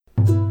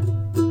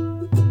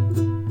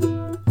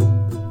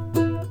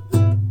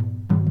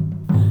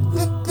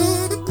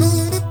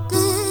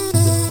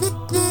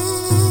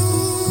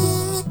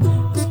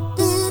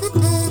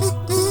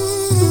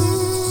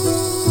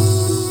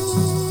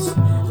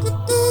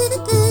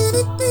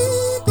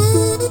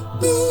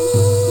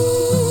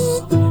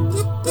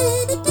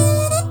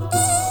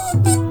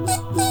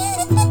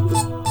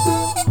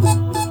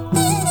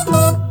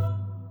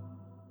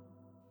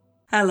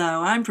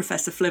Hello, I'm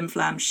Professor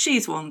Flimflam,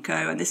 she's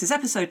Wonko, and this is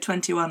episode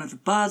 21 of The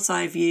Bard's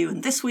Eye View,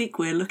 and this week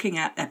we're looking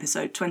at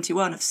episode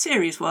 21 of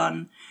Series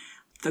 1,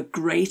 The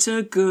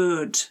Greater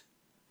Good.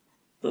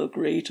 The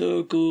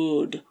Greater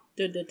Good.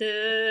 Dun, dun,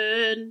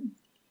 dun.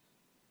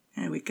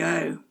 There we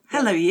go.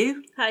 Hello,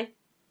 you. Hi.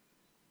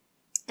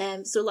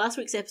 So last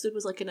week's episode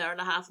was like an hour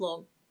and a half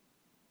long.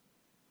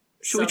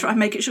 Shall we try and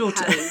make it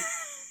shorter?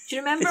 Do you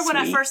remember when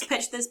I first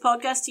pitched this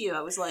podcast to you?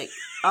 I was like,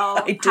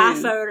 I do.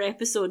 half-hour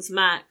episodes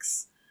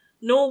max.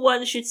 No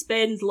one should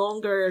spend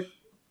longer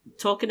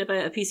talking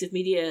about a piece of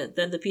media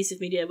than the piece of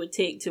media would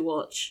take to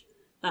watch.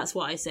 That's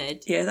what I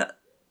said. Yeah,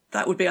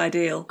 that would be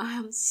ideal. I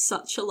am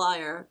such a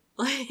liar.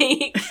 Like,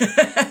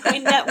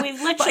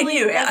 we've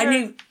literally...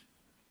 But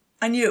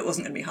I knew it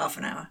wasn't going to be half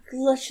an hour.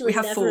 Literally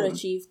never form.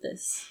 Achieved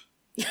this.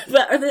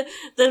 But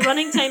the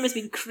running time has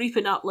been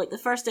creeping up. Like, the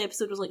first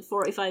episode was like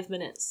 45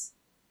 minutes.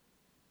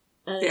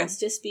 And yeah.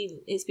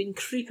 it's been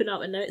creeping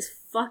up, and now it's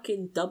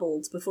fucking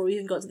doubled before we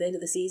even got to the end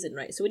of the season,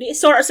 right? So we need to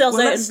sort ourselves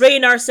out and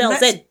rein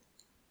ourselves in.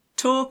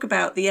 Talk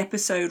about the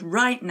episode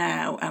right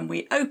now, and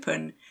we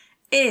open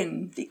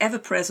in the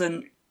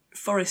ever-present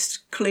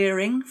forest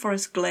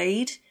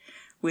glade,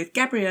 with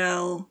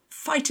Gabrielle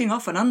fighting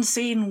off an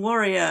unseen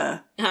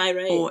warrior. Aye,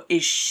 right. Or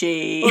is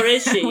she?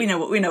 we know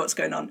what's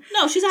going on.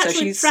 No, she's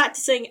actually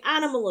practicing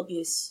animal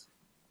abuse.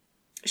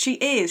 She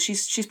is.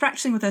 She's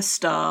practicing with her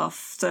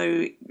staff.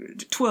 So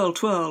twirl,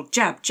 twirl,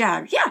 jab,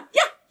 jab, yeah,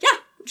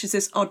 which is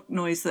this odd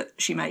noise that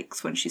she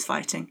makes when she's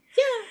fighting.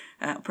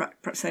 Yeah.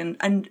 Practicing,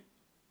 and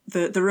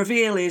the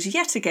reveal is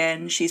yet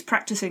again she's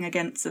practicing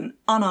against an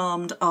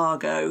unarmed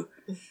Argo.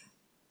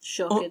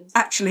 Shocking. Or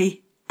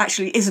actually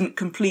isn't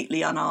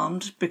completely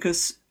unarmed,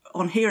 because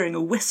on hearing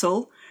a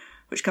whistle,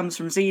 which comes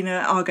from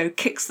Xena, Argo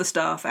kicks the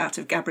staff out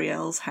of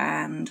Gabrielle's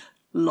hand.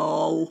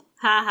 Lol.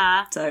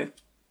 Ha. So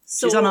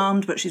she's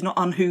unarmed, but she's not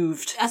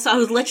unhooved. That's what I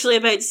was literally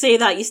about to say.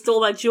 That you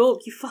stole my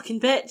joke, you fucking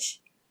bitch.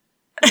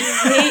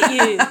 I hate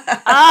you.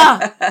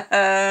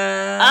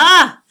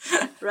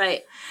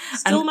 Right.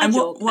 Stole my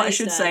joke. What I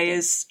should say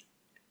is,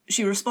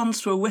 she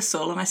responds to a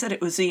whistle, and I said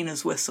it was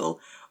Xena's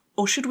whistle.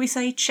 Or should we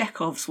say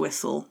Chekhov's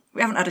whistle? We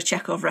haven't had a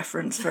Chekhov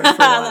reference for a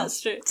while. That's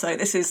true. So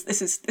this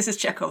is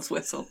Chekhov's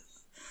whistle.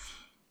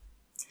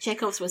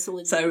 Chekhov's whistle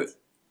indeed. So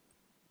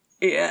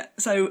yeah.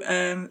 So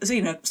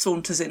Xena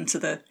saunters into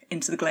the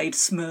glade,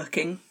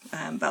 smirking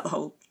about the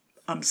whole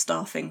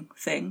unstaffing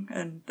thing,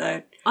 and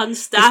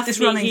unstaffed this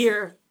me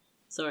here.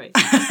 Sorry.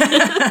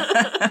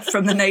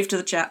 From the knave to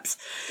the chaps.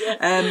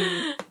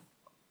 Yeah.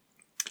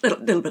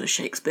 Little bit of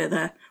Shakespeare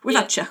there. We've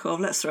had Chekhov,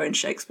 let's throw in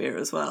Shakespeare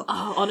as well.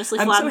 Oh, honestly,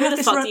 Flan, who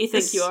the fuck do you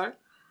think you are?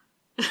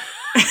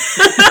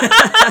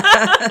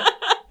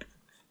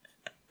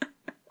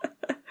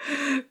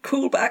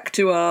 Call back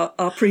to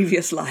our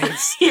previous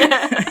lives.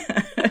 Yeah.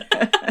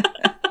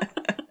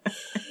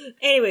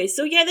 Anyway,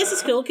 so yeah, this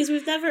is cool, because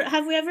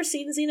have we ever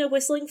seen Xena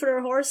whistling for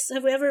her horse?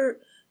 Have we ever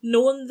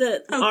known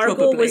that Argo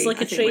probably. was like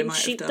a trained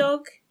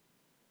sheepdog?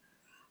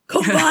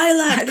 Come by,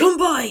 lad, come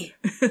by!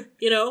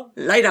 You know?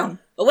 Lay down.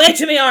 Away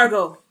to me,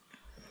 Argo!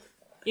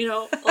 You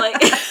know,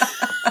 like...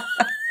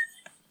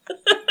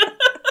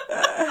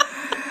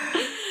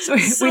 So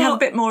we have a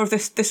bit more of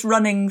this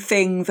running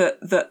thing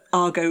that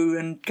Argo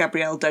and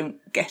Gabrielle don't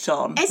get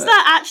on. Is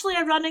that actually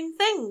a running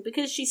thing?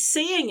 Because she's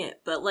saying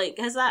it, but like,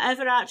 has that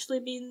ever actually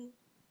been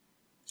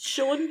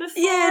shown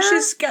before? Yeah,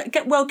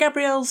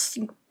 Gabrielle's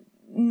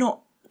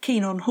not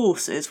keen on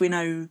horses. We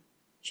know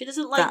she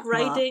doesn't like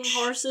riding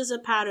horses,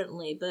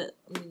 apparently, but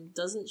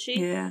doesn't she?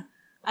 Yeah.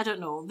 I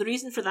don't know. The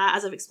reason for that,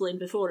 as I've explained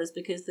before, is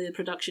because the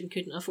production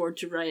couldn't afford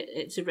to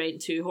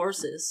rent 2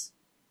 horses.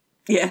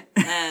 Yeah.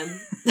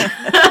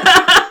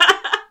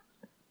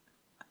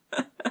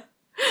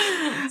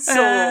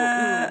 So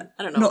I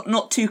don't know.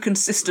 Not 2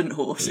 consistent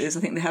horses. I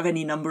think they have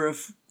any number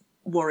of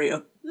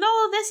warrior.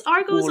 No, this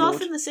Argo is warlord.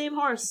 often the same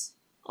horse.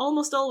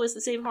 Almost always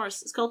the same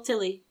horse. It's called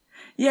Tilly.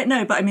 Yeah,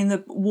 no, but I mean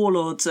the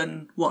warlords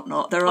and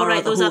whatnot. There are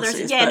other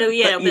horses. Others.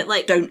 Yeah, but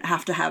like don't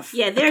have to have.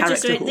 Yeah, they're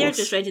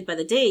just rented by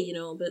the day, you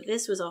know. But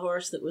this was a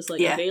horse that was like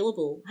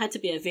available, had to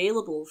be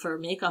available for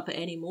makeup at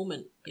any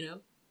moment, you know.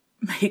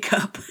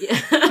 Makeup.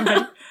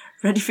 Yeah.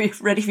 ready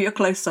for your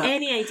close up.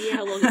 Any idea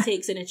how long it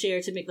takes in a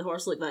chair to make the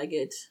horse look that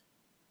good?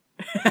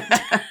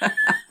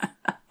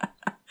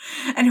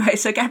 Anyway,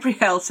 so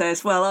Gabrielle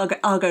says, "Well,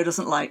 Argo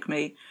doesn't like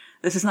me."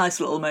 There's this nice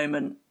little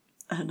moment.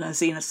 And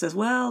Xena says,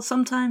 "Well,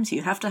 sometimes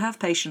you have to have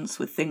patience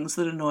with things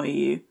that annoy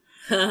you."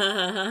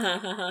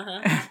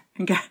 And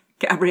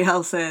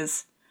Gabrielle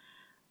says,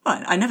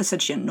 "Well, I never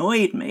said she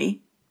annoyed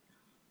me."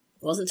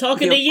 Wasn't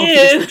talking to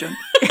you.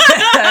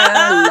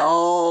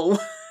 Lol.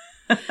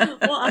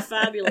 What a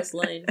fabulous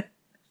line.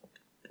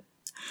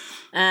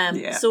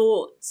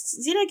 So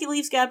Xena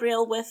leaves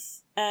Gabrielle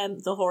with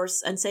the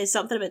horse and says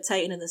something about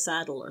tightening the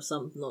saddle or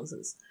some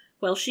nonsense.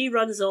 Well, she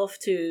runs off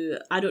to...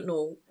 I don't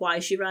know why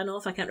she ran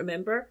off, I can't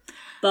remember.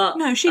 But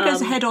no, she goes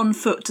ahead on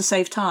foot to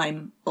save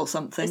time or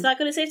something. Is that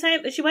going to save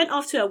time? She went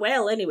off to a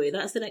well anyway.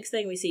 That's the next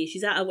thing we see.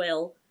 She's at a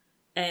well,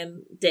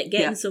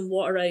 getting some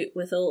water out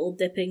with a little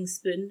dipping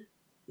spoon.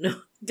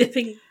 No,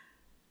 dipping...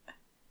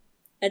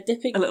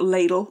 dipping a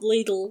little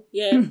ladle,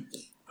 yeah,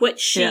 which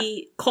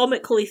she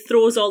comically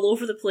throws all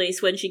over the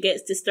place when she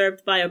gets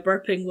disturbed by a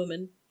burping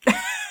woman.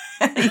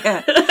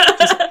 Yeah.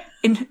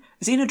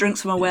 Xena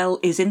drinks from a well,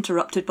 is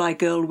interrupted by a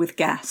girl with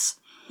gas.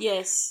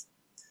 Yes.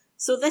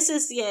 So this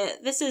is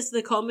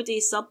the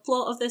comedy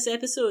subplot of this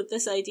episode,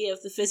 this idea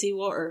of the fizzy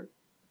water.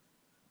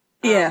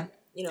 Yeah.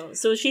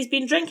 So she's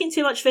been drinking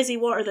too much fizzy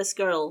water, this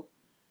girl,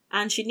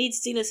 and she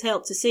needs Xena's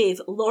help to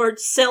save Lord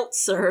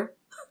Seltzer.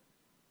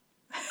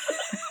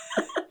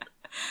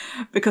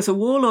 Because a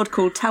warlord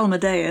called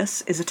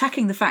Talmadeus is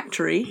attacking the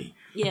factory.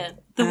 Yeah,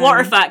 the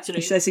water factory.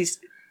 He says he's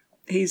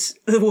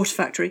the water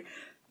factory.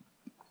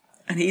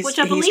 And which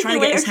I believe they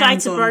later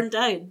tried to burn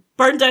down.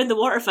 Burn down the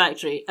water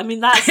factory. I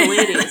mean, that's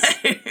hilarious.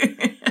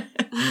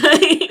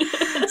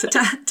 So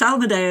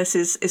Talmadeus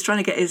is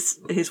trying to get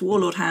his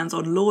warlord hands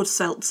on Lord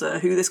Seltzer,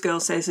 who this girl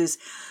says is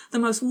the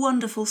most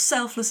wonderful,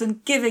 selfless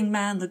and giving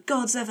man the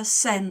gods ever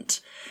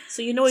sent.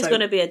 So he's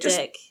going to be a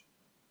dick.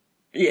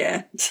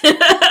 Yeah.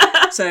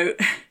 So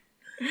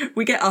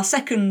we get our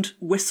second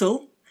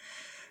whistle.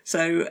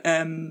 So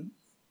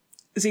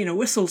Xena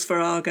whistles for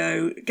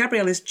Argo.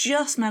 Gabrielle is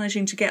just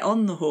managing to get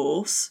on the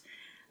horse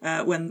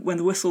when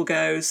the whistle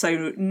goes,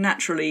 so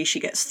naturally she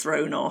gets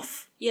thrown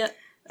off. Yeah.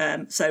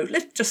 So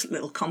just a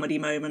little comedy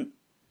moment.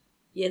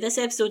 Yeah, this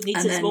episode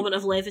needs its moment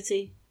of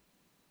levity.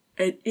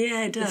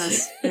 It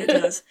does. It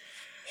does.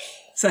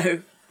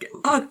 So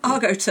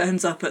Argo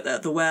turns up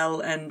at the well,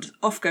 and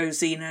off goes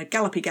Xena,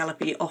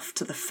 gallopy off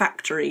to the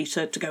factory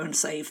to go and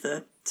save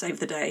the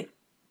day.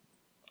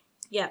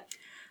 Yeah.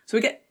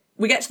 So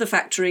we get to the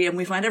factory and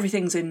we find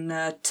everything's in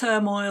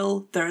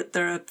turmoil. There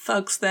are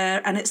thugs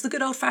there, and it's the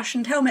good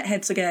old-fashioned helmet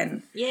heads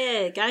again.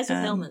 Yeah, guys with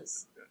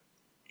helmets.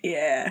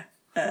 Yeah.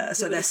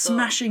 So they're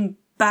smashing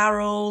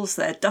barrels,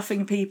 they're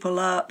duffing people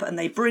up, and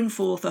they bring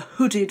forth a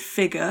hooded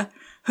figure.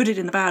 Hooded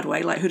in the bad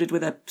way, like hooded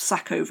with a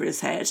sack over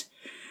his head.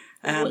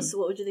 What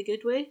would be the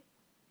good way?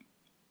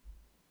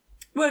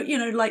 Well,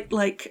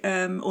 like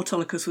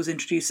Autolycus was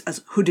introduced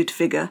as hooded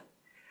figure.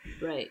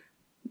 Right.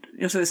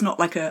 So it's not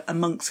like a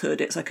monk's hood,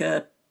 it's like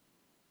a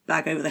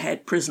bag over the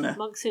head prisoner.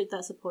 Monk's hood,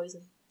 that's a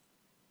poison.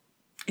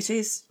 It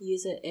is.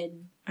 Use it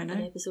in an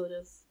episode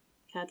of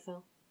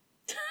Cadfael.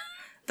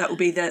 That will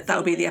be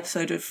the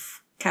episode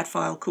of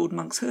Cadfael called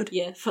Monk's Hood.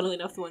 Yeah, funnily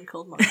enough, the one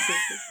called Monk's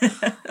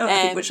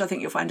Hood. Which I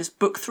think you'll find is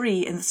book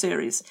 3 in the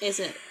series. Is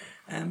it?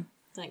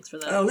 Thanks for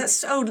that.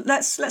 Let's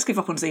give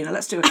up on Xena.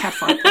 Let's do a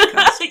Cadfael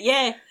podcast.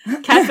 Yeah,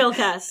 Cadfael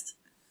cast.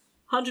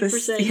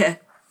 100%. Yeah.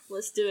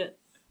 Let's do it.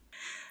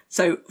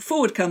 So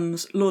forward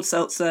comes Lord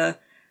Seltzer,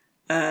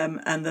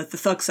 and the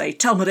thugs say,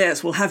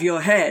 Talmadeus will have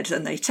your head,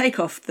 and they take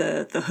off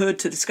the hood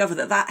to discover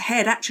that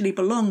head actually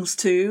belongs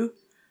to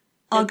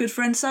our good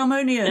friend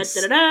Salmonius.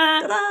 Da,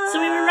 da, da, da.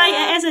 So we were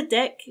right, it is a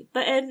dick,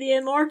 but in the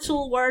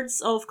immortal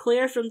words of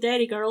Claire from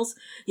Derry Girls,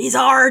 he's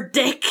our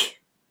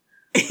dick.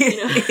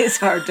 It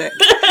is our dick.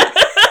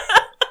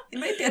 It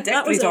may be a dick,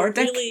 but he's our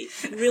dick. Really,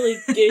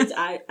 really good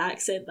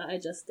accent that I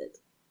just did.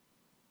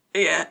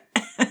 Yeah.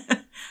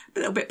 A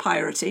little bit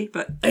piratey,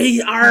 but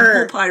he's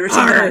more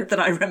piratey than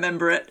I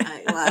remember it.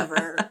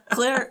 Whatever.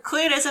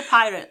 Claire is a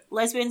pirate.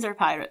 Lesbians are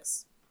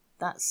pirates.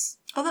 That's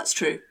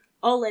true.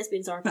 All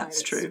lesbians are pirates.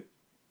 That's true.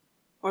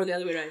 Or the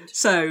other way around.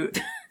 So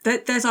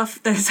there's our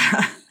first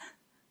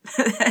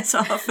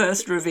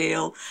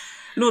reveal.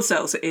 Lord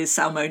Seltzer is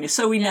Salmonius,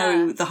 so we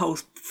know the whole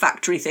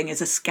factory thing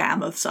is a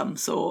scam of some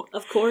sort.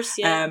 Of course,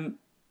 yeah.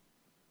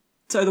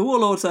 So the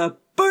warlords are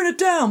burn it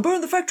down,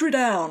 burn the factory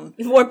down,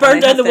 or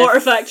burn down the water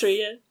factory.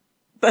 Yeah,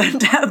 burn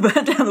down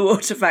the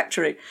water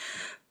factory.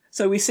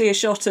 So we see a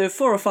shot of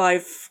 4 or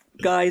 5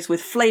 guys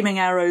with flaming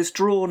arrows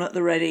drawn at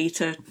the ready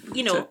to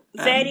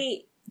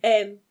very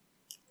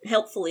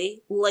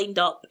helpfully lined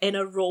up in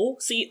a row,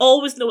 so you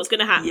always know what's going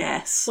to happen.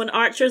 Yes. When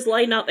archers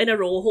line up in a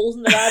row,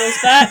 holding their arrows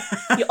back,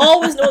 you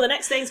always know the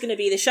next thing's going to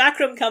be the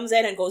chakram comes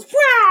in and goes,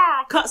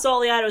 wah, cuts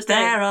all the arrows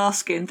down. They're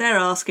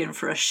asking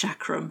for a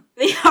chakram.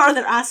 They are.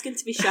 They're asking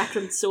to be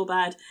chakrammed so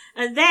bad,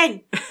 and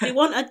then they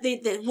want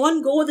the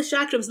one go of the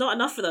chakram's not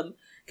enough for them,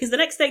 because the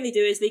next thing they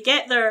do is they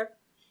get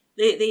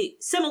they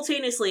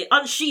simultaneously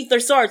unsheath their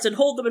swords and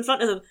hold them in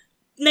front of them,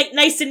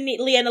 nice and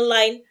neatly in a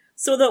line,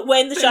 so that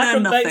when the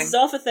chakram bounces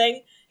off a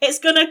thing, it's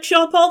going to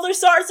chop all their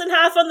swords in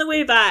half on the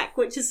way back,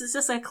 which is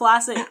just a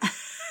classic,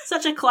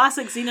 such a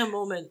classic Xena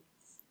moment.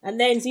 And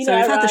then Xena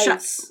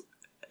arrives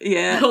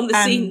on the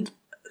scene.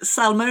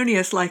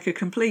 Salmonius, like a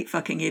complete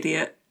fucking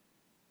idiot,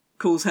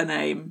 calls her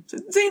name.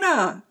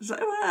 Xena! It's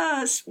like,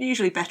 well, it's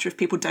usually better if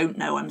people don't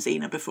know I'm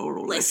Xena before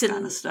all this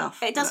kind of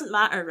stuff. It doesn't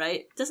matter,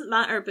 right? It doesn't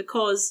matter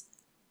because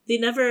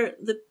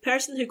the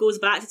person who goes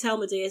back to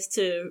Talmadeus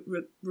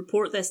to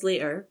report this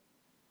later,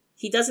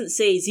 he doesn't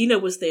say Xena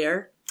was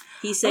there.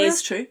 He says,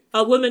 that's true.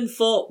 A woman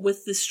fought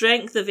with the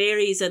strength of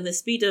Ares and the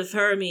speed of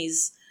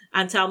Hermes,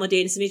 and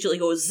Talmadeus immediately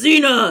goes,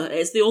 Xena!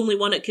 It's the only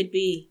one it could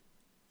be.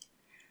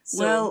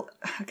 So, well,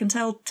 I can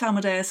tell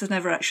Talmadeus has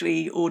never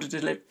actually ordered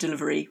a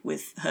delivery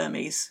with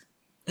Hermes.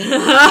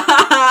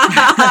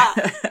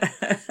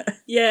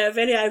 You Yeah, a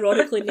very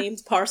ironically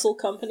named parcel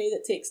company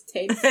that takes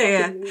 10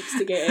 fucking weeks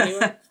to get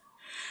anywhere.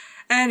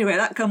 Anyway,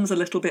 that comes a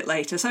little bit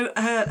later. So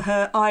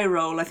her eye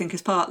roll, I think,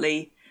 is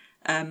partly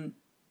don't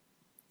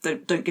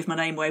give my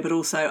name away, but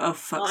also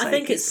fuck's sake, I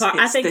think it's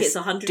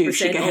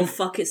 100%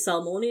 fuck, it's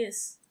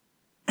Salmonius.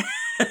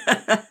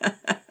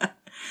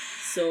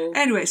 So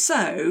anyway,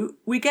 so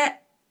we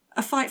get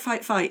a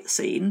fight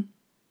scene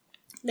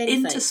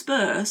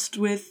interspersed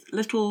with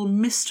little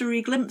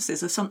mystery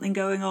glimpses of something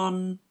going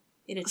on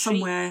in a tree.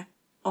 Somewhere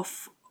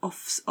off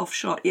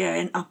shot,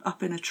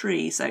 up in a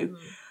tree. So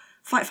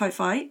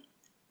fight,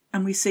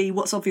 and we see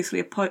what's obviously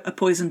a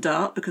poison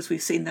dart, because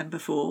we've seen them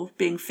before,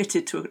 being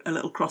fitted to a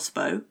little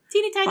crossbow,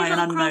 teeny tiny by an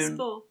little unknown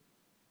crossbow.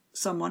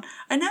 Someone.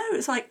 I know,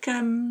 it's like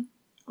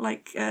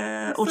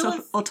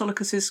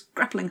Autolycus's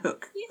grappling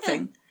hook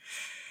thing.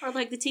 Or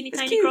like the teeny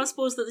tiny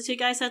crossbows that the two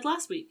guys had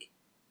last week.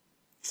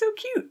 So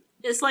cute.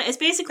 It's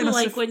basically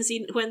like when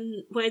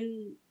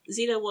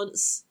Xena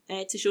wants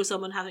to show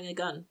someone having a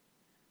gun.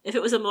 If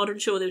it was a modern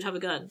show, they would have a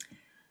gun.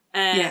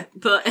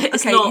 But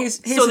it's not. Here's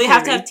so they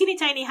have to have teeny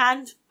tiny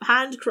hand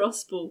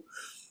crossbow.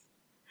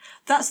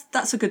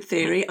 That's a good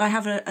theory. I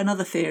have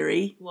another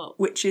theory,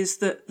 which is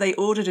that they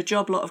ordered a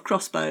job lot of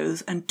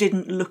crossbows and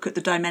didn't look at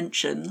the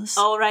dimensions.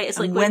 Oh, right. It's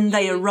like when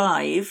they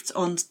arrived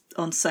on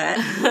set,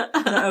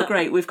 oh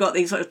great, we've got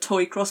these sort of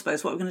toy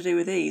crossbows. What are we going to do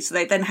with these? So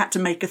they then had to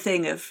make a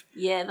thing of.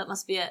 Yeah, that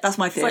must be it. That's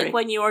my theory. It's like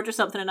when you order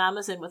something on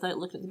Amazon without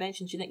looking at the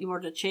dimensions, you think you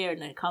ordered a chair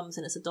and then it comes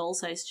and it's a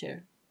doll-sized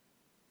chair.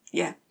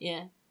 Yeah.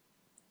 Yeah.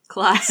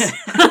 Class.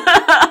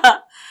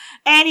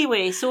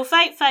 Anyway, so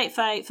fight,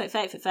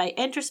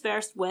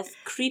 interspersed with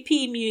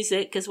creepy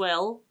music as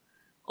well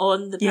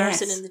on the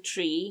person in the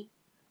tree.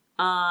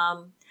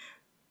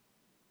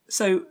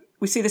 So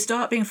we see this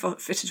dart being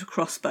fitted to a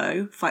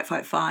crossbow,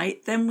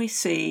 fight. Then we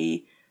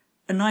see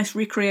a nice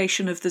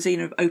recreation of the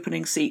Xena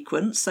opening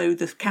sequence. So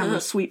the camera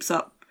sweeps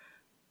up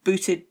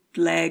booted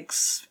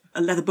legs,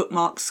 a leather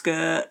bookmark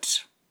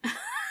skirt,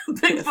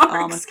 bit of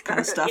armour kind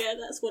of stuff. Yeah,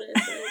 that's what it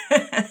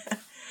is.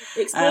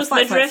 Exposed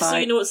midriff, so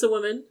you know it's a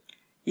woman.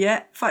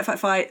 Yeah,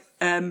 fight.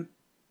 Then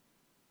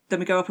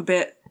we go up a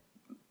bit.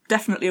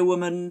 Definitely a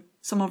woman.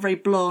 Someone very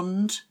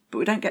blonde, but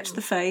we don't get to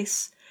the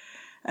face.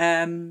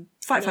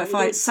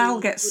 Fight. Sal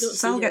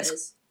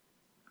gets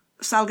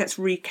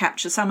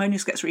recaptured.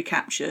 Salmonius gets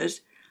recaptured.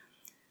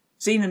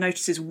 Xena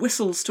notices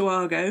whistles to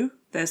Argo.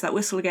 There's that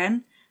whistle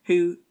again.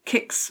 Who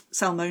kicks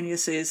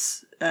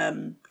Salmonius's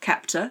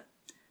captor,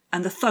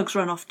 and the thugs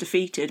run off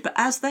defeated. But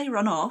as they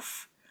run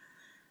off,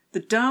 the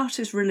dart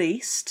is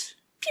released.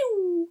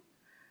 Pew!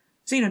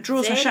 Xena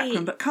draws her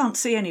chakram but can't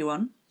see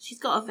anyone. She's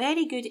got a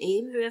very good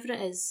aim, whoever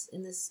it is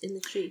in the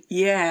tree.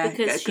 Yeah,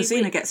 because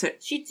Xena gets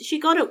it. She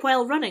got it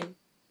while running.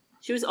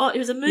 It was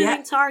a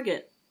moving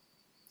target.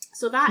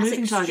 So that's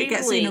moving target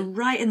gets Xena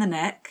right in the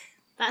neck.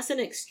 That's an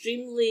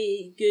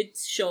extremely good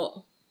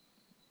shot.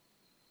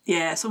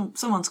 Yeah,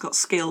 someone's got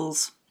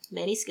skills.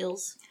 Many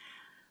skills.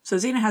 So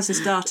Xena has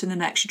this dart in the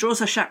neck. She draws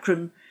her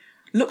chakram,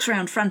 looks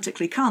around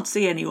frantically, can't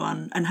see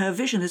anyone, and her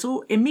vision is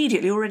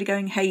immediately already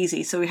going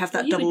hazy, so we have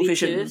that double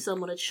vision if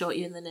someone had shot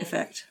you in the neck.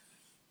 Effect.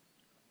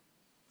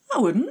 I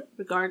wouldn't.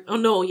 Oh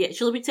no, yeah,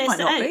 shall we test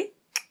it out? Be.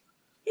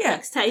 Yeah.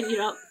 Next time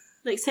you're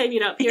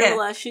up,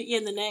 here I'll shoot you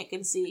in the neck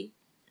and see.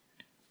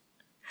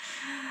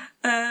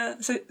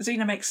 So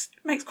Xena makes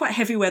quite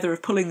heavy weather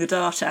of pulling the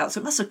dart out,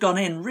 so it must have gone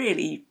in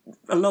really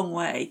a long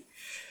way.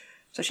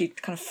 So she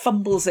kind of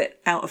fumbles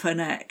it out of her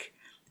neck.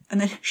 And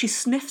then she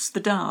sniffs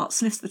the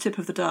tip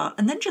of the dart,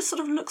 and then just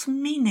sort of looks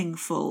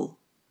meaningful.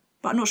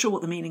 But I'm not sure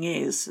what the meaning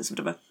is. It's a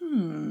bit of a,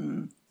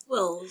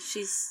 Well,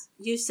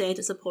 you said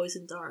it's a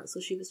poison dart, so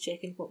she was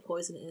checking what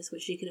poison it is,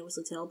 which she can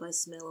also tell by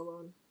smell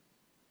alone.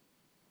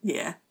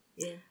 Yeah.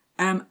 Yeah.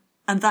 And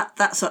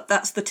that's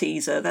the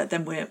teaser. That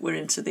then we're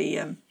into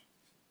the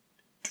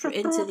we're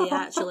into the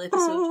actual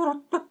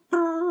episode.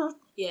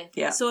 Yeah.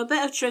 Yeah. So a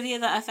bit of trivia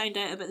that I found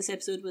out about this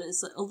episode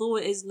was, although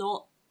it is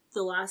not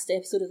the last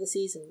episode of the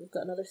season, we've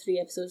got another 3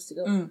 episodes to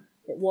go.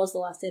 It was the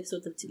last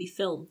episode to be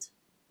filmed.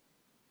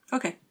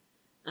 Okay.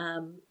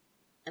 And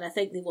I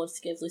think they wanted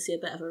to give Lucy a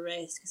bit of a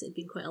rest because it had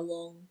been quite a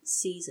long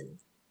season.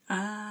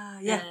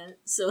 Yeah.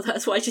 So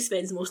that's why she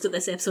spends most of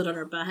this episode on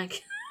her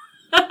back.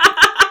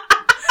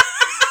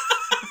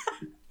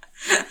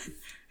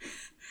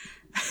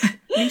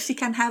 Lucy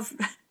can have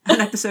an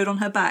episode on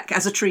her back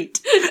as a treat.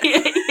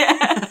 Yeah.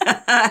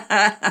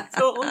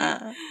 Totally.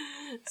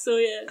 So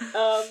yeah,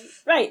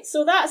 right.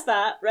 So that's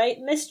that. Right,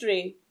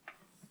 mystery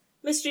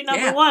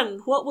number 1.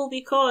 What will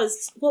be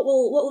caused? What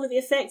will be the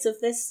effects of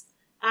this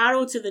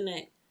arrow to the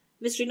neck?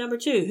 Mystery number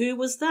 2. Who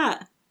was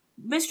that?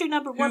 Mystery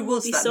number 1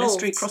 will be solved.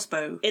 Mystery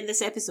crossbow in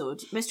this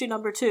episode. Mystery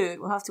number 2.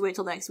 We'll have to wait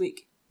till next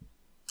week.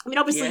 I mean,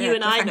 obviously you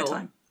and I know.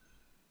 Time.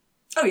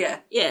 Oh yeah,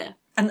 yeah,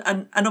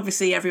 and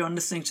obviously everyone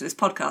listening to this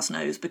podcast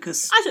knows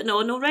because I don't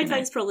know. No,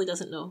 Redvines probably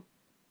doesn't know.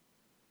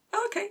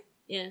 Oh, okay.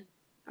 Yeah.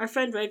 Our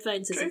friend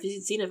Redvines is a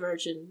Xena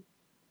virgin.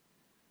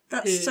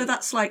 So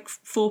that's like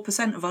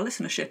 4% of our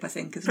listenership, I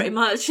think, isn't pretty it?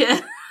 much,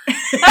 yeah.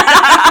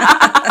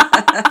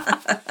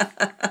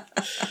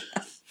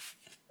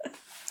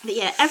 But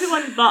yeah,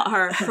 everyone but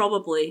her,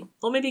 probably.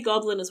 Or maybe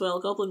Goblin as well.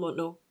 Goblin won't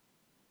know.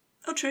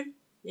 Oh, true.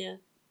 Yeah.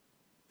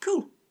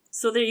 Cool.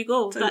 So there you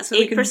go. So, That's so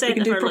we 8% can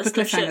of do our proper list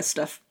of cliffhanger shit.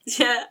 stuff.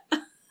 Yeah.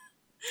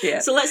 Yeah.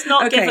 So let's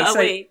not give it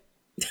away.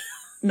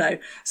 No.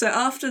 So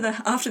after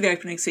the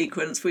opening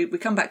sequence, we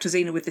come back to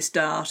Xena with this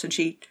dart, and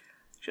she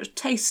just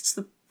tastes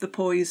the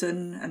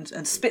poison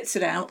and spits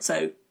it out.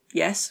 So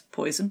yes,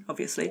 poison,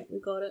 obviously. We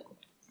got it.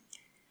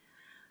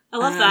 I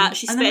love that.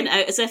 She's spitting it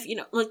out as if,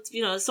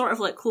 sort of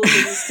like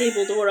closing the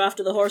stable door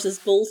after the horse is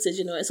bolted,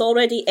 it's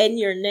already in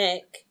your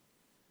neck.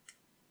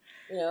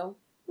 Well,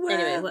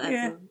 anyway,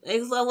 whatever. Yeah.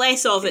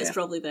 Less of it's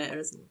probably better,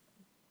 isn't it?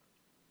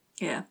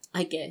 Yeah.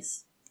 I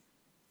guess.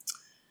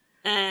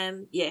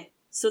 Yeah.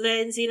 So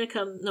then Xena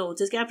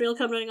does Gabrielle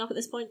come running up at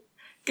this point?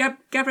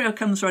 Gabrielle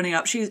comes running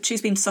up.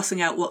 She's been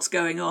sussing out what's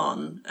going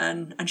on,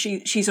 and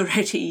she's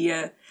already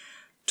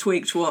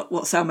twigged what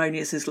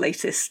Salmonius's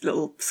latest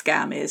little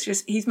scam is.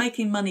 He's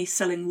making money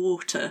selling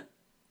water.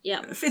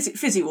 Yeah.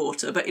 Fizzy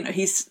water, but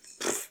he's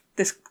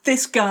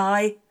this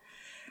guy.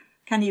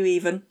 Can you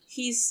even?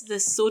 He's the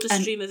soda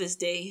stream of his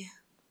day.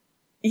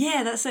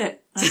 Yeah, that's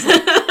it.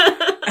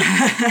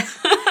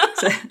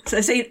 So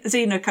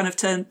Xena kind of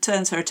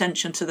turns her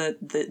attention to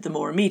the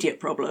more immediate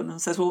problem and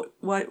says, well,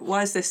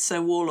 why is this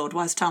warlord,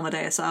 why is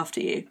Talmudeus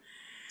after you?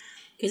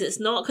 Because it's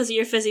not because of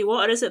your fizzy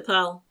water, is it,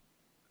 pal?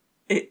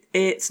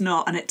 It's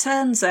not. And it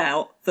turns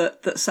out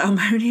that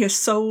Salmonius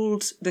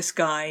sold this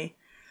guy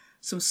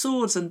some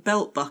swords and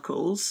belt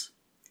buckles,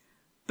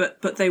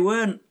 but they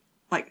weren't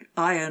like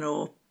iron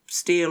or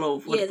steel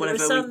or whatever. Yeah, there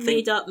was some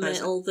made-up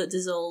metal that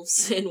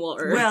dissolves in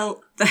water.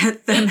 Well, they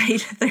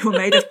were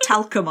made of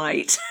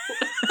talcumite.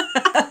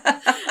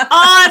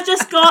 I've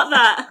just got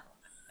that.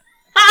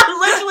 I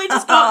literally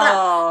just got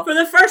that for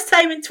the first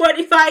time in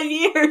 25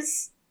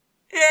 years.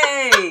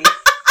 Yay!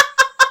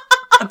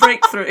 A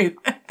breakthrough.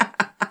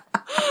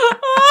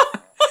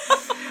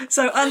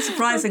 So,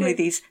 unsurprisingly,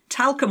 these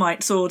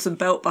talcumite swords and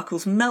belt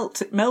buckles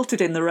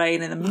melted in the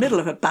rain in the middle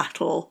of a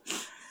battle.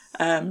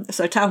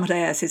 So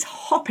Talmudeus is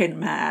hopping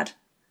mad.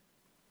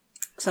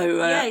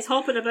 So he's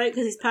hopping about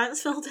because his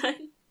pants fell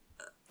down.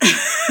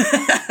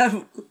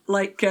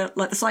 like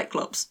the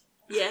Cyclops.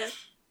 Yeah.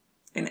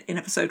 In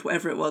episode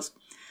whatever it was.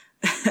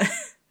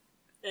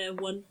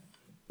 1.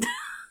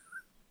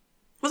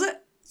 Was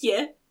it?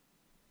 Yeah.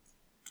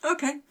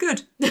 Okay,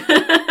 good.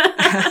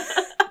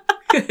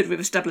 Good, we've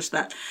established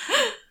that.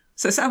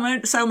 So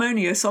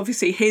Salmonius,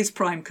 obviously his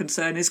prime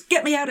concern is,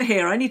 get me out of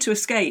here, I need to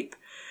escape.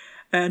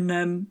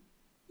 And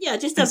yeah,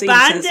 just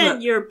abandon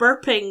says, your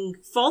burping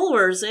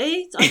followers,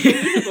 eh? It's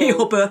unbelievable.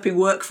 Your burping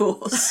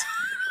workforce.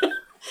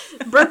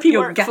 Burpy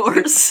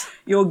workforce.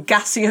 Your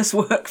gaseous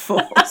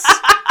workforce.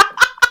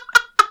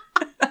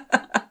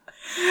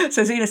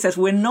 So Xena says,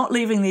 we're not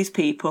leaving these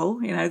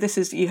people. You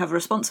have a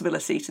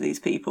responsibility to these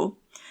people.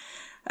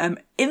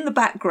 In the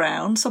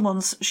background,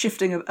 someone's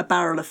shifting a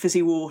barrel of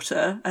fizzy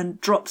water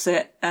and drops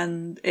it,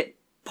 and it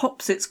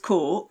pops its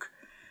cork.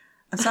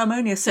 And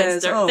Salmonius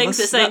says, things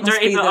that say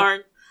dirty but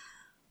aren't.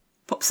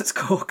 Pops its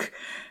cork.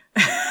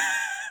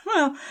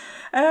 Well,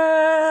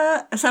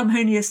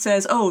 Salmonius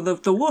says,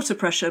 the water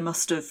pressure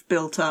must have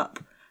built up.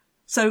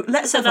 So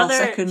let's have our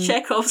second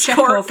Chekhov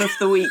of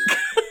the week.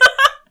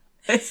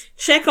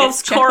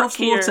 Chekhov's cork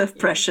here. Water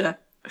pressure.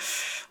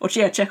 Or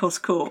Chekhov's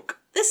cork.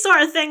 This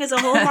sort of thing is a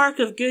hallmark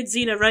of good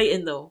Xena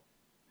writing, though.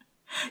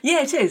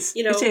 Yeah, it is.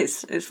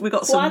 It is. We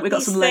got some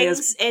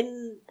layers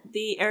in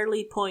the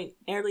early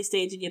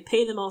stage, and you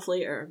pay them off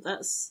later.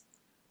 That's,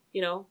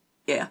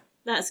 yeah,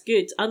 that's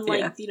good.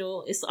 Unlike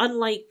it's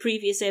unlike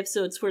previous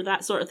episodes where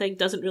that sort of thing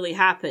doesn't really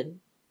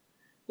happen.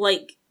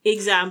 Like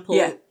example,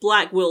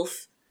 Black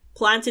Wolf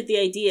planted the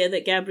idea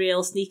that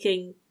Gabrielle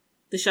sneaking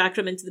the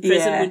chakram into the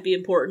prison would be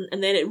important,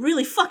 and then it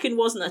really fucking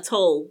wasn't at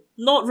all.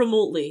 Not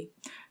remotely.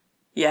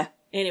 Yeah.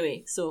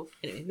 Anyway,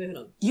 moving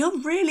on. You're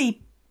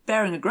really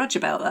bearing a grudge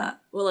about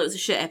that. Well, it was a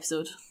shit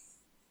episode.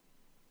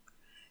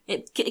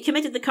 It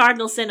committed the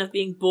cardinal sin of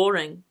being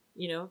boring,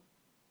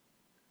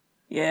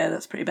 Yeah,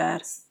 that's pretty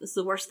bad. That's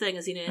the worst thing,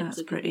 as an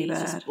episode could be.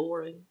 It's just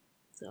boring.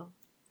 So,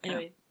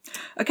 anyway.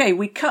 Yeah. Okay,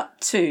 we cut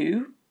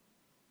to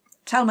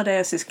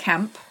Talmudeus'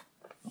 camp.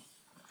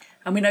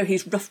 And we know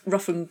he's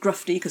rough and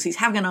grufty because he's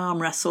having an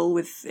arm wrestle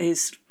with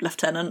his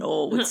lieutenant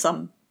or with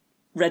some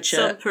red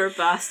shirt. Some poor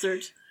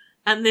bastard.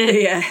 And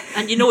then,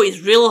 and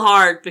he's real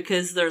hard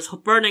because there's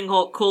burning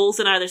hot coals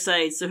on either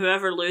side, so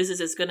whoever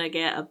loses is going to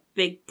get a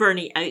big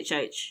burny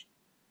ouch.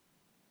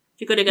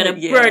 You're going to get a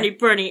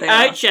burny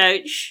ouch.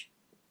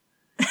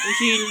 If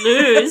you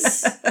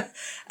lose.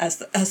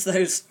 as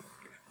those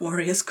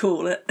warriors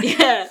call it.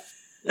 Yeah,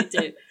 they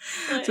do.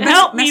 Like, so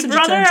help me,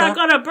 brother, I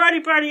got a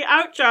burny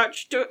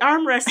ouch to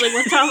arm wrestling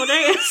with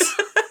Talmudeus.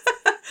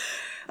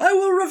 I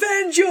will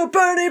revenge your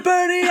burny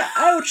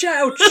ouch.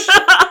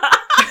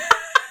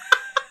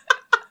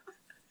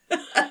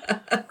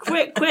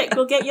 Quick,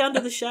 go get you under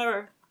the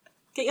shower.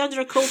 Get you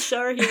under a cold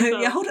shower here.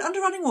 Yeah, hold it under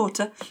running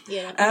water.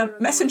 Yeah.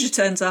 Messenger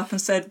turns up and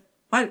said,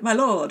 my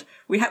lord,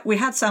 we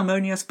had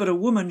Salmonius, but a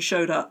woman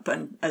showed up,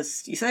 and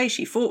as you say,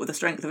 she fought with the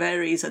strength of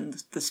Ares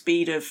and the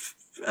speed of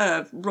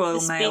Royal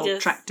The Mail speed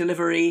of- track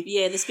delivery.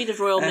 Yeah, the speed of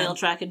Royal Mail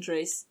track and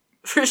trace.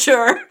 For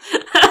sure.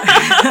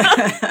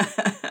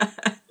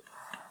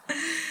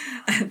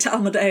 And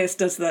Talmudeus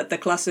does the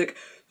classic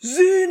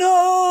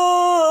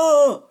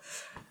Xena!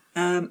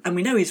 And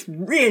we know he's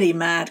really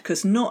mad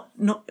because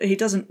he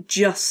doesn't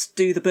just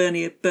do the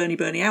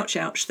Bernie, ouch,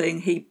 ouch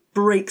thing. He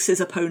breaks his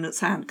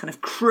opponent's hand, kind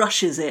of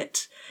crushes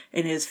it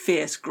in his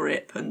fierce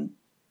grip and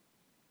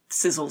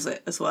sizzles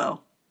it as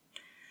well.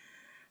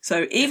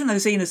 So even though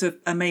Xena's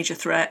a major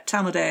threat,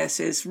 Talmudeus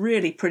is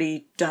really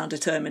pretty darn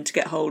determined to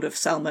get hold of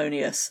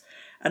Salmonius.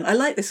 And I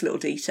like this little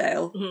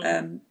detail.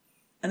 And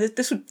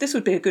this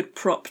would be a good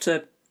prop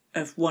to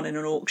have won in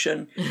an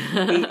auction.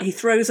 He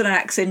throws an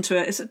axe into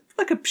it. It's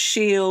like a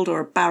shield or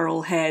a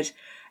barrel head.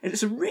 And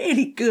it's a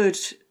really good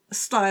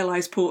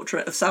stylised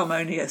portrait of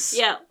Salmonius.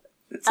 Yeah.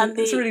 It's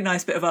a really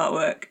nice bit of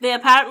artwork. They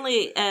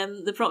apparently,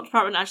 the prop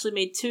department actually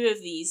made 2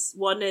 of these.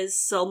 One is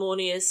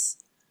Salmonius,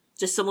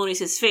 just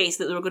Salmonius' face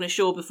that they were going to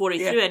show before he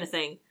threw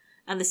anything.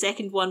 And the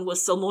second one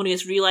was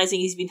Salmonius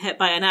realising he's been hit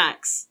by an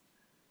axe,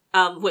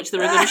 which they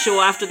were going to show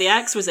after the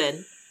axe was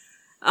in.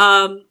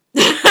 But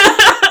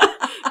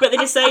they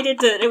decided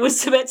that it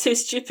was a bit too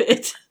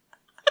stupid.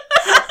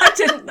 I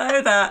didn't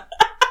know that.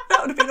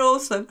 That would have been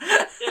awesome.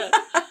 Yeah.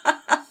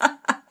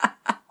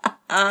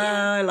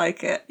 I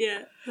like it.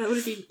 Yeah, that would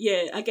have been.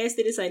 Yeah, I guess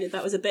they decided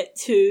that was a bit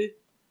too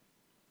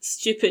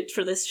stupid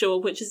for this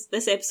show,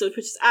 this episode,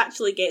 which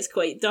actually gets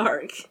quite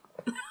dark.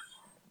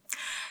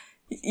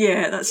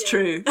 Yeah, that's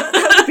true. That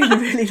would have been a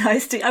really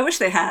nice thing. I wish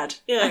they had.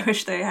 Yeah. I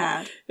wish they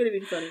had. Would have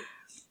been funny.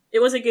 It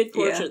was a good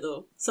portrait,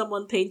 though.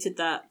 Someone painted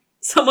that.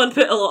 Someone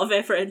put a lot of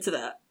effort into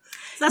that.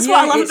 That's what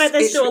I love about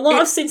this show. A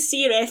lot of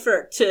sincere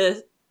effort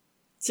to.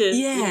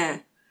 Yeah.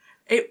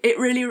 It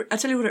really, I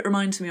tell you what it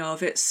reminds me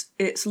of.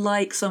 It's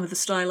like some of the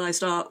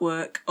stylized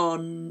artwork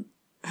on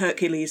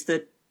Hercules,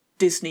 the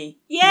Disney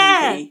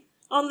movie.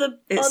 On the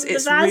it's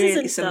vases really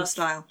and similar stuff.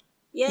 style.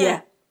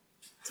 Yeah.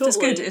 So it's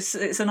Totally. good.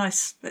 It's a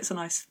nice bit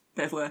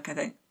of work, I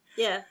think.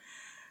 Yeah.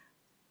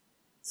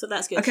 So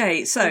that's good.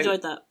 Okay, so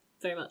enjoyed that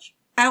very much.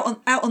 Out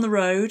on the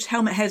road,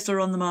 helmet heads are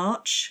on the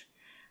march.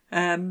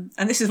 And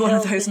this is one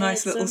of those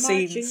nice little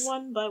scenes.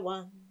 One by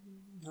one.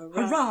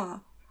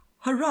 Hurrah!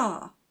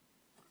 Hurrah!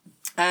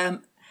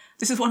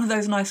 This is one of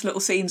those nice little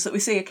scenes that we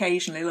see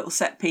occasionally, a little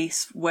set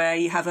piece where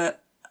you have an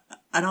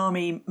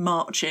army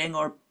marching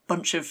or a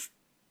bunch of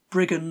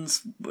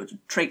brigands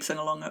traipsing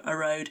along a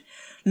road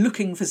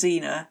looking for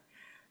Xena,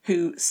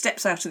 who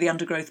steps out of the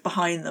undergrowth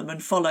behind them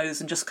and follows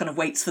and just kind of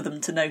waits for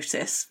them to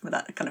notice with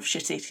that kind of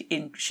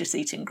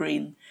shit-eating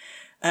grin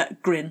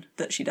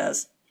that she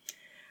does.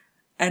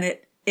 And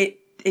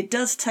it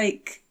does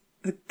take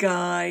the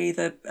guy,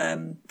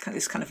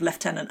 this kind of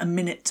lieutenant, a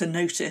minute to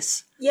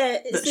notice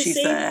that she's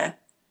there.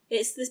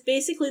 It's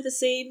basically the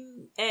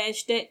same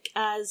shtick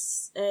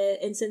as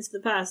in Sins of the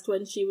Past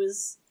when she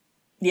was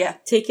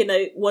taking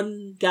out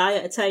one guy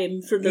at a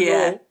time from the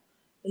role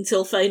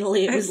until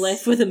finally it was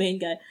left with the main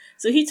guy.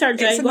 So he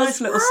turns around and goes, it's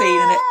a nice little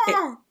scene,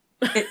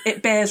 and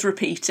it bears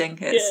repeating.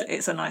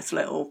 It's a nice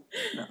little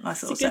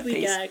set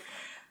piece.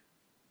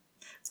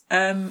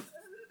 Gag.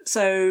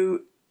 So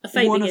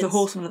one of the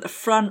horsemen at the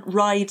front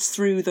rides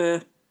through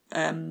the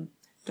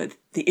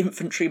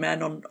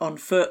infantrymen on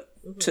foot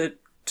to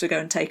go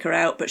and take her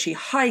out, but she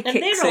high kicks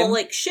him. And they're all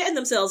like shitting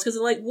themselves because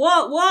they're like,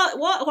 what?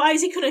 Why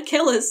is he going to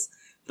kill us?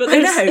 But I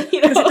know,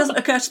 because it doesn't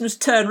occur to them to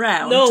turn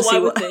round to see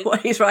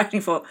what he's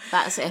riding for.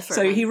 That's effort.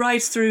 So he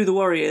rides through the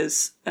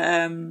warriors.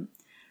 Xena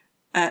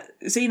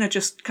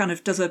just kind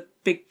of does a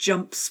big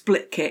jump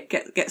split kick,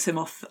 gets him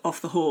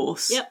off the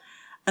horse. Yep.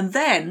 And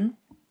then,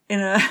 in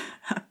a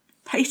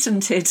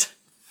patented,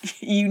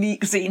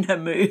 unique Xena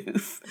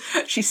move,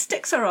 she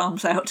sticks her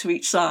arms out to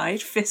each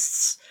side,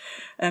 fists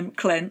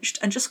clenched,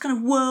 and just kind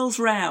of whirls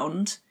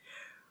round,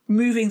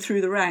 moving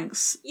through the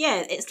ranks.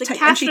 Yeah, it's the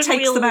Catherine and she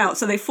takes Wheel... them out,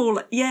 so they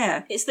fall.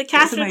 Yeah, it's the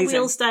Catherine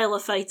Wheel style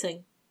of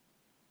fighting.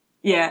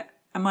 Yeah,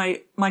 and my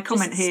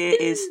comment here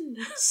is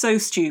so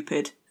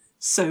stupid,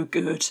 so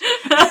good.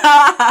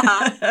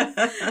 Yeah,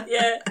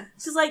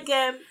 it's like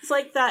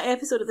that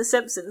episode of The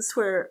Simpsons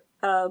where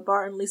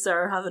Bart and Lisa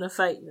are having a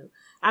fight. You know,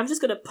 I'm just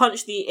gonna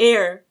punch the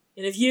air,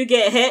 and if you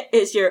get hit,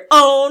 it's your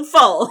own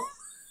fault.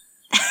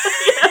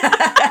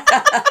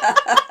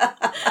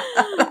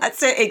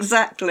 That's it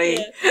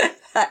exactly. Yeah.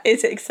 That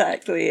is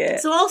exactly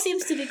it. So all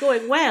seems to be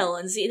going well,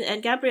 and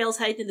Gabrielle's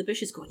hiding in the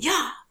bushes, going,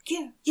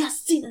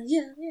 yes, Xena,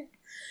 yeah.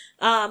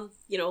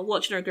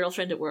 Watching her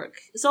girlfriend at work.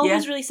 It's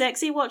always really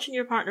sexy watching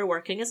your partner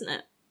working, isn't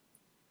it?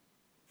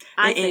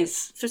 I think.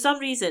 For some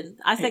reason,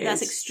 I think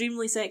that's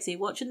extremely sexy.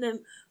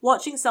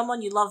 Watching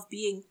someone you love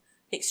being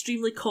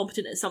extremely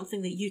competent at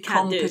something that you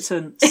can't do. It's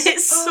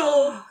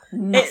so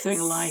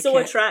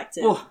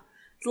attractive. Oh.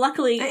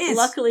 Luckily,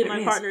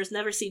 my partner's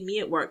never seen me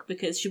at work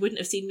because she wouldn't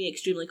have seen me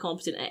extremely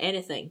competent at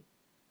anything.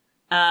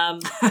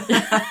 Not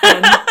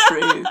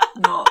true.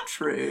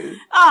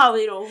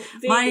 Oh,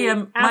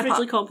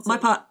 averagely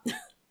competent.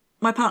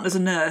 My partner's a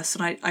nurse,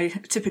 and I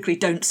typically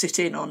don't sit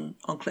in on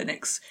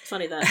clinics.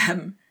 Funny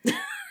that.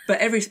 But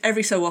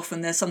every so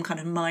often there's some kind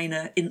of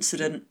minor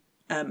incident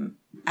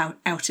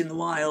out in the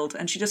wild,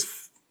 and she just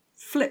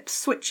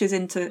switches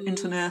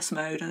into nurse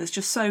mode, and it's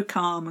just so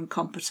calm and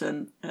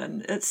competent,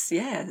 and it's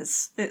a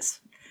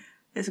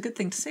good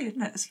thing to see,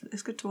 isn't it?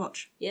 It's good to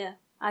watch. Yeah.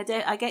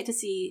 I get to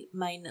see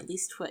mine at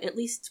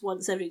least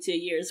once every 2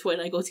 years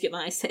when I go to get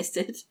my eyes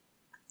tested.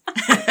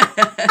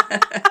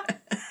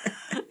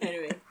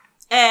 Anyway,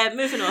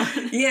 moving on.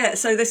 Yeah,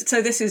 so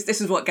this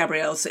is what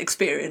Gabrielle's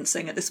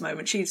experiencing at this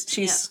moment.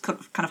 She's kind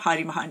of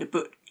hiding behind a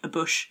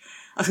bush.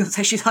 I was going to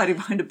say she's hiding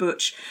behind a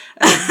butch.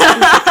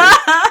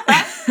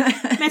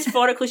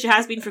 Metaphorically, she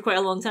has been for quite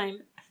a long time.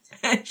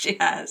 She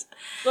has.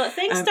 But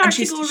things start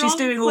to go wrong. She's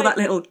doing all that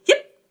little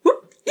yip,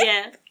 whoop, yip,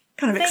 yeah,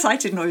 kind of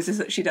excited noises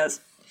that she does.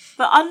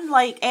 But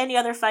unlike any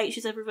other fight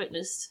she's ever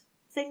witnessed,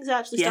 things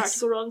actually start to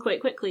go wrong quite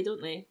quickly,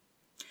 don't they?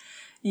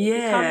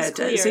 Yeah,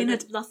 Xena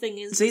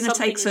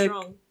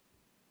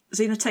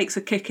takes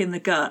a kick in the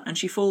gut and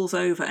she falls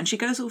over and she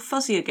goes all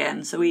fuzzy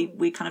again. So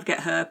we kind of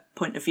get her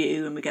point of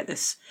view and we get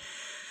this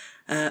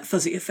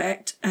fuzzy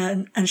effect.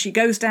 And she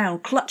goes down,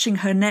 clutching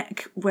her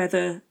neck where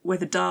the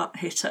dart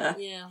hit her.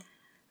 Yeah.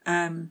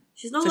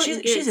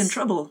 She's in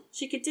trouble.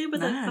 She could do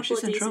with a couple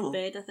of days in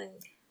bed, I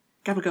think.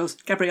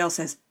 Gabrielle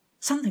says,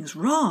 "Something's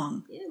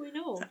wrong." Yeah, we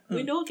know.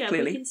 We know, Gab.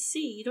 Clearly. We can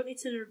see. You don't need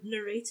to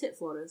narrate it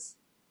for us.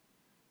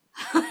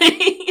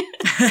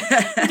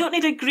 You don't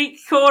need a Greek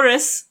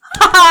chorus.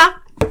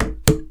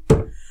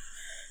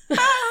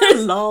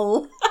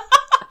 Lol.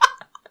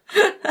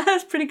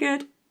 That's pretty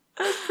good.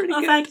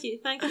 Good. Thank you.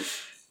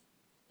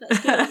 That's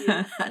good of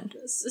you.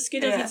 It's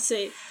good of you to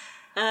say.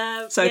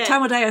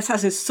 Tamadeus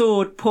has his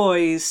sword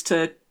poised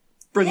to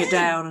bring it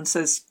down and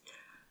says,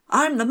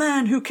 "I'm the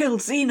man who killed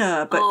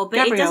Xena." But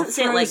Gabrielle he doesn't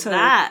say it like her...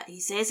 that. He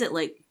says it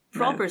like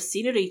proper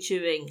scenery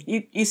chewing.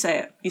 You say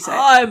it.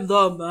 I'm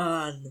the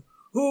man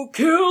who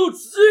killed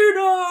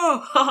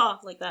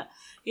Xena. Like that,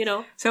 you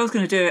know. So I was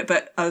going to do it,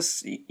 but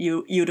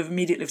you would have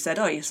immediately said,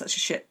 "Oh, you're such a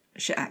shit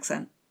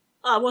accent."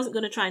 I wasn't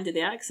going to try and do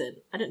the accent.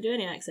 I didn't do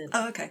any accent.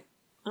 Oh, okay.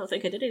 I don't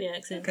think I did any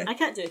accent. Okay. I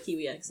can't do a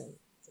Kiwi accent.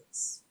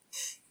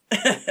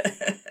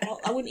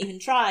 I wouldn't even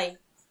try.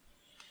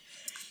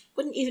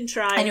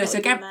 Anyway,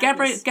 so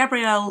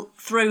Gabrielle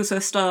throws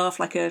her staff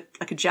like a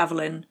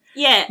javelin.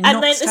 Yeah,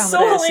 and then it's so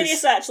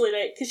hilarious actually,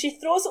 right? Because she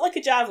throws it like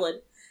a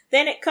javelin,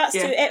 then it cuts to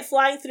it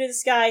flying through the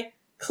sky,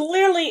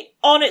 clearly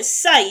on its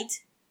side,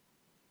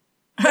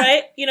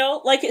 right? You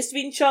know, like it's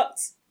been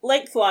chucked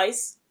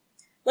lengthwise.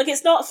 Like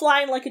it's not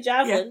flying like a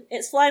javelin;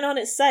 it's flying on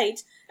its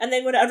side, and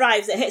then when it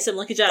arrives, it hits him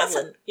like a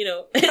javelin. You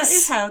know,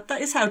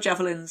 that is how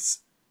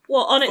javelins.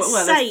 Well, on its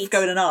side, they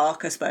go in an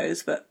arc, I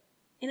suppose, but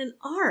in an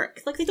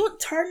arc, like they don't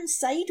turn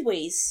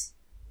sideways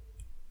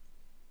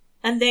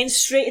and then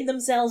straighten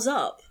themselves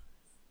up.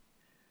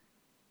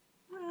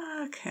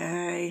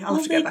 Okay, I'll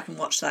have to go back and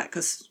watch that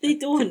because they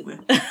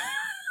don't.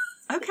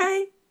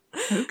 Okay.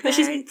 But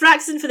she's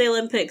practicing for the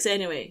Olympics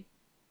anyway.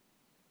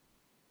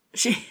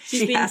 She's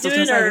been has. doing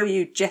who her. Are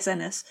you, Jess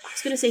Ennis? I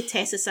was going to say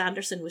Tessa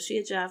Sanderson. Was she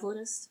a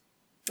javelinist?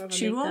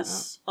 She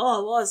was.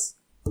 Oh, it was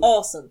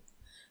awesome.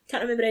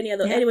 Can't remember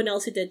anyone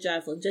else who did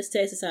javelin. Just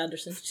Tessa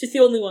Sanderson. She's the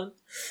only one.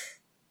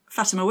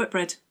 Fatima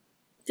Whitbread.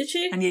 Did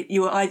she? And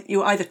you were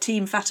either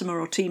Team Fatima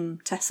or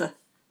Team Tessa.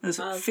 There was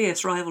a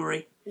fierce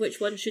rivalry.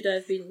 Which one should I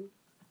have been?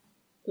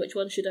 Which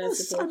one should I have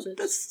supported?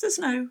 There's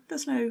no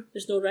right answer.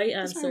 There's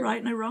no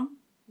right, no wrong.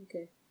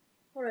 Okay.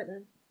 All right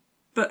then.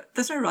 But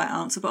there's no right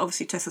answer, but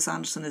obviously Tessa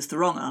Sanderson is the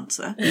wrong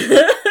answer.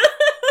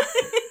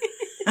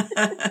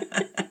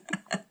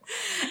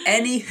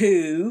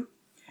 Anywho,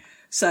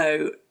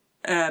 so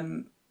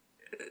Xena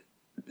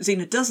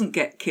doesn't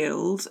get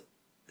killed.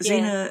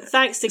 Xena,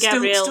 thanks to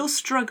Gabrielle. Still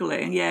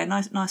struggling. Yeah,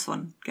 nice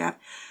one, Gab.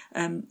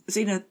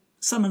 Xena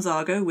summons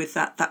Argo with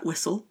that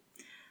whistle.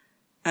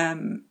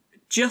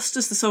 Just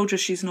as the soldiers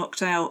she's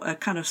knocked out are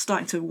kind of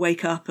starting to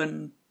wake up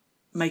and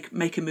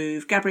make a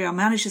move, Gabrielle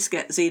manages to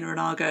get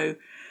Xena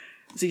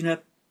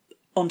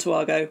onto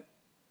Argo,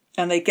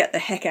 and they get the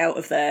heck out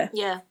of there.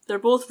 Yeah, they're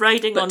both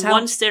riding on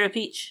one stirrup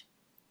each.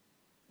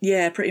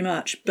 Yeah, pretty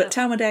much. But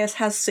Talmadeus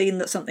has seen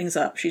that something's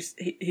up.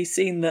 He's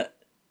seen that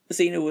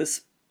Xena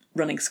was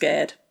running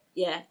scared.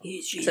 Yeah,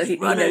 so he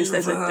knows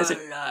there's a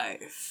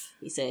life.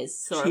 He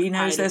says. He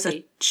knows there's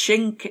a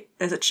chink.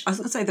 I was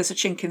going to say there's a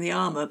chink in the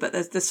armour, but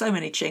there's so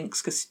many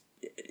chinks because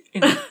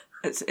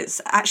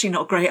it's actually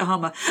not great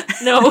armour.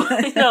 No.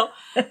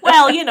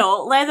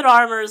 Well, leather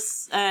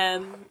armour's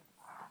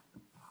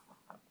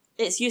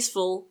it's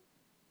useful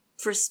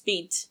for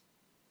speed.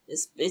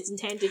 It's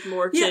intended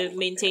more to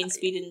maintain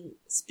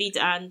speed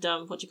and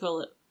what do you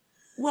call it?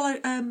 Well,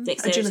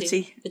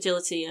 dexterity.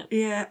 Agility, yeah.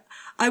 Yeah.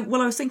 I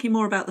was thinking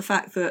more about the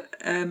fact that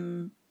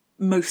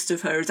most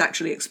of her is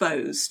actually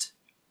exposed.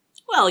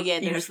 Well, yeah,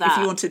 there's that.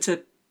 If you wanted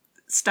to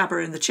stab her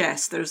in the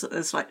chest,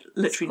 there's like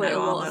literally quite no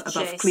a lot armour of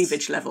above chest.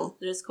 cleavage level.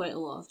 There is quite a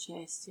lot of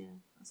chest, yeah.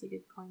 That's a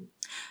good point.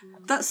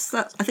 That's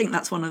I think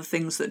that's one of the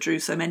things that drew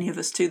so many of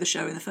us to the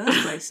show in the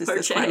first place, is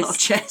there's quite a lot of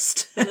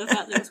chest. In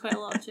fact, there was quite a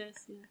lot of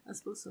chest, yeah. I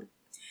suppose so.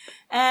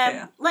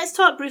 Let's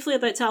talk briefly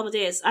about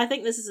Talmudeus. I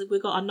think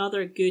we've got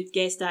another good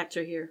guest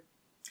actor here.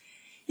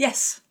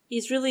 Yes.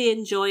 He's really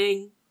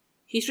enjoying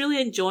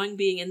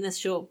being in this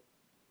show.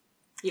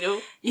 You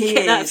know, you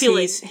get that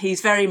feeling.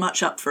 He's very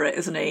much up for it,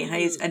 isn't he?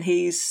 And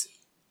he's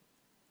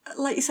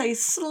like you say,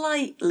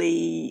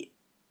 slightly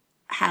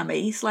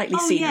hammy, slightly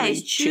scenery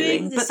he's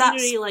chewing the but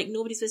scenery like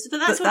nobody's business. But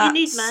that's what you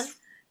need, man.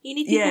 You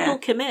need people who'll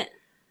commit.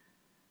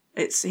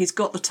 He's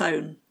got the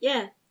tone,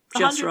 yeah, 100%.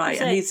 just right,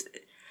 and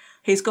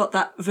he's got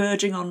that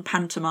verging on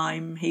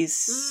pantomime.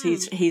 He's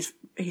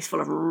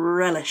full of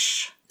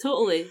relish.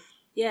 Totally,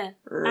 yeah,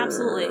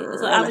 absolutely.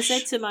 So I was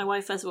said to my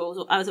wife as I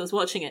was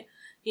watching it.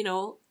 You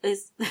know,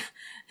 is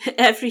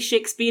every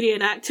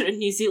Shakespearean actor in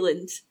New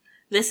Zealand,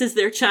 this is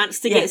their chance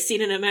to get seen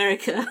in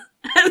America.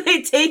 And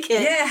they take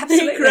it. Yeah,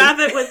 absolutely. They grab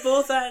it with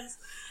both hands.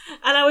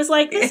 And I was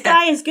like, this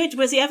guy is good.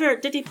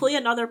 Did he play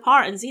another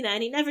part in Xena?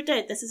 And he never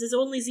did. This is his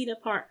only Xena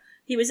part.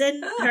 He was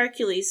in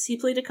Hercules. He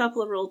played a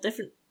couple of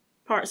different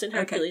parts in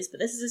Hercules, but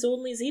this is his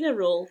only Xena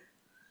role.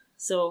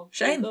 So,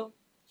 shame.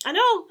 I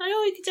know,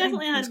 he could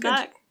definitely have had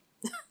back.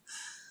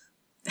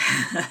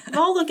 Of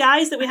all the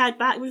guys that we had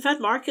back, we've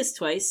had Marcus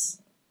twice.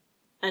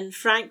 And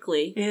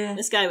frankly,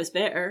 this guy was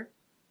better.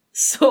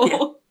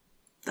 So,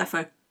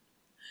 defo.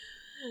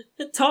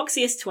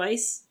 Toxius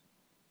twice.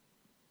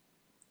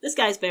 This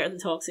guy's better than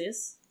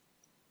Toxius.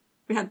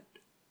 We had,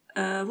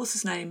 what's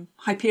his name?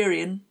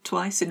 Hyperion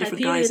twice in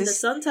different guises. Hyperion, the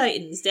Sun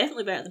Titan, is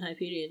definitely better than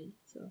Hyperion.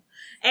 So,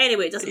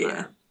 anyway, it doesn't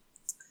matter.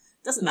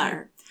 Doesn't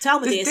matter.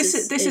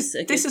 Talmudeus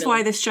This is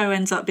why this show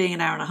ends up being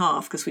an hour and a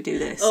half, because we do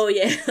this. Oh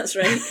yeah, that's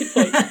right. Good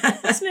point.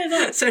 Let's move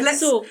on. So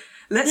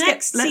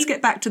let's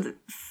get back to the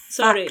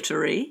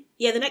factory.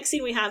 Yeah, the next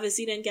scene we have is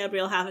Xena and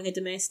Gabrielle having a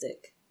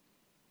domestic.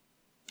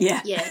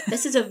 Yeah. Yeah,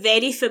 this is a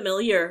very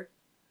familiar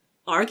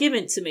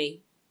argument to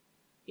me.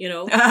 You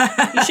know,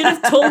 you should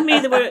have told me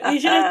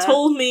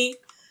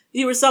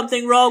there was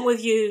something wrong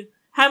with you.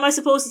 How am I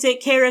supposed to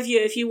take care of you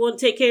if you won't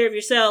take care of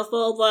yourself?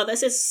 Blah, blah, blah.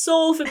 This is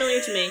so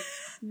familiar to me.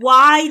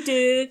 Why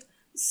do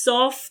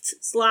soft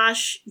 /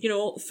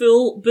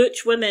 full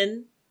butch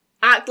women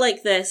act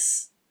like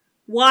this?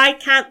 Why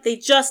can't they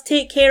just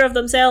take care of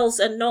themselves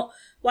and not...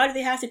 Why do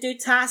they have to do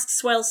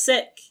tasks while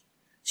sick?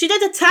 She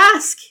did a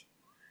task!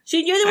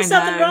 She knew there was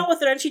something wrong with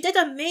her, and she did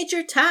a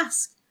major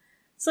task.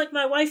 It's like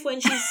my wife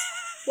when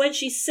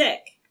she's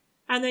sick,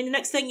 and then the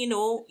next thing you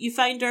know, you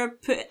find her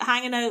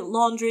hanging out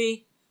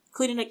laundry,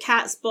 cleaning a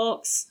cat's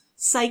box,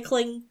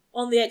 cycling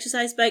on the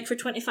exercise bike for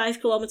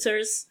 25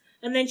 kilometres,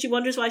 and then she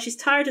wonders why she's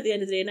tired at the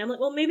end of the day, and I'm like,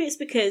 well, maybe it's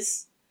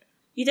because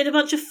you did a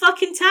bunch of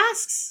fucking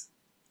tasks.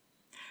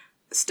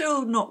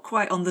 Still not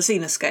quite on the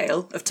Xena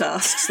scale of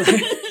tasks, though.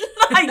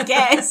 I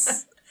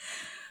guess.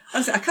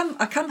 I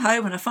come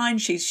home and I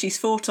find she's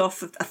fought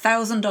off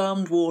 1,000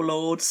 armed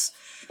warlords.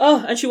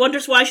 Oh, and she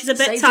wonders why she's a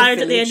bit tired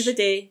at the end of the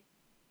day.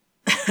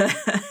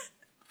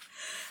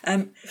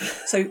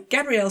 So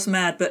Gabrielle's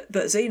mad, but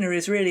Xena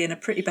is really in a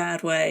pretty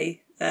bad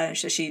way. Her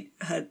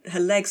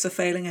legs are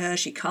failing her.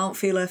 She can't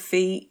feel her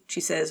feet.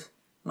 She says,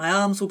 "My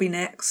arms will be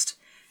next."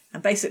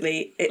 And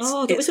basically, it's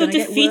going to get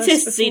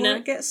worse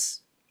before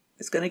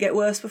it's going to get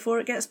worse before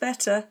it gets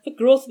better. A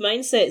growth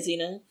mindset,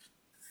 Xena.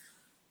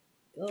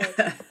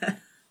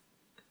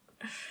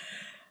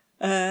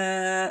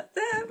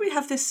 We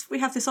have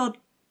this odd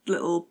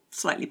little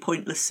slightly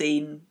pointless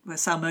scene where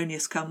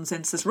Salmonius comes in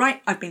and says,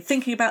 "Right, I've been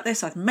thinking about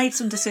this, I've made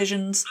some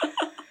decisions."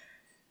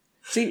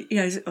 So,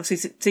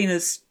 obviously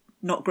Xena's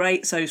not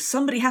great, so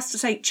somebody has to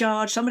take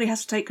charge, somebody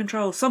has to take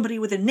control, somebody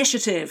with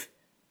initiative.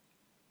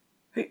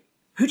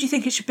 Who do you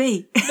think it should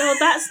be? No,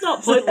 that's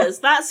not pointless,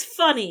 that's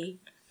funny.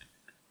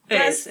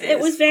 It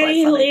was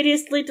very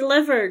hilariously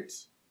delivered.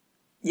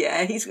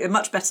 Yeah, he's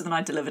much better than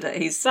I delivered it.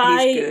 He's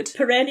good.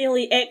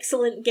 Perennially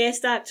excellent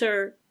guest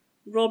actor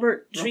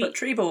Robert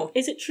Trebor.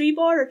 Is it Trebor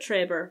or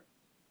Trebor?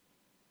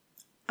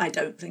 I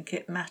don't think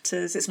it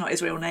matters. It's not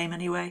his real name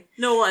anyway.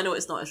 No, I know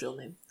it's not his real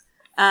name.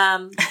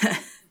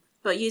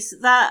 But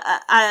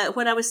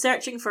when I was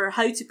searching for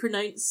how to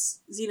pronounce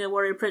Xena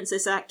Warrior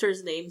Princess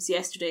actors' names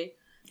yesterday,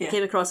 I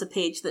came across a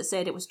page that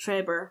said it was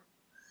Trebor.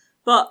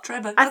 But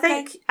I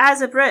think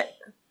as a Brit,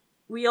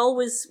 we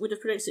always would have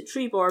pronounced it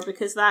Trebor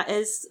because that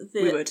is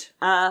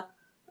a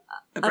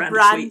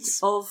brand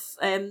of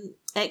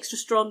extra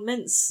strong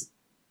mints.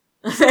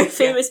 A very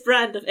famous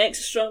brand of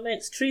extra strong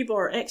mints.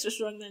 Trebor extra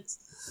strong mints.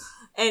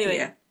 Anyway.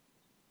 Yeah.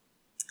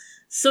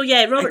 So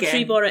Robert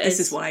Trebor is.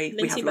 This is why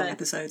we have long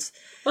episodes.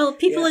 Well,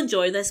 people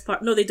enjoy this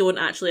part. No, they don't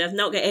actually. I've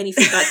not got any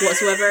feedback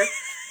whatsoever.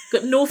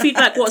 Got no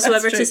feedback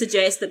whatsoever to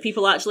suggest that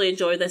people actually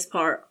enjoy this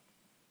part.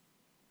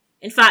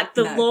 In fact,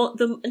 you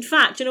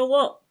know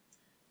what?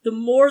 The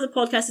more the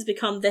podcast has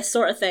become this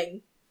sort of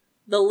thing,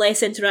 the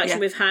less interaction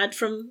we've had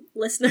from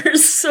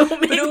listeners. So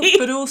maybe.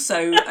 But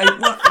also,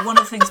 one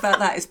of the things about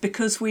that is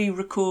because we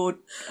record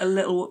a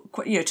little,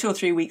 2 or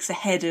 3 weeks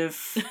ahead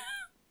of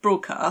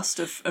broadcast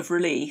of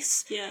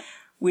release. Yeah.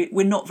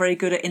 We're not very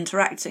good at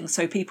interacting,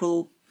 so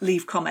people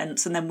leave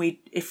comments, and then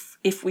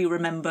if we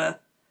remember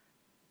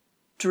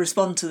to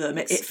respond to them,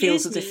 it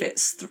feels as if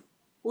it's.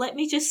 Let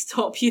me just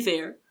stop you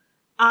there.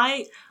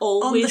 I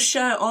always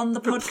on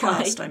the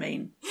podcast. I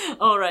mean.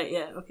 Oh right,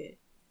 yeah, okay.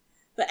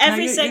 But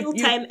every single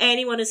time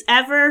anyone has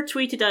ever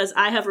tweeted us,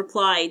 I have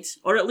replied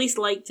or at least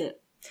liked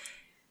it.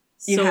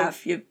 You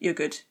have. You're good. You're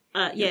good.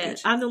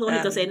 I'm the only one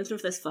who does anything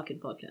for this fucking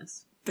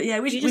podcast. But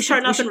yeah, you just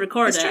turn up and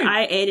record it.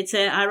 I edit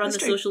it. I run the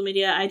social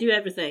media. I do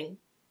everything.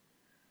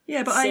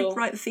 Yeah, but I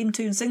write the theme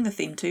tune, sing the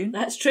theme tune.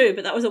 That's true,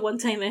 but that was a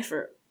one-time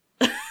effort.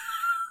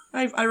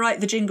 I write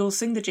the jingles,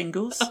 sing the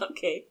jingles.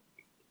 Okay.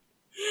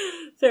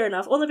 Fair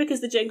enough. Only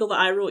because the jingle that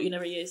I wrote you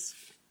never use.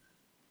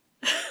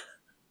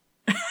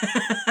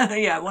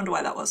 Yeah, I wonder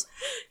why that was.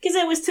 Because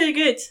it was too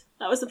good.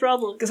 That was the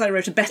problem. Because I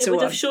wrote a better one.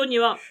 It would have shown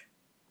you up.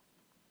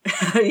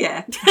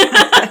 Yeah.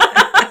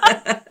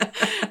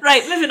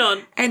 Right, moving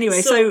on.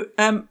 Anyway, so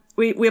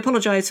we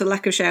apologise for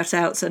lack of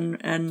shout-outs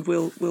and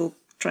we'll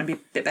try and be a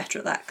bit better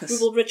at that. We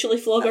will ritually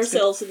flog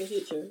ourselves in the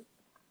future.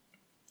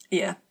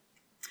 Yeah.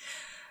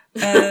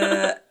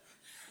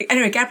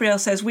 Anyway, Gabrielle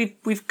says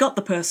we've got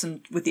the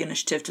person with the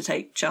initiative to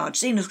take charge.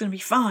 Xena's going to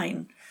be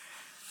fine.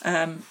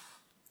 And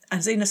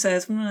Xena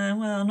says,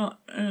 well, not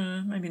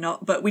maybe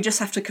not, but we just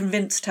have to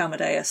convince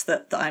Talmudeus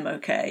that I'm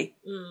okay.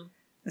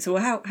 And so,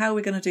 well, how are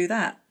we going to do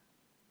that?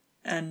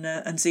 And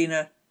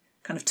Xena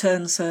kind of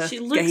turns her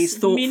gaze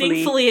thoughtfully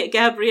meaningfully at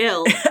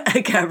Gabrielle.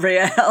 At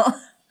Gabrielle.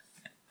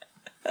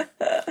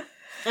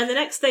 And the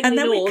next thing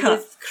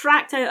they've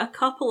cracked out a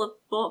couple of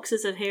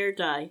boxes of hair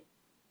dye.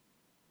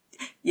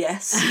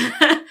 Yes.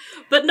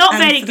 But not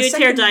very good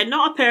hair dye,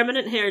 not a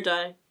permanent hair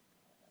dye.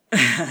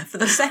 For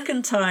the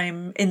second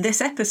time in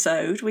this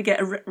episode, we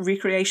get a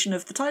recreation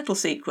of the title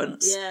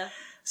sequence. Yeah.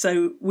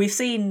 So we've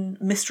seen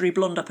Mystery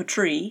Blonde up a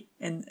tree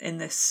in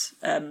this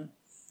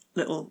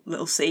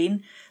little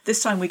scene.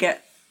 This time we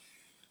get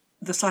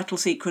the title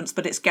sequence,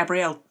 but it's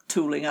Gabrielle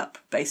tooling up,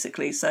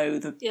 basically. So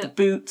the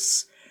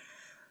boots,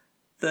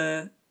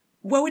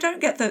 we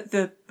don't get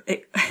the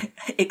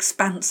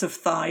expanse of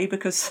thigh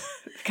because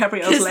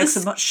Gabrielle's legs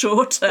are much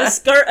shorter. The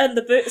skirt and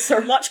the boots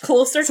are much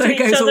closer to each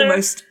other. So it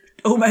goes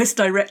almost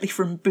directly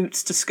from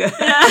boots to skirt.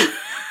 Yeah.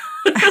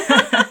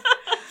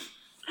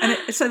 And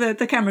so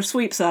the camera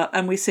sweeps up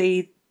and we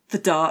see the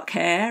dark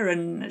hair,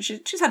 and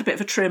she's had a bit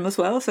of a trim as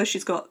well, so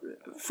she's got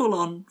full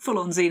on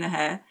Xena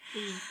hair.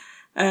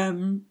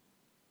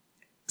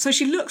 So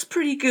she looks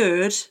pretty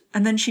good,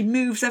 and then she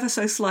moves ever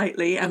so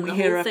slightly, and we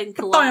hear a thing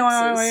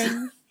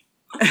collapses.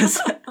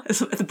 as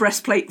the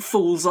breastplate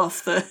falls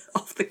off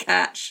the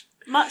catch.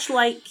 Much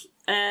like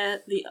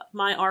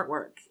my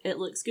artwork, it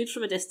looks good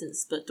from a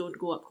distance, but don't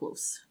go up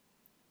close.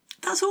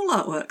 That's all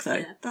artwork, though.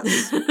 Yeah.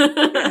 That's,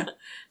 yeah.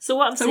 So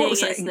what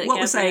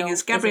we're saying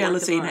is Gabrielle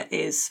Xena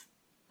is.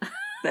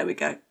 There we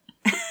go.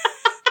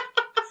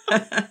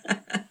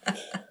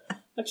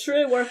 A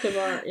true work of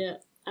art, yeah,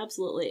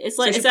 absolutely. It's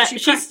like so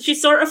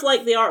she's sort of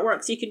like the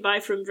artworks you can buy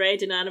from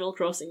Dread and Animal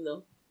Crossing,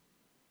 though.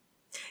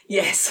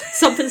 Yes,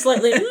 something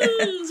slightly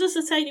just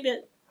a tiny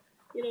bit,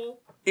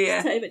 yeah,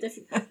 a tiny bit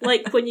different.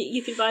 Like when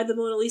you can buy the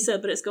Mona Lisa,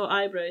 but it's got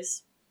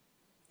eyebrows.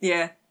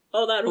 Yeah.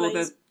 Oh, that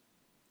reminds.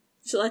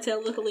 Shall I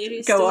tell the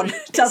hilarious story? Go on,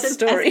 tell the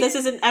story. This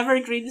is an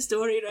evergreen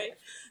story, right?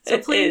 So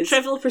playing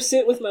Trivial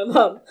Pursuit with my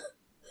mum,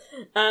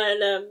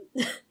 and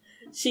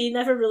she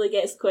never really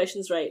gets the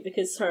questions right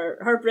because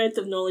her breadth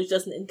of knowledge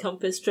doesn't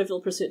encompass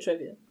Trivial Pursuit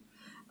trivia.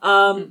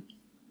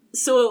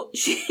 So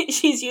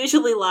she's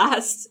usually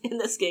last in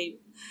this game.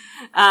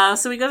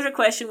 So we got her a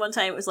question one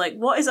time. It was like,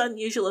 what is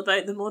unusual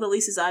about the Mona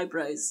Lisa's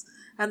eyebrows?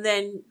 And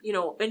then,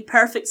 in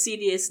perfect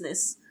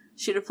seriousness,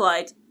 she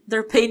replied,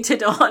 they're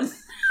painted on.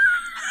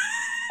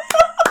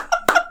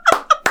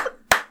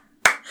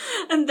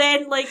 And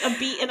then, like, a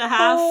beat and a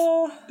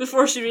half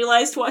before she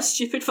realised what a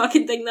stupid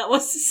fucking thing that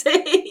was to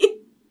say.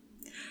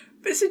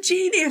 But it's a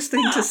genius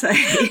thing to say.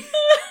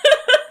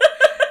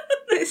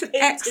 It's an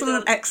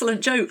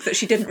excellent joke that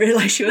she didn't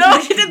realise she was making.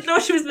 No, she didn't know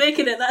she was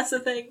making it, that's the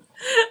thing.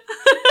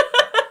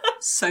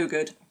 So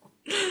good.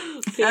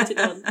 Painted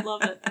on,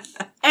 love it.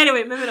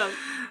 Anyway, moving on.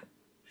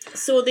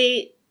 So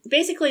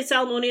basically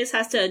Salmonius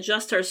has to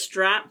adjust her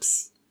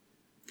straps.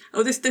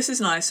 Oh, this is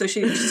nice. So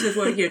she says,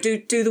 well,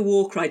 do the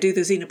war cry, do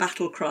the Xena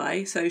battle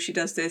cry. So she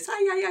does this,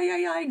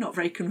 ay, not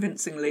very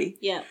convincingly.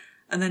 Yeah.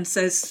 And then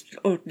says,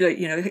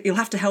 you'll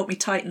have to help me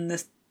tighten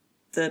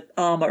the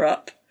armour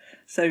up.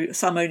 So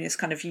Salmonius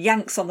kind of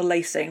yanks on the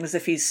lacing as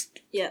if he's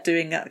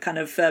doing a kind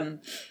of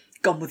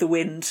Gone with the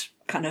Wind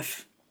kind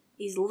of.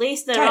 He's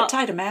laced her up.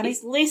 Tight her, Mammy.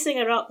 He's lacing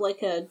her up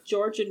like a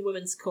Georgian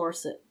woman's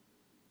corset.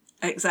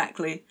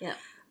 Exactly. Yeah.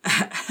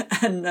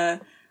 And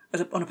on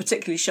a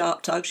particularly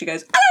sharp tug, she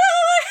goes, ah!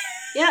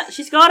 Yeah,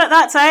 she's got it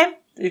that time.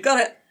 You've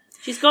got it.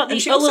 She's got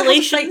the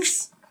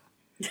ululations.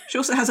 She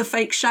also has a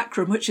fake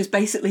chakram, which is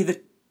basically the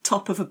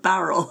top of a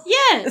barrel.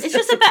 Yeah, it's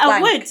just a bit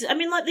plank. of wood. I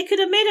mean, like, they could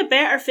have made a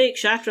better fake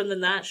chakram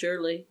than that,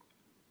 surely.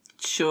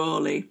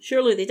 Surely.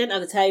 Surely they didn't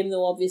have the time,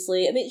 though,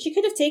 obviously. I mean, she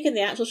could have taken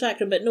the actual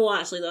chakram, but no,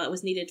 actually, that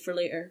was needed for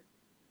later.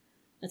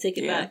 I take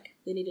it back.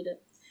 They needed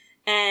it.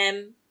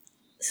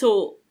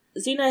 So,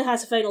 Xena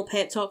has a final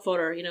pep talk for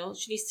her, you know.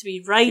 She needs to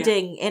be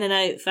riding in and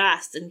out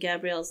fast, and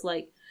Gabrielle's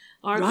like,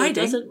 Argo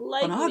doesn't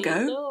like me.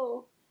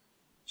 No.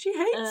 She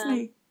hates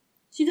me.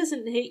 She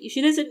doesn't hate you.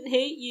 She doesn't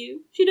hate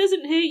you. She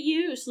doesn't hate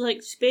you. It's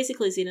like,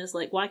 basically, Xena's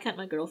like, why can't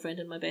my girlfriend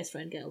and my best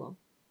friend get along?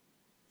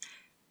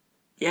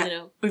 Yeah, you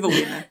know? we've all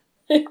been there.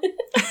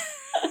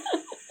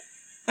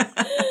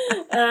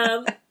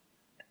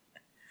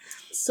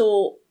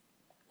 So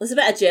there's a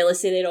bit of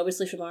jealousy there,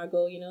 obviously, from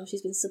Argo. You know,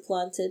 she's been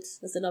supplanted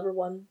as the number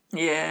one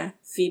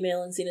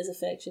female in Xena's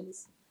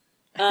affections.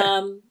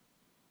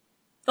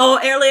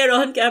 Earlier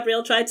on,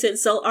 Gabrielle tried to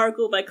insult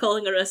Argo by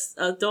calling her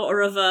a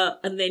daughter of a,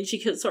 and then she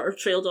sort of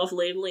trailed off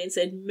lamely and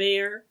said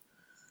mayor.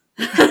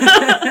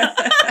 Yeah,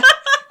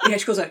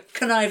 she calls her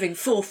conniving,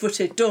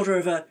 4-footed daughter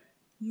of a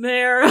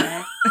mayor.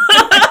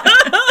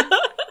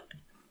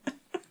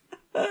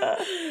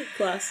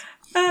 Class.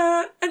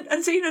 And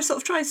Xena sort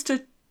of tries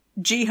to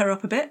G her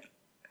up a bit. Do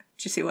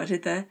you see what I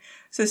did there?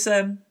 Says,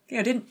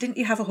 didn't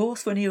you have a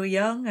horse when you were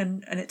young?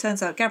 And it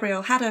turns out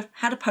Gabrielle had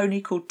a pony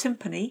called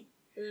Timpani.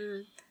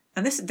 Mm.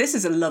 And this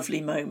is a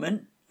lovely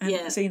moment. And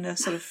yeah. Xena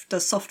sort of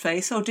does soft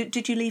face. Oh,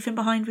 did you leave him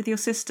behind with your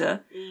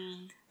sister?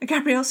 Mm. And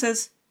Gabrielle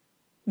says,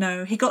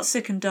 no, he got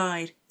sick and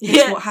died.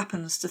 It's what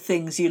happens to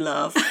things you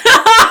love.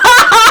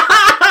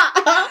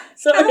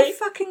 Sorry. How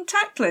fucking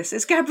tactless.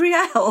 It's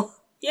Gabrielle.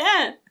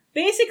 Yeah.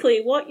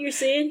 Basically, what you're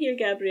saying here,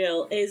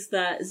 Gabrielle, is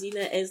that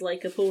Xena is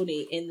like a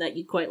pony in that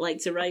you'd quite like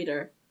to ride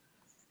her.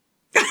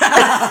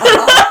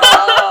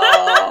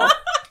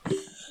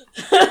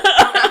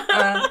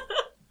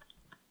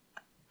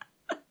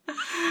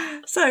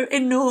 So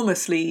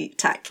enormously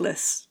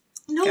tactless.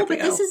 No, Gabrielle.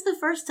 But this is the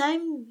first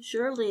time,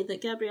 surely,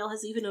 that Gabrielle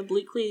has even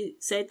obliquely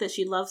said that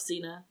she loves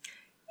Xena.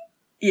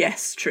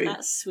 Yes, true.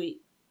 That's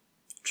sweet.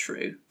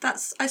 True.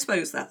 I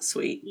suppose that's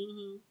sweet.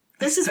 Mm-hmm.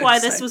 This is why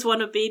this was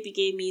one of Baby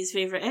Gamey's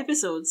favourite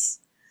episodes.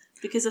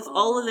 Because of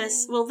all of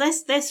this, well,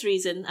 this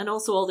reason, and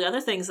also all the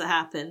other things that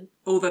happen.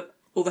 All the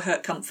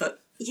hurt comfort.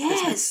 Yeah,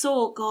 business.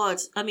 so, God,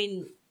 I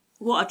mean,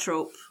 what a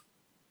trope.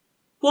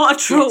 What a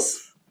trope!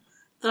 Yes.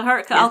 The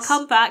hurt. Yes. I'll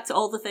come back to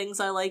all the things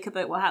I like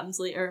about what happens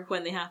later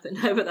when they happen.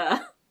 How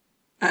about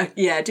that?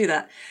 Yeah, do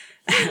that.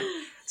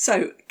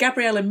 So,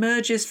 Gabrielle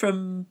emerges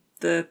from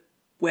the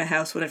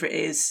warehouse, whatever it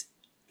is,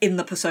 in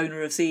the persona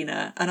of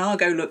Xena, and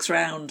Argo looks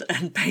round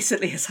and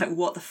basically is like,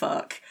 what the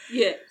fuck?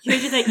 Yeah, who do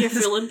you think you're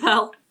fooling,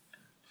 pal?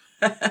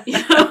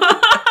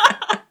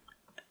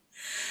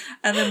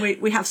 And then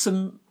we have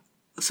some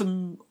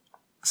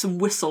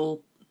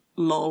whistle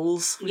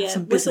lols. We have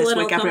some business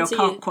where Gabrielle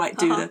can't quite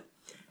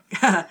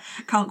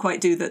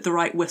do the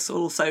right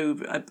whistle,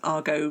 so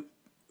Argo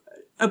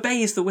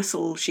obeys the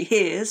whistle she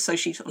hears, so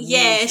she sort of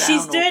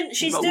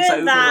she's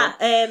doing that.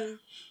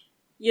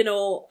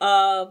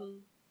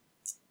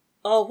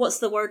 What's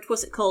the word?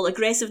 What's it called?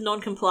 Aggressive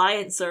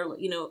non-compliance, or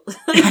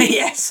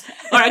yes,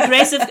 or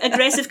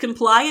aggressive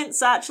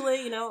compliance.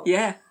 Actually,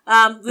 yeah.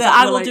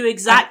 I will do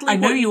exactly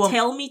what you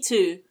tell me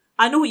to.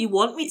 I know what you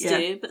want me to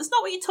do, but it's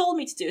not what you told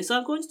me to do. So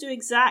I'm going to do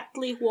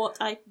exactly what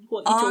you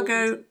told me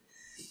to.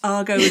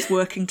 Argo is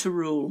working to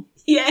rule.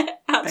 Yeah,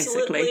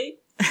 absolutely.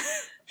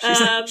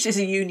 She's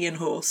a union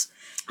horse.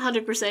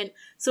 100%.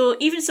 So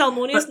even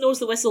Salmonius knows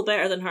the whistle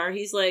better than her.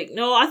 He's like,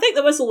 no, I think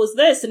the whistle was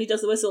this, and he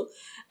does the whistle.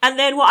 And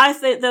then what I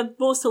think the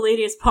most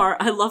hilarious part,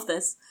 I love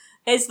this,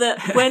 is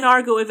that when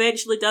Argo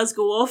eventually does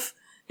go off,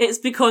 it's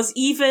because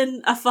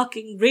even a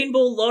fucking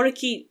rainbow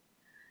lorikeet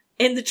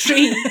in the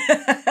tree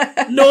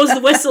knows the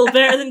whistle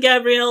better than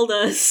Gabrielle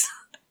does.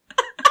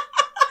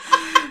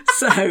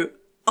 So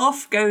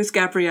off goes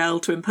Gabrielle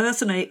to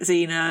impersonate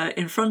Xena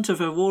in front of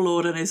a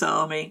warlord and his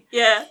army.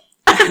 Yeah.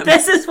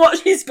 This is what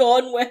she's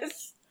gone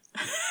with.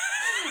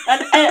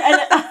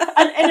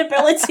 An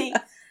inability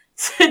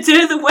to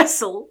do the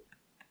whistle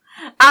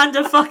and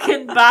a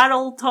fucking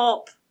barrel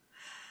top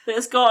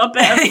that's got a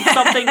bit of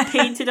something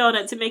painted on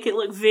it to make it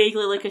look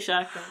vaguely like a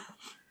chakram.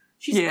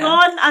 She's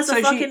gone as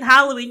a fucking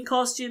Halloween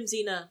costume,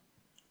 Xena.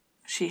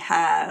 She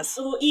has.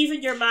 So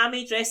even your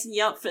mammy dressing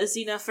you up for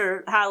Xena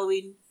for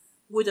Halloween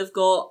would have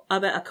got a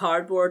bit of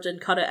cardboard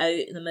and cut it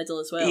out in the middle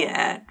as well.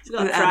 Yeah. She's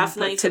got a craft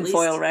knife, tin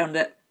foil around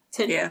it.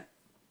 Yeah.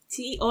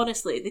 See,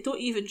 honestly, they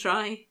don't even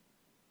try.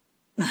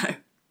 No.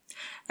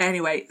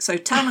 Anyway, so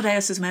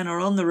Talmadeus' men are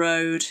on the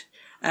road.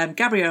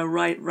 Gabrielle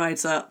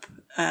rides up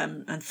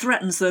and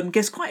threatens them,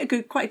 gives quite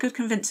a good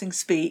convincing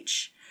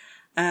speech,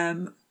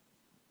 and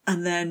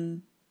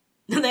then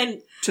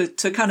to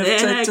kind of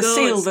to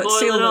seal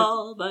it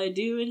all by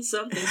doing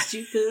something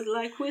stupid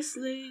like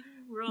whistling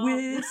wrong.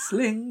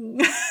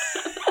 Whistling.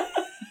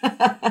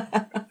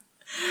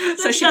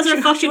 So she does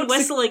her fucking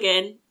whistle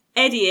again,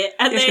 idiot,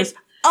 and then she goes,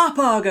 up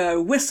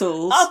Argo,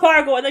 whistles. Up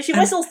Argo, and then she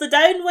whistles the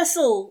down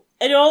whistle.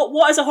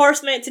 What is a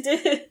horse meant to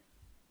do?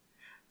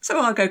 So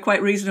Argo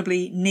quite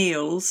reasonably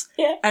kneels.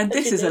 Yeah, and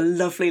this is a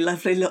lovely,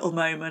 lovely little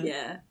moment.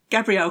 Yeah.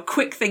 Gabrielle,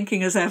 quick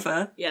thinking as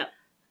ever, Yeah.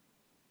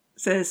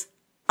 says,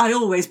 I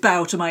always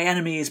bow to my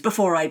enemies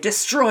before I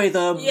destroy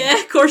them. Yeah,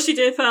 of course you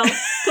do, pal. Of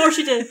course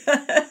you do.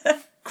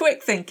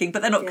 Quick thinking,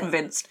 but they're not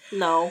convinced.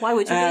 No, why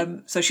would you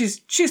be? So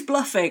she's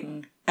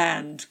bluffing,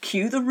 and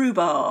cue the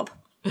rhubarb.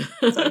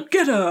 So,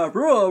 get her,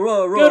 roar,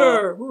 roar, roar. Get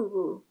her.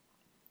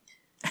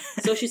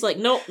 So she's like,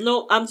 nope,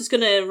 I'm just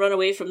going to run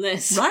away from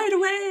this. Run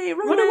away.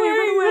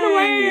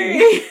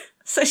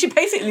 So she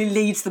basically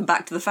leads them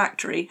back to the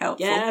factory,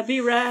 helpful.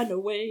 Gabby ran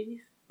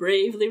away,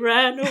 bravely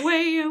ran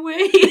away.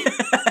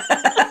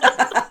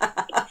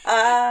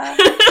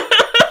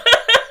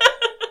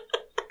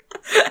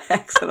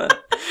 Excellent.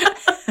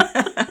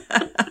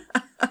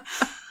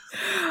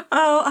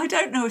 Oh, I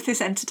don't know if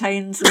this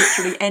entertains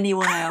literally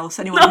anyone else,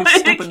 anyone who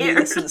stubbornly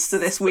listens to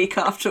this week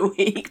after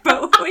week,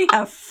 but we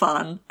have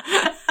fun.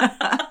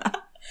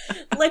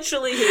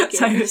 Literally, who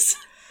cares? So,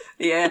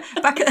 yeah,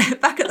 back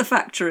at the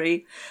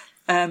factory,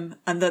 and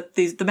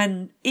the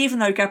men, even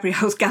though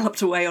Gabrielle's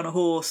galloped away on a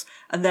horse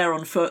and they're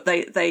on foot,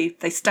 they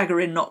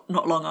stagger in not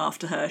long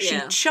after her.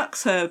 She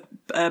chucks her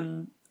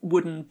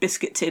wooden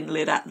biscuit tin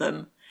lid at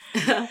them.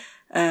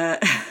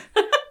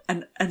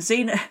 And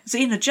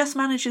Xena just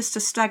manages to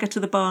stagger to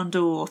the barn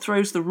door,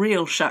 throws the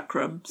real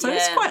chakram. So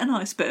it's quite a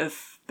nice bit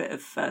of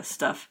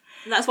stuff.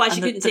 And that's why she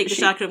couldn't take the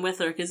chakram with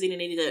her, because Xena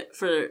needed it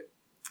to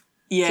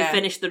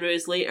finish the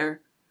ruse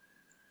later.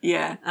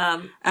 Yeah.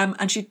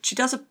 And she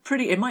does a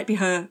pretty. It might be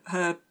her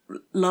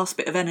last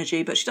bit of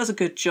energy, but she does a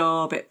good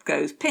job. It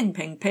goes ping,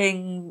 ping,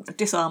 ping,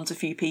 disarms a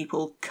few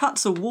people,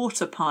 cuts a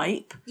water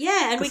pipe.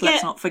 Yeah, and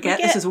let's not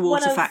forget, this is a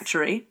water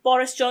factory.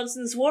 Boris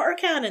Johnson's water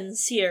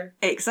cannons here.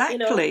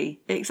 Exactly,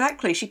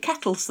 exactly. She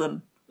kettles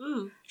them.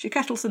 She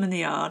kettles them in the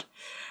yard.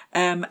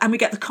 And we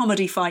get the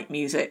comedy fight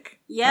music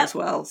as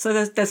well.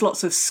 So there's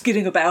lots of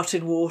skidding about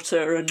in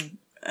water and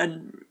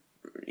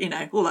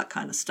all that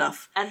kind of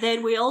stuff. And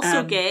then we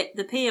also get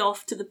the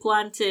payoff to the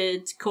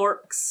planted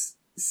corks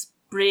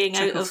spraying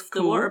out of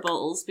the water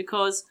bottles,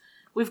 because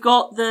we've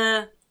got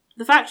the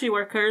factory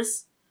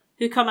workers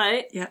who come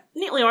out,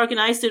 neatly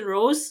organised in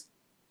rows,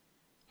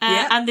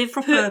 and they've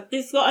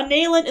got a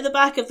nail into the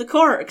back of the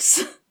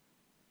corks.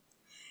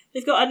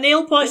 They've got a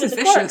nail point in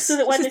the corks so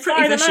that when they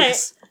fire them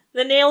out,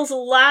 the nails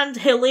will land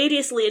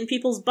hilariously in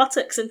people's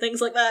buttocks and things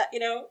like that,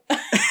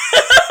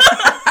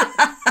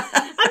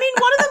 I mean,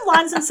 one of them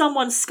lands in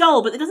someone's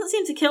skull, but it doesn't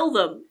seem to kill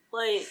them.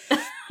 Like,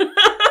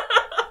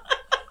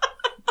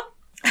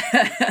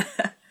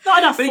 not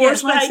enough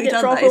force behind it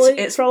properly.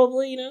 It's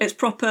probably, It's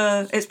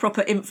proper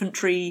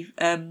infantry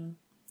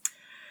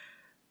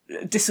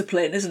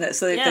discipline, isn't it?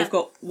 So they've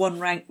got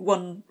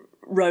one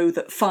row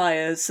that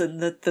fires,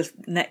 and the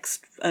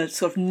next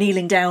sort of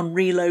kneeling down,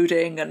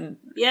 reloading, and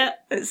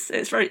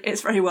it's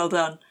very well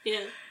done.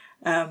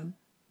 Yeah.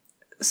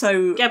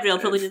 So Gabrielle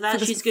probably did that.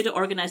 She's good at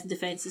organising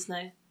defences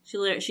now.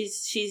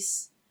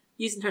 She's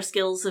using her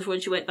skills of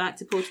when she went back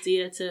to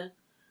Potia to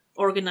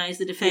organise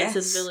the defence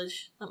of the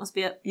village. That must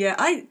be it. Yeah,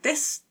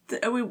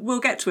 we'll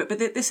get to it, but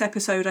this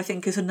episode I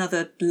think is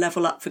another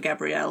level up for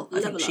Gabrielle. I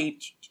think she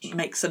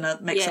makes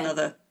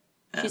another.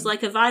 She's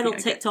like a viral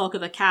TikTok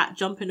of a cat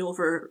jumping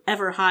over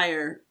ever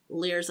higher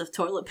layers of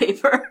toilet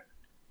paper.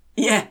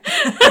 Yeah,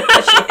 she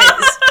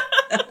is.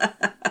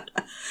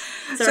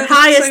 It's her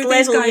highest level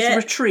these guys yet.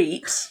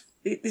 Retreat.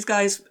 These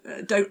guys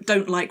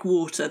don't like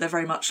water. They're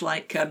very much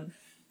like the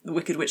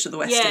Wicked Witch of the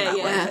West in that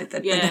way.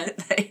 They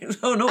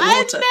not water.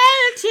 I'm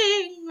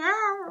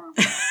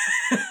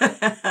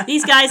melting.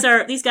 These guys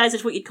are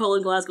what you'd call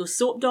in Glasgow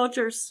soap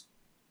dodgers.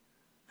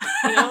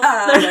 They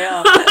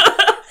are.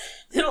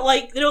 They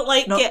don't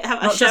like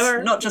have a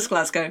shower. Not just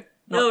Glasgow.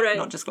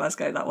 Not just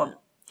Glasgow. That one.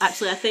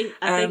 Actually, I think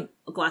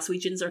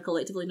Glaswegians are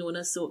collectively known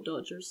as soap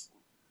dodgers.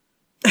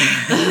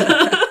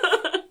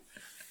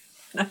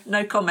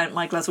 No comment,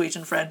 my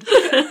Glaswegian friend.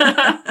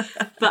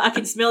 But I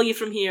can smell you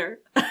from here.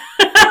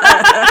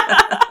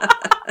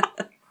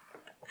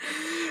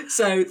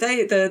 So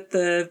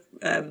the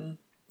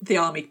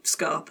army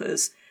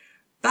scarpers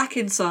back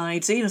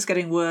inside. Xena's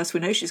getting worse. We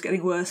know she's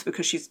getting worse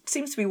because she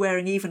seems to be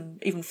wearing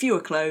even fewer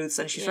clothes,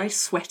 and she's very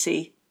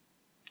sweaty.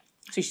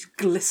 So she's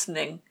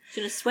glistening.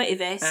 She's in a sweaty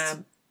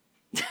vest.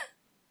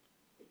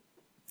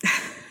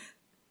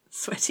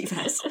 Sweaty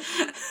vest.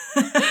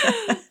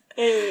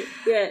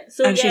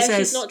 So and she says,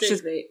 she's not doing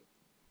great.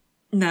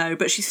 No,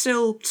 but she's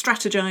still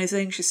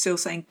strategizing. She's still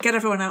saying, get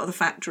everyone out of the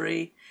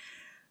factory.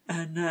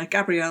 And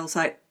Gabrielle's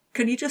like,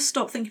 can you just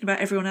stop thinking about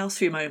everyone else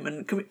for a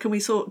moment? Can we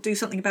sort of do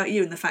something about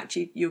you and the fact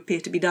you appear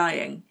to be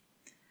dying?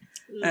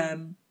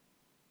 And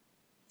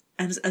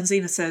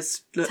Xena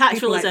says, look, tactful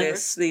people like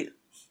this...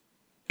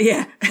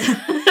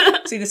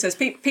 Xena says,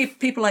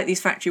 people like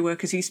these factory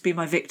workers used to be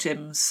my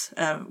victims.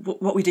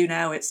 What we do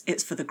now,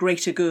 it's for the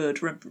greater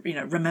good.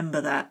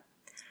 Remember that.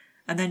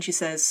 And then she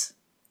says...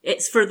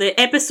 It's for the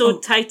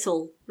episode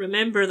title.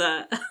 Remember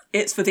that.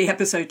 It's for the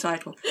episode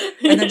title.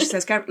 And then she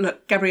says,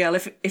 look, Gabrielle,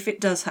 if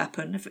it does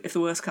happen, if the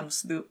worst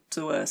comes to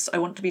the worst, I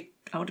want to be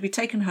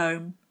taken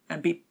home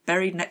and be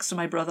buried next to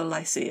my brother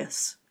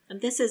Lycius.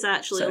 And this is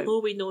actually, So-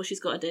 although we know she's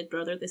got a dead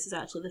brother, this is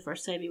actually the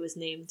first time he was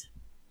named.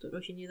 Don't know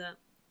if you knew that.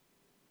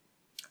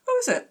 Oh,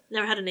 is it?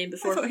 Never had a name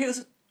before.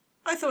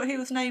 I thought he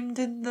was named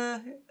in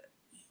the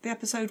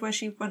episode where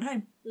she went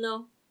home.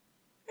 No.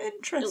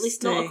 Interesting. At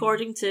least not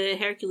according to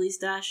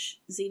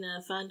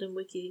Hercules-Xena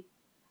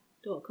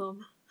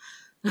fandomwiki.com.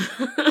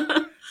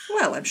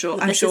 Well, I'm sure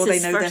This they is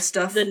his know their first-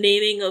 stuff. The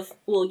naming of,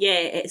 well, yeah,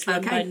 it's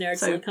run by Okay, nerds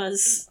so- like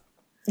us.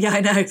 Yeah,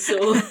 I know.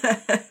 So-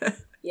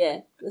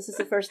 Yeah, this is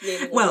the first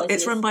naming of Well,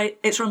 Lycius.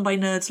 it's run by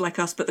nerds like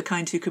us, but the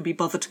kind who can be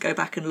bothered to go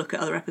back and look at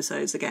other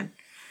episodes again.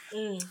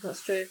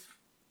 That's true.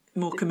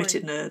 More Good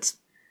committed nerds.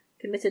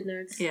 Committed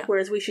nerds. Yeah.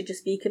 Whereas we should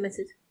just be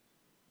committed.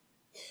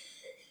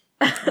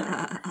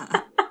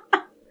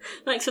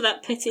 Thanks for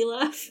that pity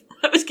laugh.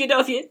 That was good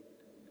of you.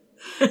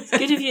 It's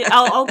good of you.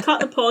 I'll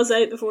cut the pause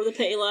out before the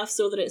pity laugh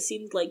so that it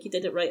seemed like you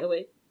did it right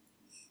away.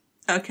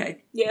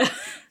 Okay. Yeah.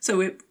 So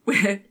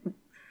we're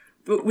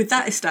with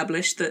that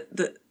established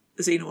that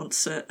Xena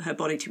wants her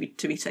body to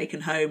be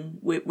taken home.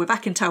 We're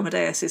back in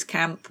Talmudeus'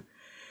 camp,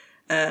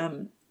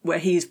 where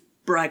he's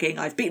bragging,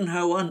 "I've beaten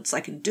her once,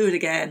 I can do it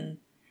again."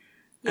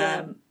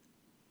 Yeah.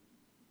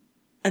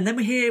 And then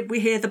we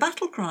hear the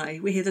battle cry.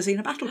 We hear the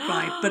Xena battle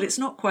cry, but it's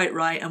not quite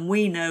right, and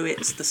we know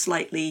it's the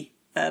slightly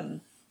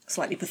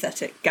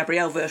pathetic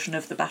Gabrielle version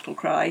of the battle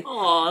cry.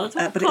 Aw,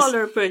 don't but call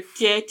her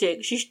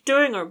pathetic. She's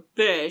doing her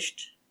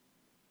best.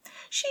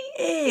 She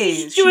is.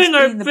 She's doing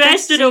her being the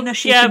best, little Xena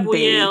she can be.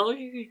 Gabrielle.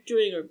 She's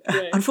doing her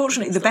best.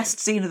 Unfortunately, the best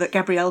Xena that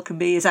Gabrielle can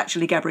be is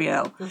actually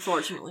Gabrielle.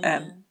 Unfortunately,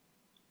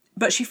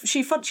 But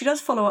she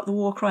does follow up the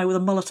war cry with a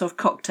Molotov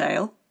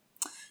cocktail,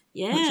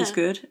 yeah. which is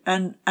good.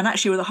 And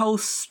actually, with a whole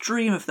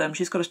stream of them,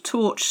 she's got a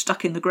torch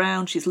stuck in the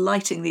ground. She's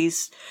lighting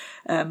these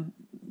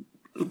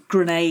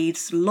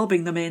grenades,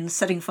 lobbing them in,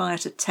 setting fire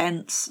to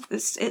tents.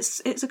 It's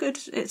a good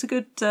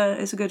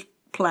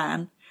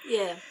plan.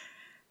 Yeah.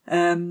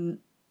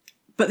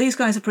 But these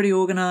guys are pretty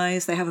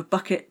organised. They have a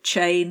bucket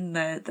chain.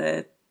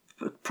 They're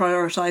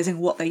prioritising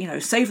what they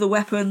save the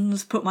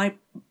weapons, put out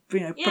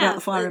the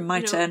fire in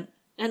my tent.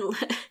 And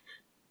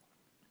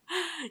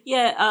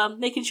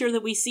making sure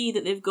that we see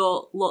that they've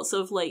got lots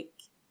of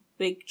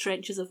big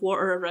trenches of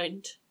water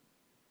around.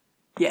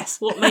 Yes.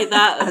 What might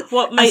that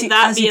What might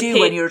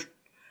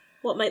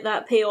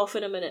that pay off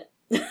in a minute?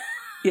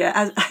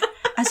 Yeah,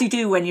 as you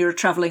do when you're a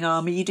travelling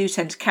army, you do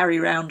tend to carry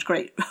around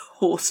great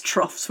horse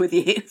troughs with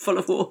you, full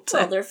of water.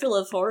 Well, they're full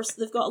of horse.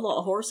 They've got a lot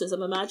of horses.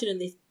 I'm imagining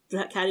they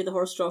carry the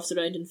horse troughs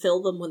around and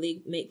fill them when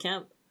they make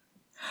camp.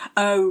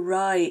 Oh,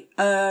 right.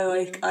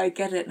 Oh, I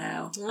get it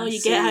now. Oh,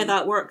 you get how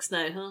that works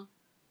now, huh?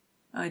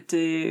 I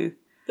do.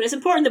 But it's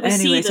important that we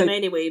Anyway, see them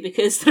anyway,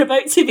 because they're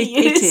about to be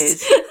used. It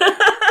is.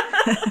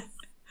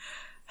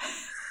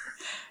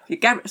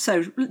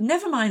 So,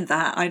 never mind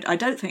that. I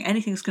don't think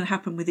anything's going to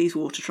happen with these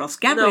water troughs.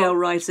 Gabrielle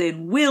rides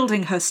in,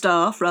 wielding her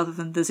staff rather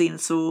than the Xena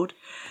sword.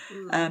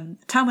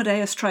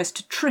 Talmudeus tries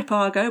to trip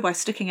Argo by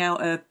sticking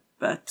out a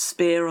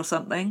spear or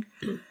something.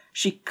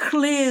 She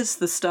clears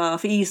the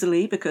staff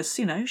easily because,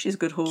 she's a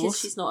good horse. Because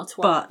she's not a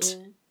twat. But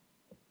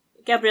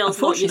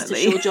Gabrielle's not used to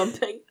show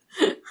jumping.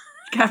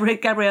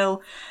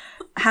 Gabrielle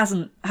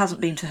hasn't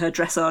been to her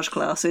dressage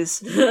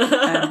classes.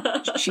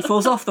 She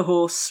falls off the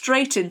horse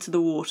straight into the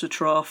water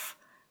trough,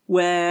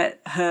 where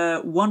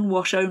her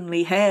one-wash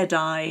only hair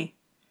dye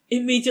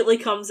immediately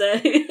comes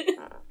out.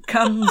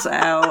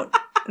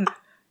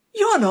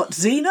 You're not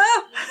Xena.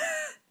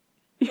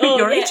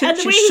 Your 8 and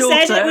the way inches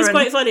he said it was shorter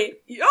quite funny.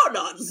 You're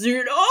not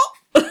Xena.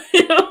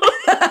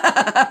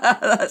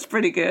 That's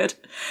pretty good.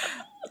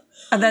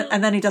 And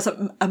then he does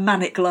a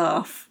manic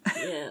laugh.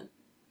 Yeah.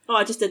 Oh,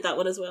 I just did that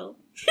one as well.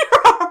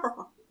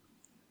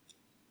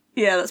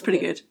 Yeah, that's pretty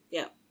good.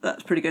 Yeah.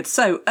 That's pretty good.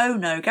 So, oh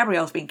no,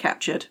 Gabrielle's been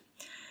captured.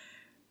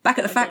 Back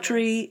at the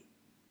factory,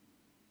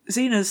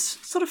 Xena's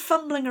sort of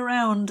fumbling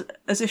around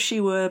as if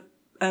she were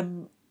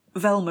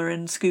Velma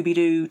in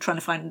Scooby-Doo trying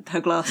to find her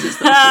glasses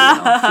that are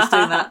falling off. She's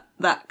doing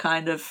that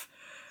kind of,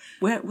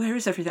 where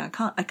is everything?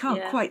 I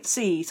can't quite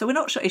see. So we're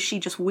not sure, is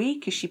she just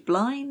weak? Is she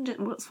blind?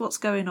 What's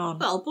going on?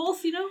 Well,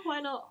 both,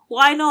 why not?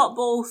 Why not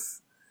both?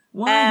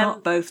 Why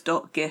not both?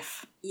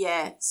 .gif.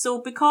 Yeah,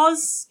 so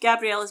because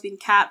Gabrielle has been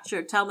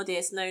captured,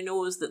 Talmudeus now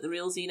knows that the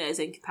real Xena is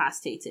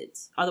incapacitated.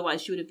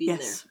 Otherwise she would have been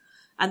there.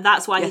 And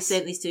that's why he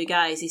sent these two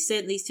guys. He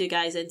sent these two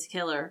guys in to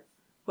kill her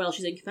while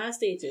she's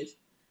incapacitated.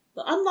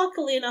 But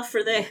unluckily enough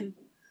for them,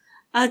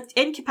 an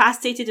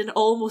incapacitated and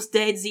almost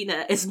dead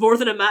Xena is more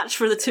than a match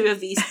for the two of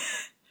these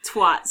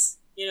twats,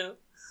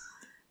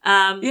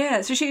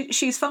 so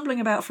she's fumbling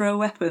about for her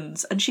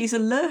weapons, and she's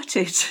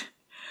alerted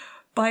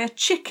by a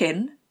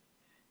chicken.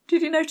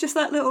 Did you notice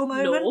that little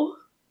moment? No.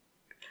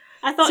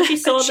 I thought she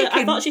saw them.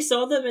 I thought she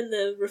saw them in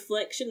the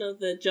reflection of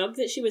the jug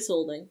that she was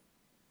holding.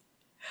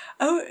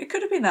 Oh, it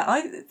could have been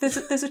that.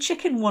 There's a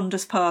chicken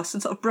wanders past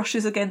and sort of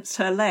brushes against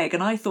her leg,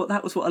 and I thought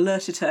that was what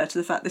alerted her to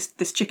the fact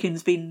this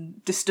chicken's been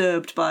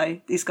disturbed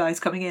by these guys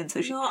coming in.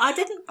 So no, I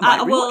didn't.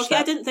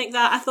 I didn't think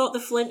that. I thought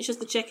the flinch as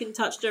the chicken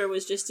touched her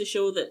was just to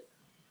show that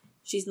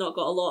she's not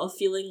got a lot of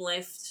feeling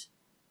left.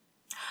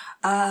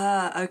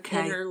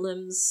 Okay. in her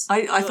limbs.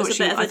 I thought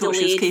she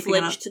was keeping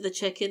flinch to the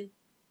chicken.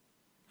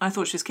 I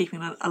thought she was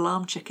keeping an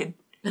alarm chicken.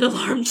 An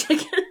alarm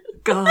chicken. A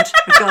guard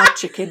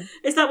chicken.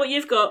 Is that what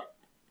you've got?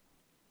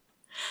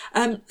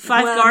 5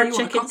 well, guard you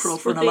chickens. Want a cockerel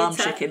for an alarm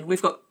chicken.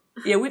 We've got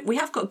we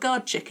have got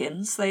guard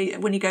chickens. They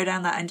when you go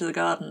down that end of the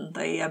garden,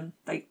 they.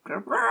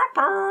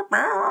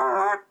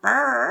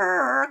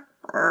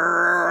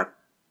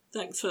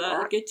 Thanks for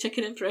that good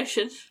chicken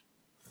impression.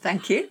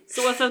 Thank you.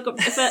 So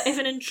if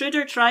an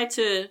intruder tried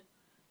to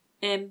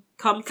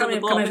come from the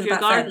bottom of your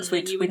garden,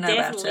 then you would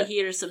definitely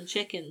hear some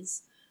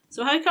chickens.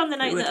 So how come the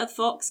night that a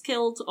fox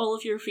killed all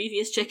of your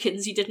previous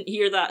chickens, you didn't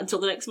hear that until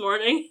the next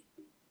morning?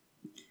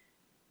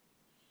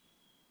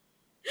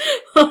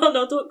 Oh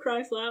no, don't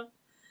cry, Flam.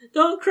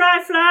 Don't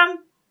cry, Flam!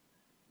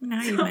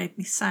 Now you made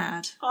me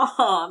sad.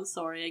 Oh, I'm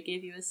sorry I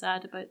gave you a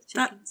sad about the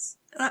chickens.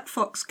 That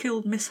fox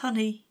killed Miss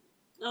Honey.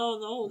 Oh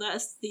no, that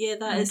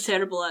is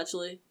terrible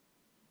actually.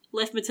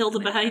 Left Matilda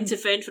behind to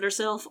fend for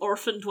herself,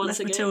 orphaned once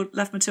again.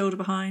 Left Matilda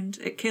behind.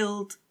 It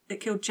killed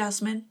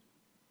Jasmine.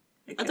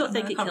 I don't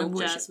think it killed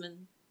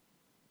Jasmine.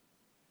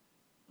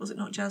 Was it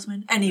not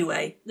Jasmine?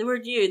 Anyway, they were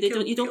new.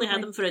 You'd only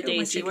had them for a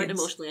day, so you weren't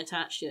emotionally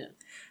attached yet.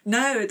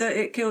 No,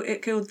 it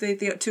killed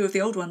the 2 of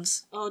the old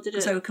ones. Oh, did it?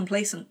 Because they were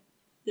complacent.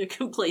 They're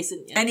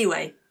complacent. Yeah.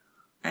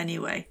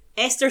 Anyway.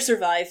 Esther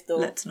survived though.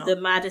 Let's not. The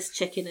maddest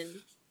chicken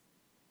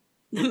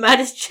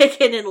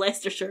in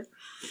Leicestershire.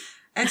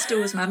 Esther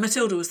was mad.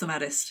 Matilda was the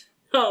maddest.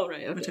 Oh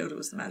right. Okay. Matilda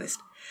was the maddest.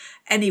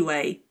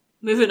 Anyway.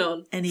 Moving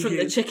on from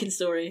the chicken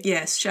story.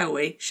 Yes, shall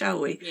we?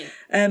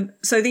 Yeah.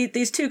 So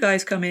these 2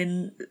 guys come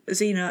in.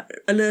 Xena,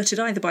 alerted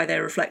either by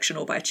their reflection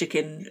or by a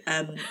chicken,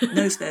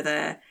 knows they're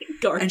there,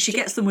 and she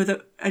gets them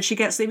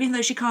even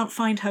though she can't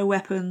find her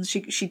weapons.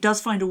 She does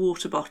find a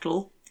water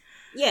bottle.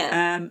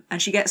 Yeah. And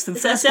she gets them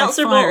first by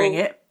firing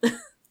it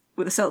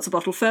with a seltzer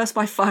bottle. First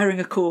by firing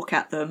a cork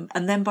at them,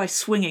 and then by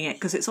swinging it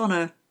because it's on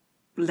a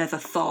leather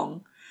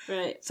thong.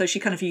 Right. So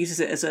she kind of uses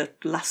it as a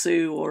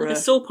lasso or like a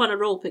soap on a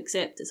rope,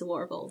 except it's a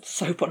water bottle.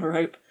 Soap on a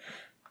rope.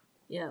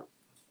 Yeah.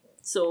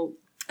 So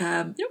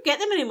you don't get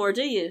them anymore,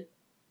 do you?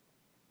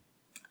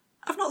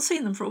 I've not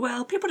seen them for a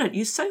while. People don't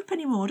use soap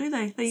anymore, do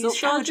they? They use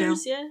shower gel.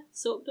 Yeah,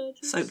 soap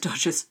dodgers. Soap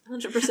dodgers.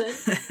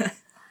 100%.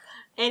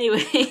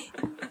 Anyway,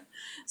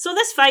 so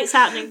this fight's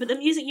happening, but the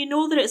music, you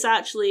know that it's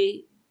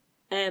actually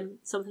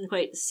something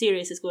quite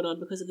serious is going on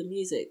because of the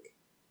music.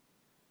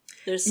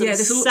 There's some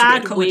this ought sad to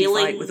be a comedy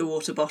wailing fight with a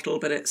water bottle,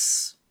 but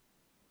it's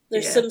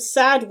there's some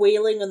sad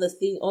wailing on the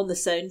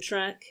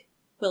soundtrack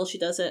while she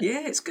does it.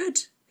 Yeah, it's good.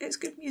 It's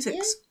good music.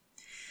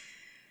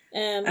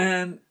 Yeah.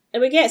 And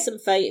we get some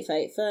fight.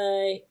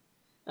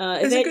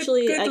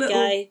 Eventually, a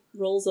guy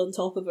rolls on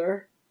top of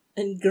her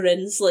and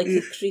grins like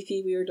a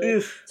creepy weirdo.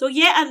 Oof. So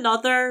yet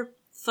another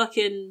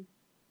fucking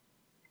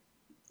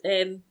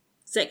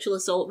sexual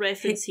assault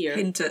reference here.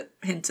 Hint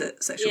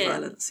at sexual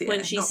violence. Yeah,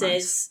 when she says,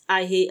 nice.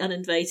 "I hate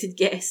uninvited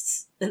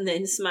guests," and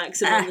then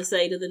smacks him on the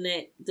side of the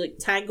neck, like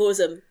tangos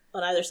him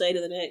on either side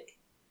of the neck.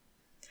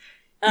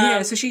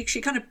 So she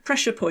kind of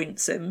pressure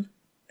points him,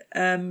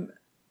 and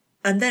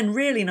then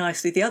really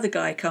nicely the other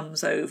guy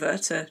comes over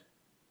to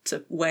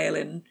wail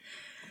in.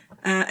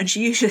 And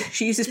she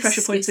uses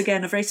pressure points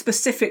again, a very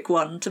specific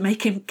one, to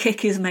make him kick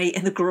his mate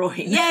in the groin.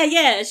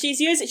 Yeah. She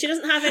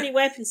doesn't have any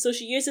weapons, so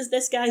she uses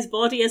this guy's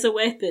body as a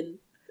weapon.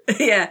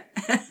 Yeah,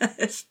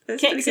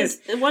 kicks his,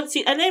 and once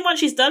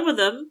she's done with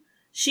him,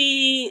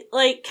 she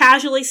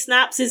casually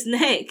snaps his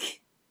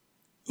neck.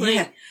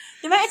 The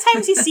amount of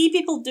times you see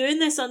people doing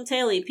this on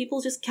telly,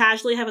 people just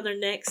casually having their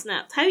neck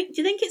snapped. How do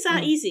you think it's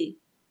that easy?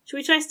 Should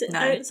we try it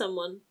out on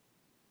someone?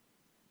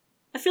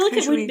 I feel like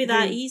it wouldn't be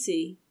that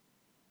easy.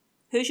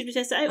 Who should we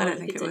test it out on? I don't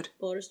think it would.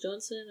 Boris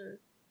Johnson, or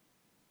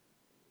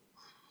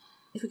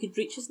if we could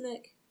reach his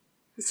neck.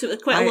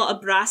 There's quite a lot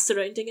of brass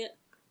surrounding it.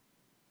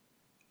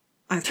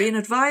 I've been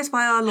advised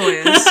by our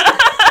lawyers.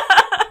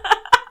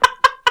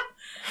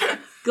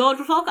 God,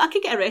 I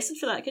could get arrested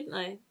for that, couldn't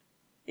I?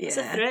 Yeah. It's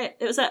a threat.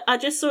 It was I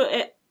just saw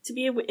it to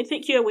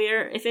make you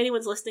aware, if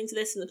anyone's listening to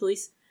this in the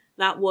police,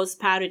 that was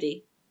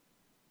parody.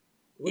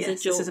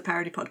 Yes, this is a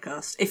parody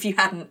podcast. If you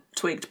hadn't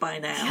twigged by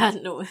now. If you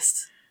hadn't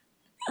noticed.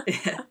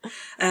 Yeah.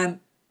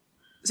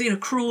 Xena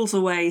crawls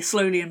away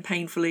slowly and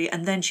painfully,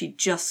 and then she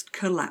just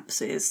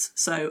collapses.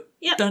 So,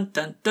 dun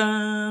dun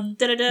dun.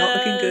 Da-da-da, not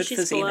looking good for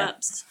Xena.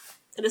 Collapsed.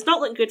 And it's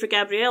not looking good for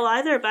Gabrielle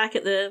either. Back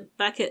at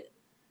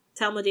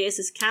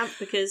Talmodeus' camp,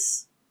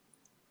 because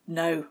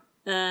no,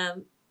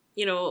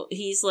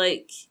 he's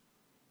like,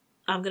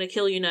 "I'm gonna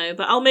kill you now,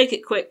 but I'll make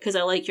it quick because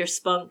I like your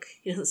spunk."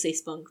 He doesn't say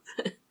spunk.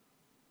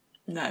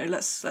 No,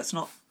 let's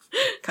not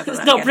cover let's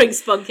that not again. bring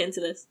spunk into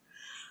this.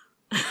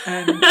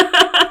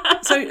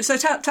 So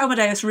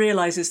Talmodeus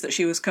realises that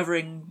she was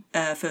covering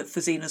for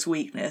Xena's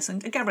weakness,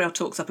 and Gabrielle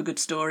talks up a good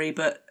story,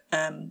 but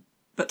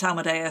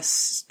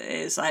Talmodeus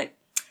is like,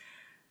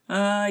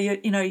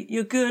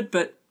 you're good,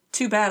 but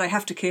too bad I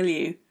have to kill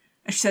you.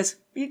 And she says,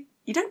 you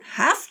don't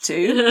have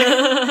to.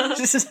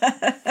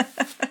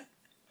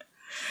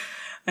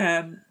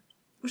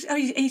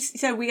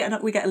 So we get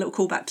a little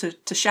callback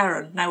to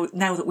Sharon. Now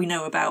that we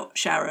know about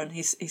Sharon,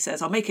 he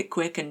says, "I'll make it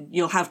quick, and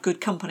you'll have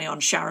good company on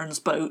Sharon's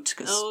boat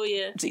because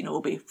Xena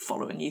will be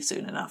following you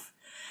soon enough."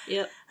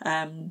 Yep.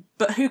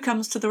 But who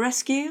comes to the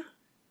rescue?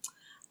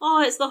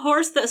 Oh, it's the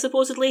horse that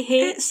supposedly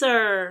hates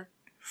her.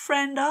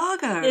 Friend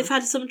Argo. They've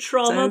had some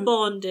trauma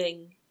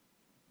bonding.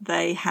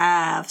 They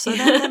have. So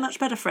they're much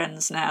better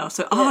friends now.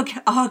 So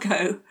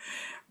Argo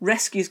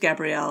rescues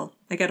Gabrielle.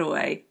 They get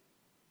away.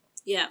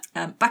 Yeah.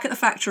 Back at the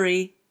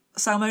factory,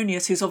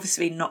 Salmonius, who's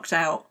obviously been knocked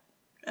out,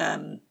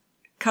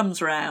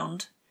 comes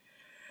round,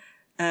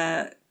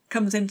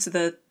 comes into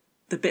the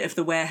bit of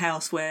the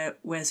warehouse where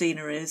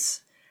Xena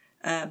is.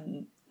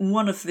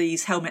 One of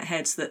these helmet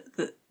heads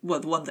the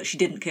one that she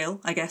didn't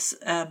kill, I guess,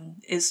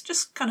 is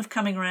just kind of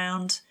coming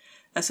around.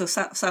 So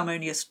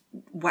Salmonius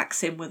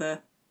whacks him with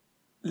a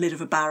lid of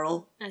a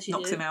barrel,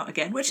 knocks him out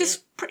again, which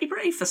is pretty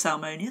brave for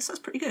Salmonius. That's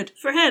pretty good.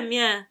 For him,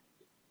 yeah.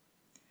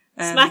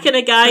 Smacking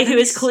a guy who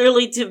is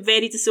clearly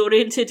very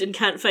disoriented and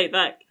can't fight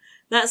back.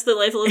 That's the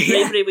level of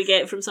bravery we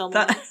get from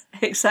Salmonius.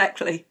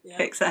 Exactly.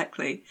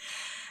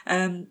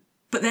 But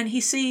then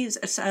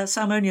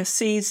Salmonius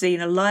sees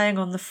Xena lying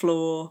on the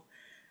floor,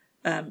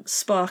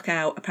 spark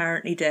out,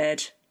 apparently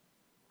dead.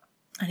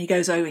 And he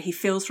goes over, he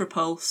feels for a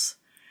pulse,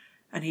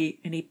 and he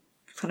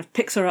kind of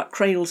picks her up,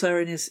 cradles her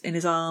in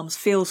his arms,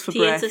 feels for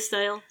breath. Theatre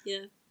style,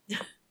 yeah.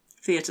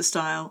 Theatre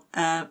style,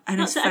 and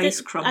his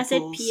face crumples. I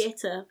said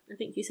Pieta. I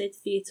think you said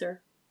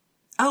theatre.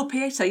 Oh,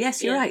 Pieta.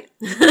 Yes, you're right.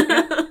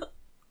 Yeah.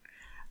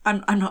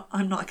 I'm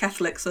not a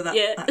Catholic, so that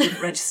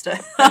didn't register.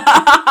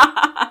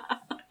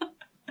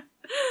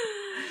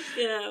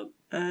 Yeah.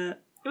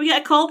 We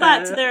get a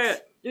callback to their.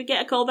 We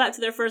get a callback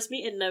to their first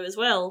meeting now as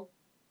well.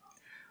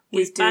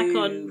 He's back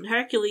on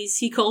Hercules.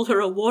 He called her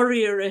a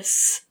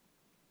warrioress.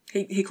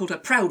 He called her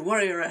proud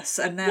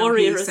warrioress, and now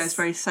he says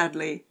very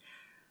sadly,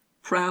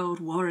 "Proud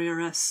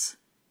warrioress,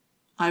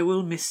 I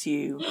will miss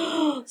you."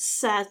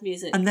 Sad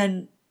music. And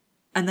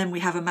then we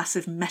have a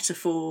massive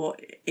metaphor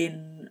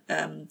in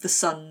the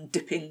sun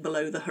dipping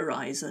below the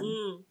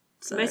horizon.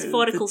 So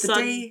metaphorical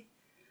sun.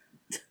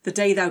 The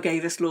day thou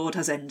gavest, Lord,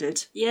 has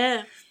ended.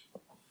 Yeah.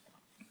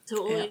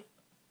 Totally. Yeah.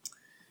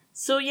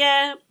 So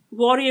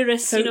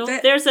warrioress. So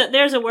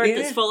there's a word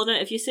that's fallen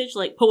out of usage,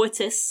 like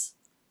poetess.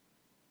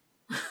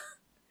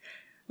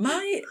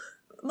 My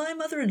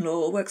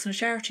mother-in-law works in a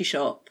charity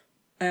shop,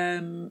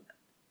 and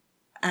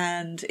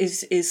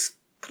is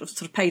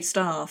sort of paid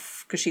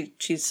staff because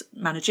she's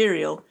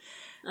managerial,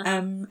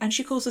 and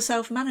she calls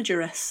herself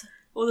manageress.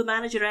 Oh, the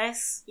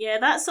manageress. Yeah,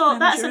 that's all.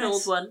 That's an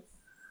old one.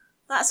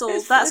 That's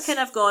old. That's kind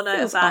of gone out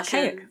of fashion.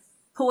 Archaic.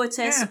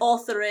 Poetess,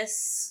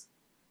 authoress.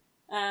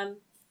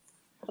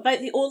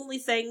 About the only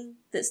thing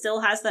that still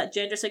has that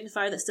gender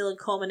signifier that's still in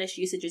common-ish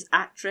usage is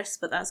actress,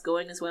 but that's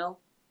going as well.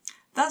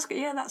 That's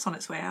on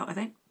its way out, I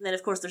think. And then,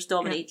 of course, there's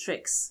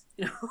dominatrix.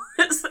 Yeah.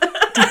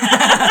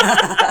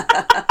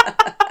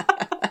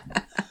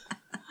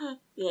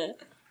 Yeah.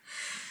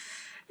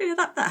 Yeah,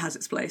 that has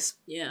its place.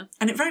 Yeah.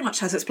 And it very much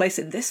has its place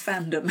in this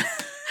fandom.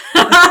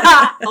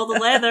 All the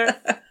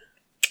leather.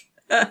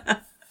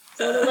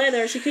 All the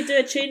leather. She could do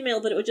a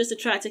chainmail, but it would just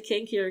attract a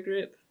kinkier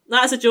group.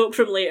 That's a joke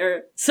from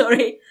later.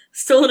 Sorry.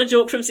 Stolen a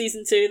joke from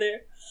season 2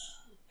 there.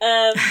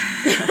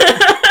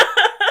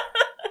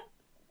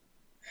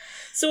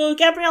 So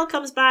Gabrielle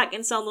comes back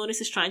and Salmonius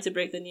is trying to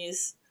break the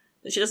news.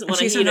 But she doesn't want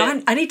to hear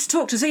it. I need to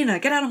talk to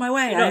Xena. Get out of my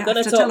way. You're not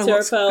going to talk to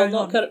her,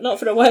 pal. Not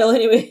for a while,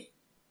 anyway.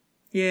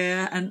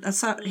 Yeah, and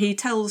so he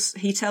tells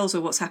her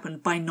what's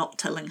happened by not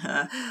telling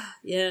her.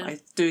 Yeah. By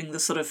doing the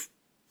sort of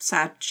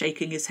sad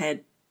shaking his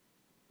head,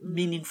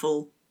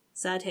 meaningful.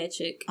 Sad head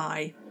shake.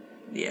 Eye.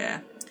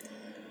 Yeah.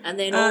 And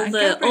then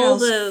all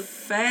the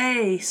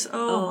face.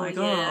 Oh my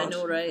god. Yeah, I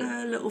know, right?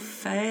 Her little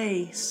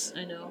face.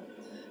 I know.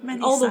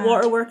 All the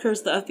water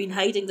workers that have been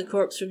hiding the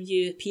corpse from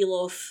you peel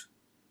off.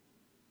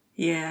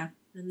 Yeah.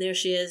 And there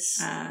she is.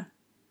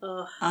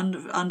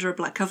 Under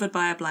covered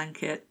by a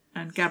blanket,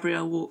 and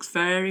Gabrielle walks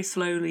very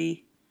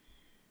slowly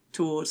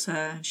towards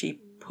her, and she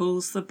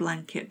pulls the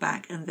blanket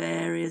back, and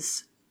there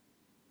is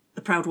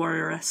the proud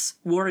warrioress.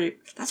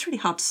 That's really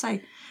hard to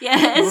say.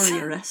 Yes.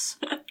 Warrioress.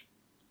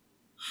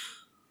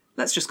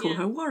 Let's just call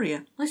her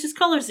Warrior. Let's just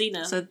call her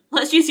Xena. So,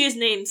 let's just use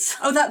names.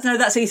 Oh,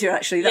 that's easier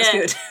actually. That's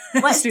good.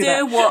 Let's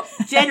do what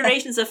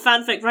generations of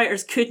fanfic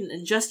writers couldn't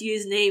and just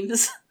use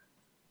names.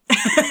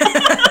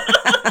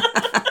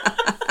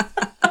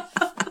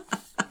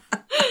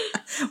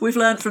 We've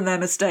learned from their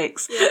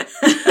mistakes. Yeah.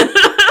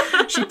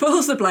 She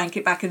pulls the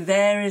blanket back and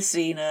there is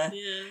Xena,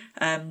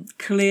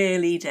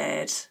 clearly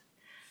dead.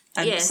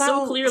 And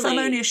so clearly.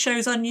 Salmonius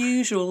shows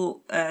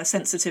unusual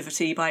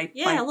sensitivity by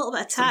a little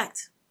bit of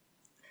tact.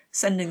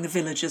 Sending the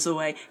villagers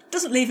away.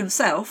 Doesn't leave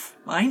himself,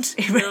 mind.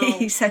 No.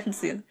 He sends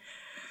them.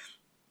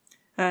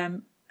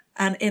 And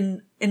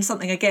in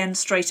something, again,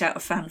 straight out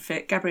of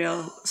fanfic,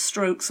 Gabrielle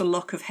strokes a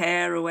lock of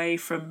hair away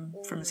from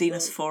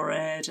Xena's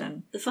forehead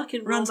and the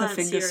fucking runs her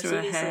fingers here,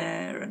 through her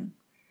hair. And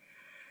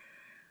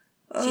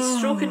she's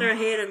stroking her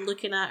hair and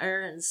looking at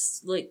her and,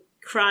 like,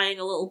 crying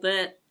a little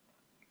bit.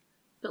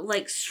 But,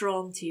 like,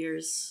 strong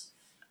tears.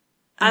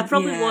 I've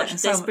probably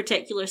watched this some,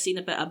 particular scene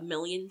about 1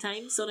 million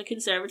times on a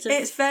conservative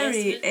It's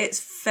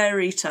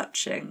very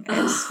touching.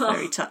 It's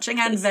very touching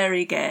and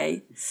very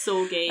gay.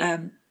 So gay.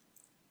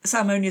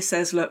 Salmonia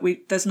says, look,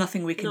 there's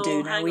nothing we can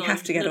do now. We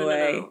have to get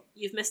away. No.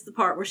 You've missed the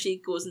part where she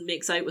goes and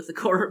makes out with the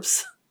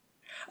corpse.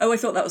 Oh, I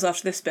thought that was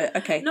after this bit.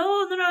 Okay.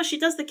 No. She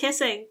does the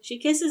kissing. She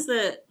kisses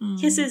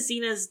kisses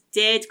Xena's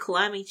dead,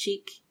 clammy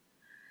cheek.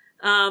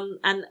 And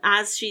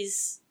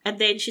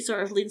then she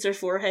sort of leans her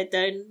forehead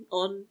down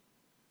on.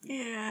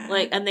 Yeah.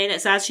 And then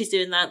it's as she's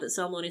doing that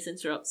Salmonius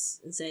interrupts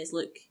and says,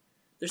 look,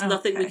 there's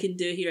nothing we can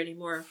do here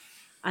anymore.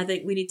 I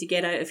think we need to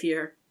get out of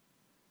here.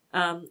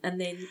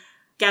 And then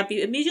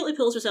Gabby immediately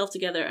pulls herself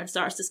together and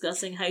starts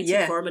discussing how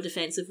to form a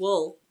defensive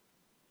wall.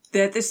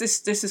 Yeah, this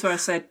is where I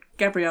said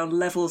Gabrielle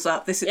levels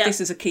up. This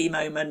is a key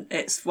moment.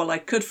 It's, well, I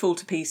could fall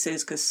to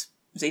pieces because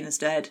Xena's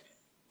dead,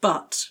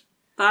 but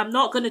I'm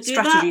not going to do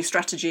that.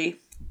 Strategy.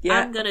 Yeah,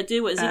 I'm going to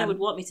do what Xena would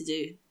want me to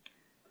do.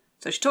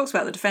 So she talks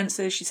about the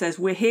defences. She says,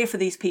 we're here for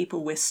these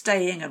people. We're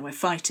staying and we're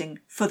fighting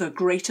for the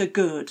greater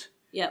good.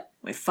 Yep.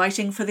 We're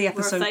fighting for the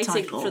episode title.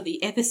 We're fighting for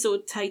the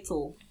episode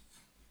title.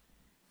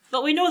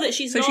 But we know that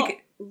she's not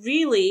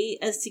really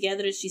as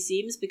together as she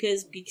seems,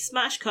 because we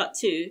smash cut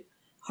to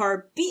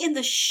her beating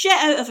the shit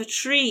out of a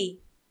tree.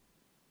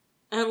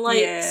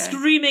 And,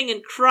 screaming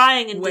and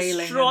crying and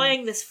wailing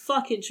destroying this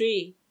fucking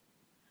tree.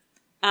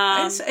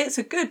 I think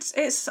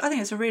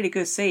it's a really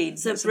good scene.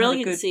 It's a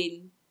brilliant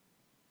scene.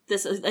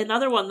 This is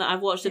another one that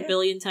I've watched a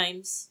billion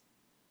times.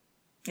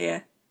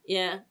 Yeah.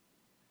 Yeah.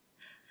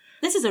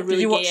 This is a really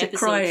Did you gay watch it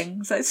episode. crying?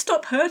 It's like,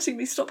 stop hurting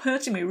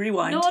me,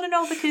 rewind.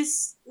 No,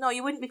 because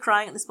you wouldn't be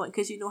crying at this point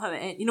because you know how it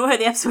ends. You know how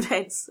the episode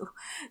ends. So,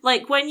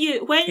 when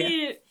you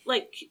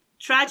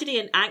tragedy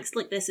and angst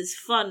like this is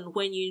fun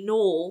when you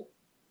know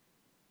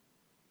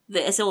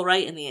that it's all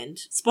right in the end.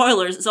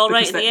 Spoilers, it's all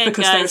right in the end,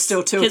 because guys. Because there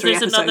are still 2 or 3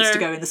 episodes to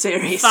go in the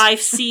series.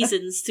 5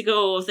 seasons to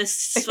go of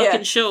this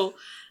fucking show.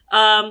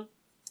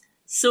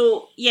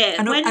 So, yeah.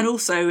 And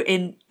also,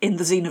 in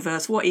the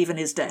Xenoverse, what even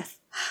is death?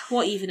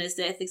 What even is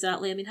death,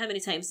 exactly? I mean, how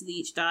many times did they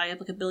each die?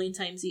 Like 1 billion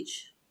times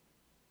each.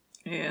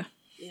 Yeah.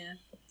 Yeah.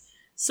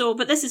 So,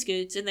 but this is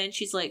good. And then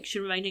she's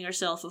reminding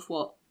herself of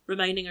what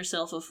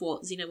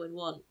Xena would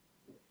want.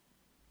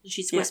 And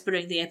she's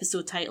whispering the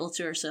episode title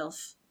to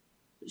herself,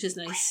 which is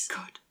nice.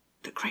 Greater good.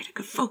 The greater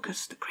good.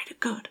 Focus. The greater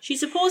good. She's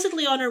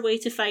supposedly on her way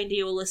to find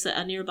Aeolus at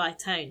a nearby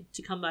town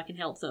to come back and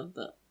help them,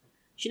 but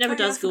she never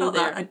does go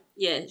there.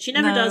 She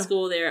never does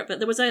go there.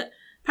 But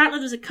apparently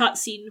there's a cut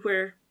scene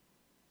where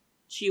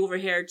she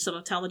overheard some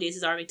of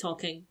Talmudez's army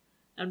talking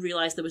and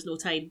realised there was no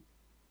time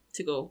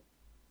to go.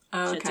 She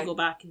had to go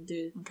back and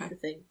do the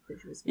thing.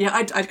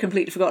 I'd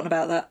completely forgotten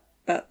about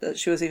that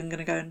she was even going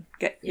to go and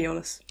get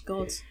Aeolus.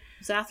 God.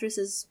 Zathras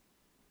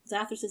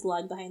is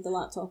lying behind the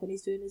laptop and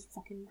he's doing his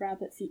fucking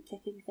rabbit feet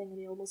kicking thing and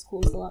he almost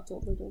closed the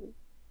laptop lid over.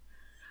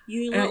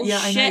 You little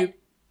shit.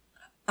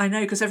 I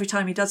know, because every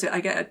time he does it, I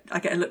get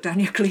a look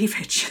down your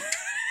cleavage.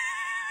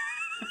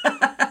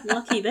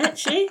 Lucky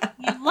bitch, eh?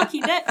 You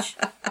lucky bitch.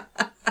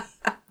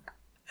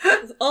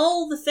 With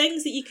all the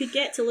things that you could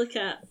get to look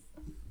at.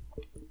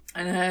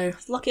 I know.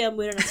 It's lucky I'm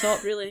wearing a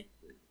top, really.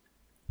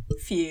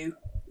 Few.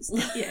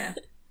 Yeah.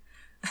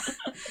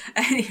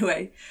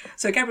 Anyway,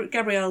 so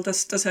Gabrielle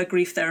does her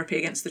grief therapy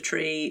against the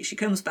tree. She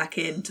comes back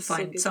in to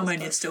find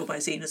Salmonia still by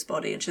Xena's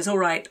body, and she's all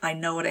right. I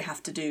know what I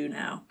have to do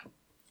now.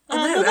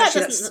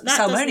 That's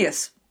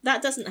Salmonius.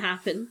 That doesn't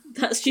happen.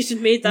 She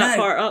just made that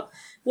part up.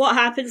 What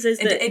happens is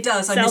that it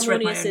does. I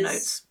misread my own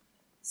notes.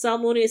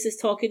 Salmonius is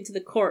talking to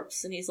the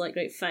corpse, and he's like,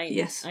 "Right, fine.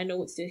 Yes, I know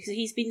what to do." Because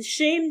he's been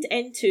shamed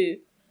into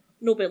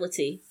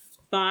nobility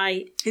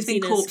by he's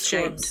been corpse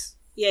shamed.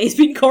 Yeah, he's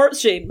been corpse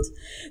shamed,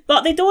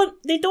 but they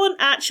don't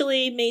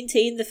actually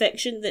maintain the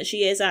fiction that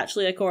she is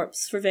actually a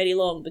corpse for very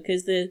long,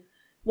 because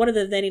one of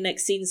the very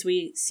next scenes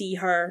we see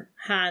her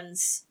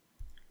hands.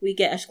 We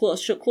get a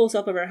close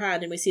up of her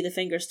hand and we see the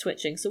fingers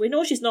twitching. So we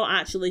know she's not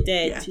actually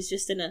dead. Yeah. She's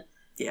just in a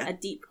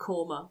deep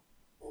coma.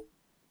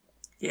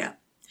 Yeah.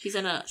 She's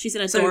in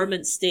a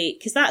dormant state,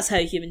 because that's how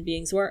human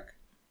beings work.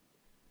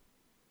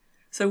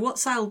 So what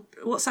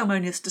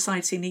Salmonius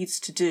decides he needs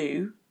to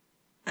do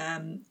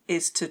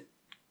is to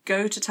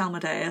go to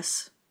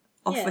Talmudeus,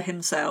 offer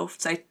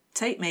himself, say,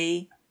 take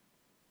me,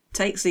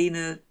 take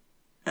Xena,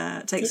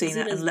 and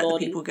let the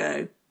people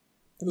go.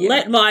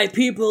 Let my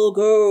people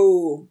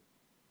go.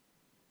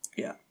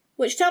 Yeah.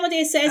 Which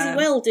Talmudeus says he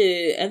will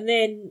do, and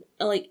then,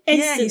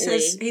 instantly...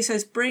 Yeah, he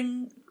says,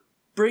 bring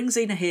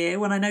Xena here.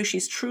 When I know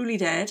she's truly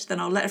dead, then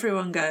I'll let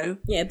everyone go.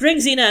 Yeah, bring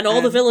Xena and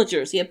all the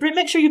villagers. Yeah,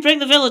 make sure you bring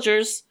the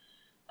villagers.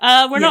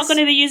 We're not going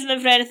to be using them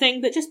for anything,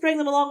 but just bring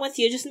them along with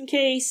you, just in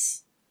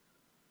case.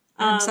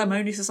 And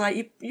Salmonius is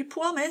like, you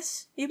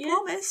promise? You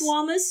promise?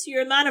 Promise?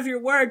 You're a man of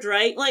your word,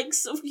 right?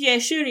 Yeah,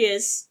 sure he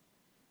is.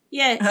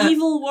 Yeah,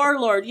 evil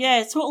warlord.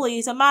 Yeah, totally.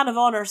 He's a man of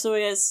honour, so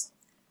he is.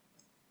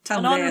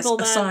 Talmudeus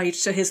aside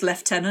to his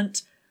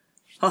lieutenant,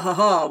 ha ha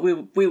ha,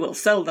 we will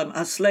sell them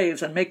as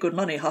slaves and make good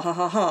money, ha ha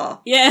ha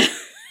ha. Yeah.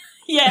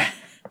 Yeah.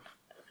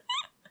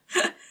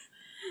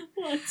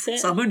 That's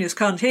it. Salmunius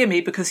can't hear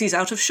me because he's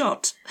out of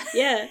shot.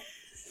 Yeah,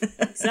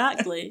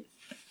 exactly.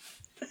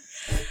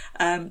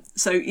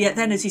 So yeah,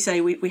 then as you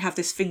say, we have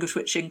this finger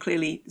twitching.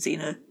 Clearly,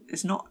 Xena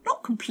is not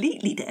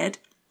completely dead.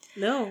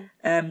 No.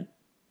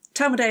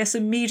 Talmudeus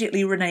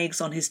immediately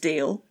reneges on his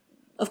deal.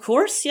 Of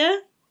course, yeah.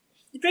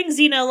 They bring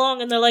Xena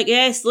along and they're like,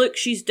 yes, look,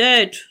 she's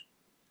dead.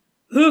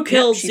 Who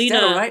killed she's Xena?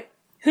 Dead, all right.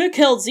 Who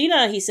killed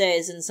Xena, he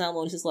says, and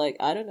Salmonius is like,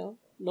 I don't know.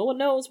 No one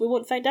knows. We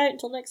won't find out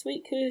until next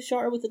week who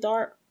shot her with the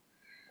dart.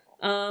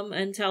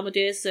 And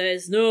Talmudeus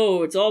says,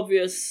 no, it's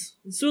obvious.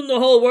 And soon the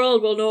whole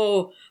world will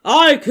know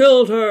I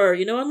killed her.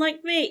 You know, I'm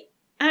like, mate,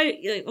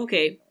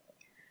 okay.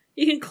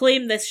 You can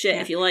claim this shit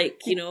if you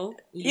like, you know.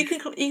 You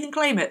can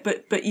claim it,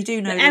 but you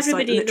do know but there's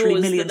like everybody literally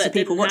knows millions that of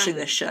people watching happen.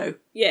 this show.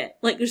 Yeah,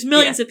 like there's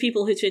millions of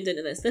people who tuned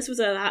into this. This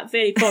was a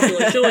very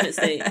popular show in its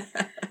day.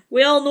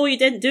 We all know you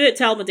didn't do it,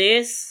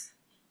 Talmudeus.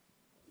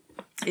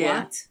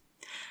 Yeah.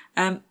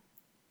 What?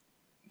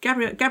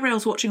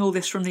 Gabrielle's watching all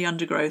this from the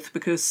undergrowth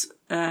because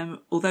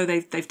although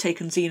they've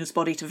taken Xena's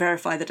body to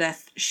verify the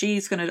death,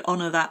 she's going to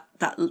honour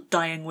that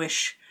dying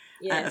wish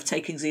of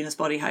taking Xena's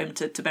body home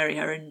to bury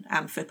her in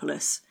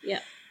Amphipolis. Yeah.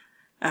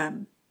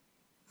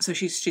 So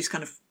she's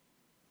kind of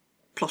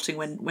plotting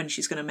when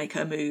she's going to make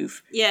her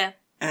move. Yeah.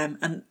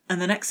 And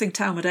the next thing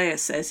Talmudeus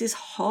says is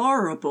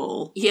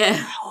horrible. Yeah.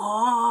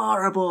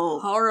 Horrible.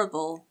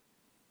 Horrible.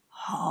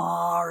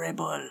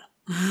 Horrible.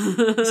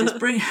 He says,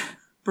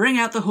 bring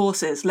out the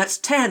horses. Let's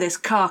tear this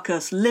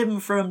carcass limb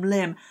from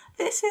limb.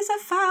 This is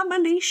a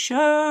family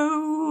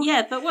show.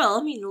 Yeah, but well,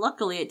 I mean,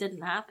 luckily it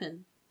didn't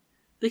happen.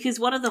 Because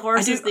one of the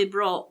horses they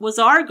brought was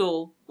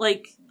Argo.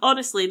 Like,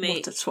 honestly,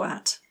 mate. What a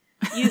twat.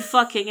 You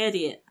fucking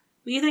idiot.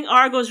 But you think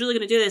Argo's really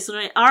going to do this?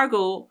 And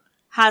Argo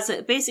has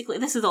it, basically, I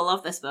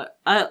love this bit.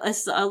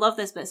 I love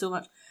this bit so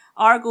much.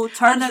 Argo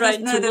turns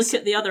around to look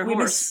at the other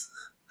horse.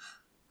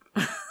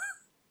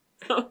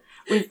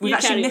 We've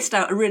actually missed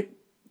out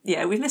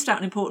we've missed out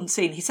an important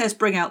scene. He says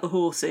bring out the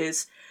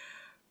horses,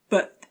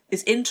 but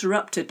is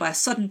interrupted by a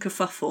sudden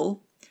kerfuffle.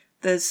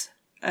 There's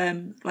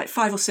like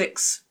 5 or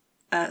 6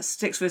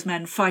 of his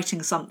men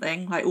fighting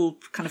something, like all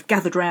kind of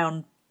gathered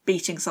round,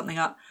 beating something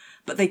up.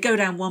 But they go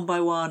down one by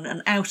one,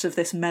 and out of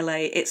this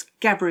melee, it's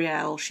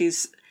Gabrielle.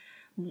 She's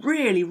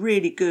really,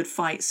 really good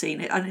fight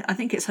scene. I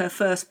think it's her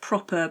first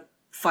proper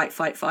fight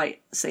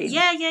scene.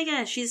 Yeah.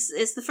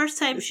 It's the first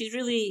time she's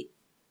really.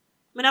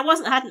 I mean,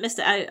 I hadn't missed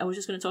it out. I was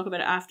just going to talk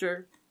about it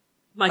after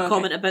my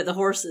comment about the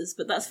horses,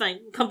 but that's fine.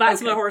 Come back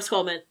to my horse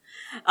comment.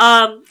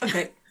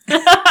 Okay.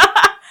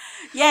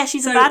 Yeah,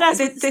 she's a badass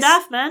with the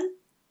staff, man.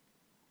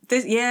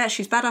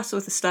 She's badass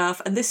with the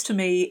staff, and this to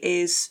me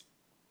is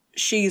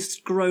she's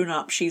grown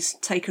up. She's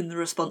taken the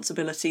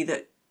responsibility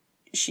that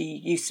she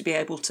used to be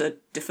able to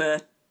defer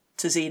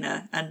to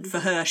Xena, and for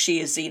her, she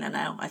is Xena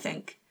now, I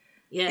think.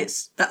 Yeah.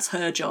 That's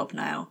her job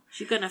now.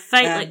 She's going to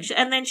fight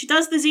and then she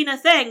does the Xena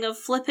thing of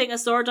flipping a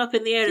sword up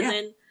in the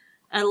air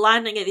and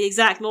landing at the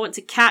exact moment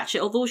to catch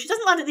it. Although she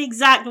doesn't land at the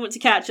exact moment to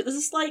catch it. There's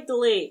a slight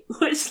delay,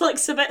 which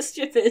looks a bit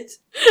stupid.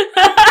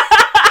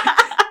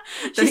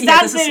 She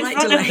stands there in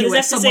front of him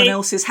where someone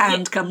else's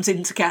hand comes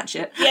in to catch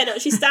it. Yeah, no,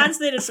 she stands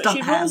there in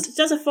front. She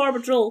does a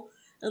forward roll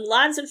and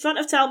lands in front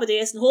of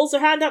Talmudeus and holds her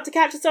hand up to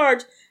catch the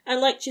sword,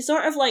 and she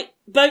sort of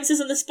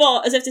bounces on the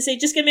spot as if to say,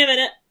 "Just give me a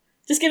minute.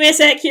 Just give me a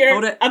sec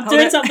here. I'm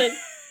doing something."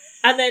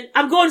 And then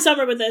I'm going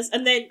somewhere with this,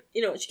 and then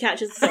she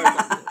catches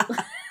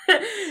the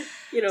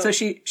sword. So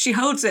she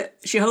holds it.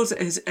 She holds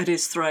it at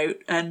his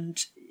throat,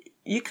 and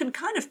you can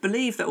kind of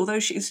believe that although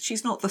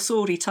she's not the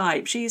swordy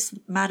type, she's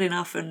mad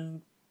enough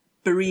and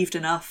bereaved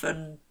enough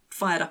and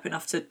fired up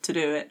enough to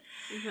do it.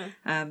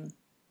 Mm-hmm.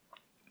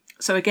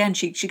 So again,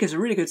 she gives a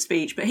really good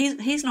speech, but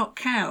he's not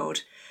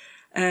cowed,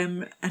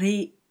 and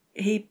he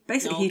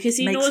basically because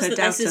he makes knows her that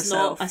doubt this is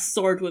herself. not a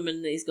sword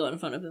woman that he's got in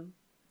front of him.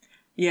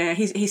 Yeah,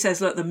 he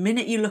says, look, the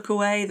minute you look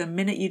away, the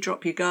minute you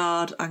drop your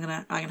guard, I'm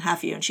gonna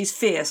have you. And she's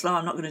fierce. No,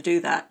 I'm not going to do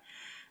that.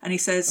 And he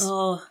says,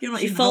 you're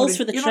not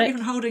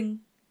even holding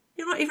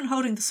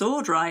the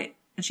sword right.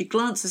 And she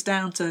glances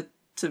down to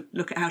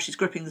look at how she's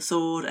gripping the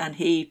sword, and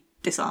he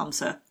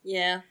disarms her.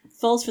 Yeah,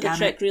 falls for the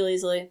trick real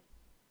easily.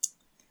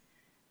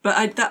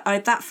 But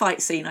that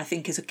fight scene, I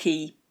think, is a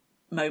key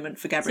moment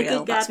for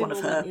Gabrielle. That's one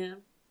of her.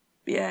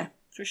 Yeah,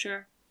 for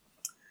sure.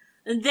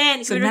 And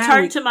then so we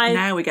return to my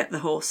now we get the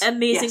horse.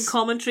 Amazing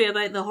commentary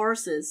about the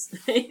horses.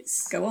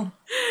 Go on.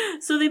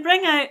 So they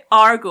bring out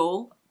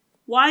Argo.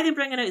 Why they're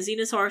bringing out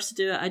Xena's horse to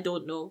do it, I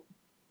don't know.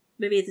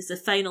 Maybe it's a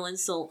final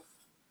insult.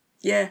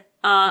 Yeah.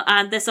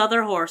 And this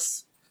other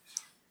horse.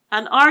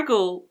 And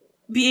Argo,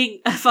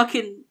 being a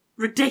fucking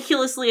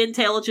ridiculously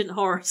intelligent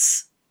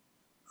horse,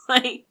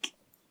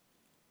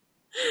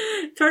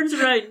 turns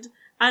around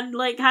and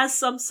has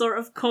some sort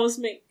of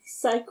cosmic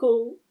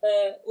psycho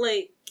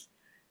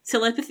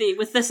telepathy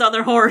with this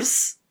other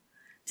horse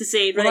to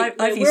say, right,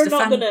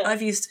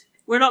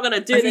 we're not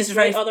gonna do this,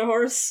 right, other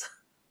horse.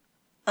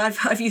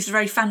 I've used a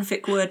very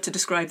fanfic word to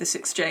describe this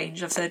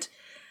exchange. I've said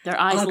their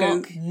eyes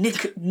lock.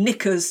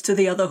 Knickers to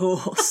the other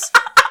horse.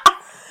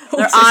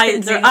 Their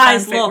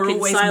eyes lock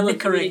in silent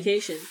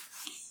communication.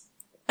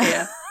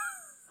 Yeah.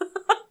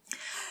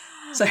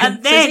 So,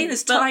 And then,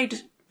 Xena's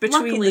tied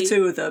between luckily, the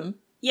two of them.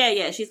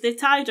 Yeah. They've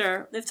tied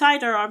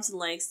her arms and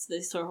legs to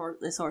this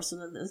horse,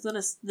 and then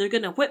they're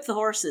gonna whip the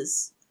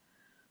horses.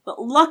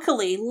 But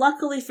luckily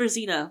for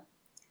Xena,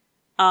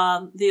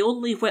 they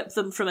only whip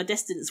them from a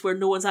distance where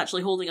no one's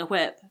actually holding a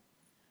whip.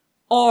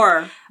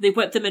 Or they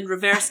whip them in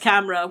reverse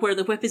camera, where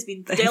the whip has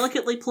been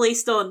delicately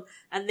placed on,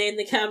 and then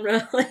the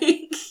camera,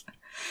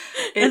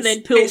 and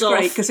then pulled it's off.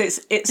 It's great,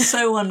 because it's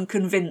so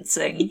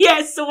unconvincing. Yeah,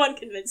 it's so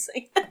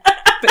unconvincing.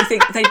 But I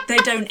think they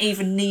don't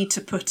even need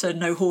to put a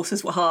no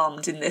horses were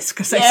harmed in this,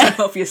 because they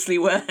so obviously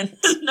weren't.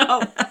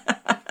 No.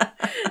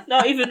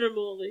 Not even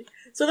remotely.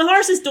 So the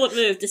horses don't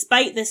move,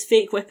 despite this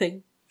fake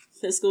whipping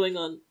that's going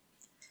on.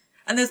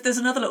 And there's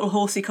another little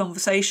horsey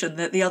conversation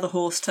that the other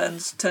horse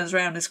turns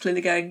around and is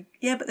clearly going,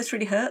 yeah, but this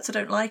really hurts, I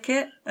don't like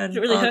it. And It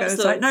really hurts,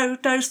 Argo's like,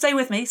 no, stay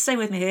with me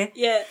here.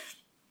 Yeah.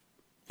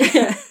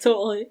 Yeah,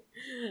 totally.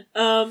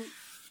 And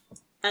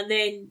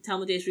then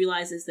Talmodeus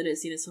realises that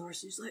it's Xena's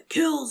horse. He's like,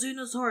 kill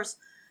Xena's horse.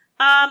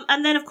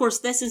 And then, of course,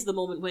 this is the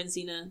moment when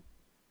Xena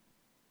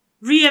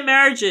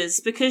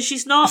re-emerges, because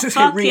she's not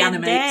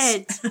fucking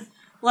dead.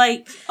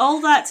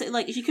 All that,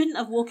 she couldn't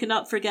have woken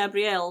up for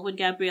Gabrielle when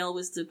Gabrielle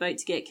was about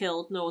to get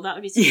killed. No, that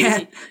would be too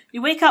easy.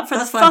 You wake up for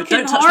the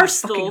fucking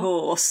horse, though. Fucking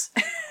horse.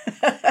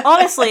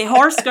 Honestly,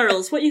 horse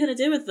girls, what are you going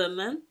to do with them,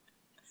 man?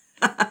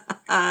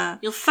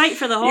 You'll fight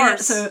for the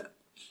horse. Yeah,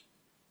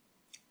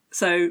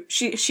 so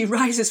she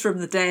rises from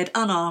the dead,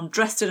 unarmed,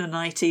 dressed in a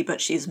nightie,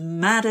 but she's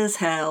mad as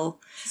hell.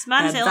 She's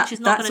mad as hell, she's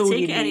not going to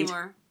take it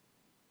anymore.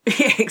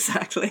 Yeah,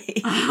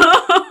 exactly.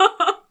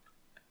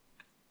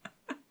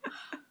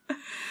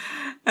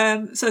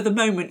 So the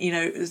moment,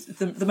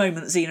 the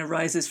moment Xena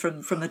rises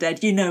from the dead,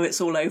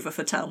 it's all over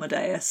for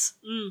Talmodeus.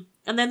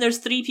 And then there's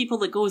 3 people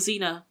that go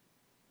Xena.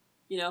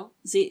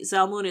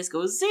 Zalmonis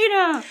goes,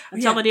 Xena!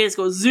 And Talmodeus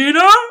goes,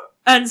 Xena!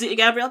 And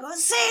Gabrielle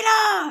goes,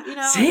 Xena!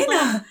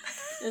 Xena!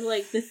 And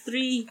the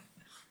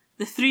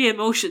three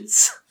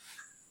emotions.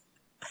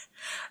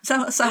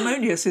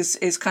 Salmonius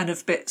is kind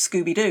of a bit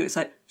Scooby-Doo. It's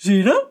like,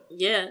 Xena?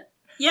 Yeah.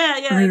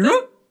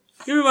 Xena?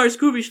 You're my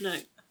Scooby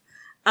Snack.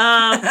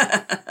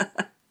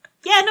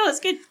 Yeah, no, it's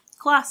good.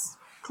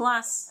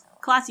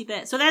 Classy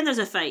bit. So then there's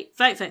a fight.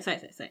 Fight.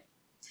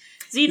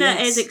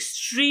 Xena is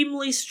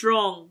extremely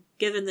strong,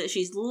 given that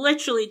she's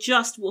literally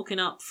just woken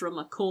up from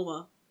a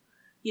coma.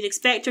 You'd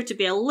expect her to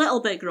be a little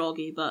bit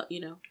groggy, but,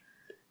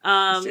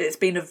 it's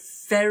been a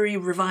very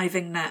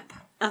reviving nap.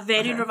 A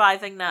very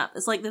reviving nap.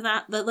 It's like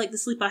the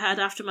sleep I had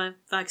after my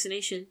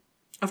vaccination.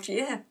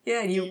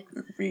 You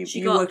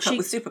woke up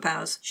with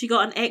superpowers. She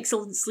got an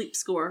excellent sleep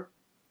score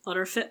on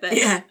her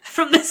Fitbit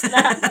from this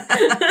nap.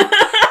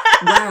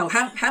 Wow,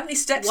 how many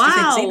steps do you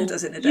think Xena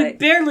does in a day? You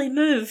barely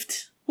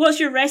moved. What's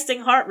your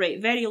resting heart rate?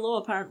 Very low,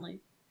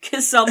 apparently.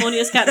 Because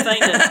Salmonius can't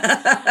find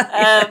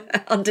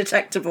it.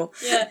 Undetectable.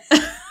 Yeah.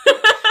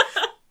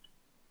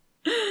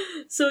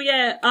 So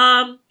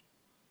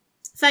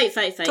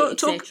fight,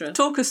 etc.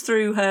 Talk us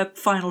through her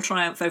final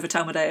triumph over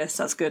Talmodeus.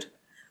 That's good.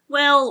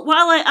 Well,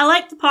 I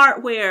like the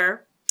part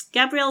where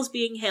Gabrielle's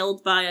being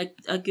held by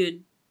a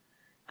goon,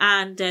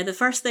 and the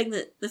first thing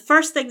that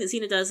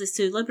Xena does is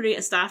to liberate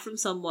a staff from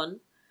someone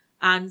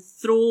and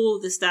throw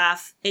the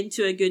staff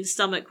into a goon's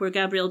stomach, where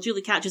Gabrielle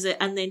duly catches it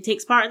and then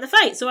takes part in the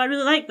fight. So I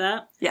really like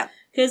that. Yeah,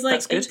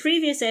 because in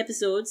previous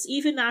episodes,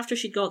 even after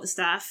she'd got the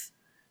staff,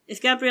 if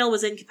Gabrielle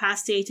was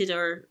incapacitated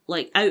or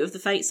out of the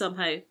fight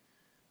somehow,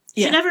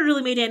 she never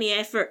really made any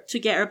effort to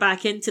get her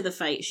back into the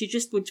fight. She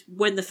just would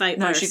win the fight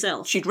by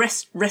herself. She'd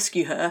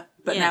rescue her,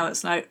 but now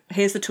it's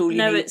here's the tool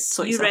you need.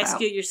 Sort you yourself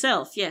rescue out.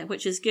 yourself,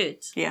 which is good.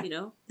 Yeah.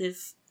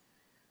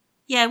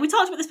 We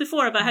talked about this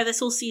before, about how this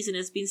whole season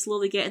has been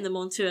slowly getting them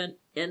onto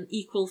an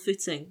equal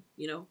footing,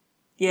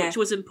 which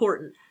was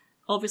important.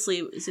 Obviously,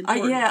 it was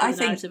important for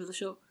the narrative of the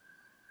show.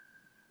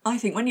 I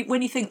think when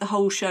you think the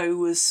whole show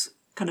was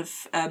kind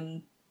of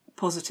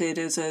posited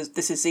as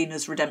this is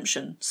Xena's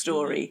redemption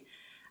story,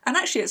 and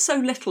actually it's so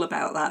little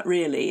about that,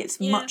 really. It's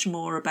much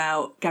more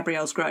about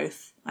Gabrielle's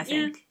growth, I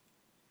think.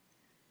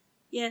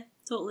 Yeah,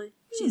 totally.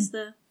 She's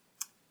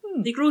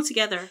they grow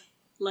together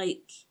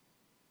like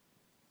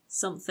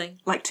something.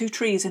 Like 2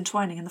 trees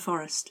entwining in the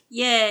forest.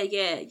 Yeah.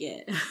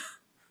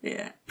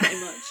 Yeah. Pretty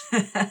much.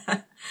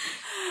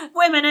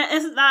 Wait a minute,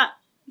 isn't that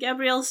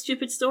Gabrielle's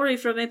stupid story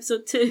from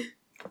episode 2?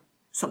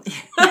 Something.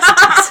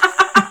 Yes,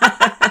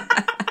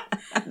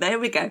 there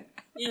we go.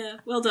 Yeah,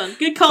 well done.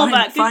 Good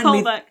callback.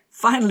 Callback.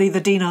 Finally, the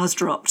dinars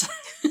dropped.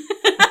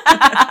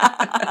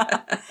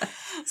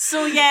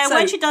 So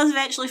when she does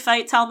eventually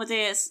fight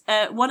Talmodeus,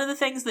 one of the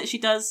things that she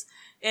does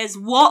is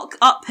walk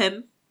up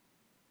him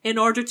in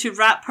order to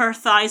wrap her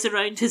thighs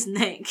around his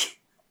neck.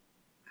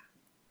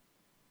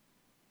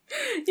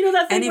 You know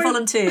that thing? Any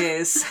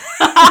volunteers?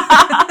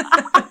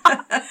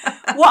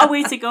 What a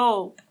way to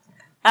go.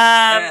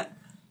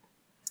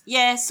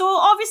 So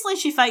obviously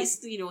she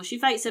fights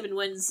him and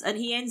wins, and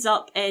he ends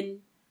up in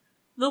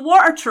the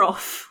water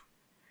trough.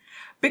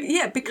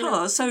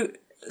 Because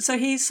So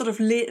he's sort of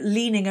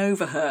leaning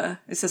over her.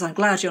 He says, "I'm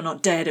glad you're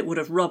not dead. It would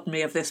have robbed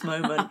me of this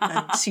moment."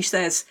 And she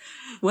says,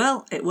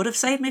 "Well, it would have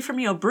saved me from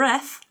your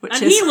breath."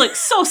 And he looks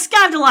so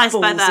scandalised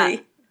by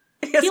that.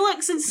 Yes. He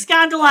looks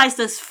scandalised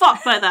as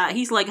fuck by that.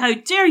 He's like, "How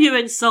dare you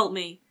insult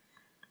me?"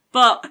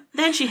 But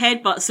then she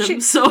headbutts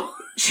him, so...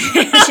 she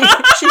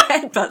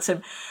headbutts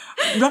him,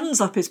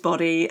 runs up his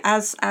body,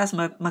 as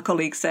my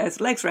colleague says,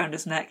 legs round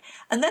his neck,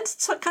 and then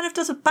kind of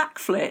does a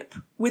backflip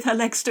with her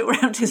legs still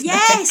round his neck.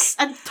 Yes!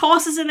 And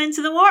tosses him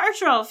into the water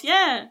trough,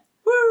 yeah.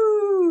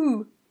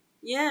 Woo!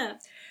 Yeah.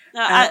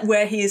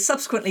 Where he is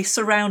subsequently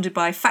surrounded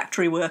by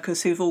factory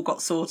workers who've all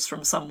got swords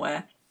from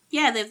somewhere.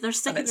 Yeah, they're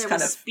sticking there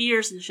with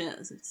spears and shit,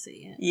 as I'd say,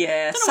 yeah.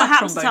 Yeah, I don't know what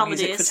happens to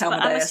Talmudeus,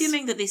 but I'm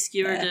assuming that they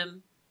skewered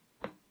him.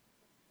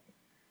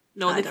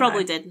 No, they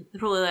probably didn't. They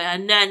probably like,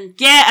 and then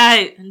get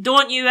out and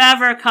don't you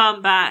ever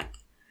come back.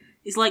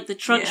 He's like the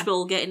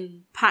Trunchbull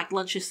getting packed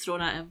lunches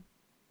thrown at him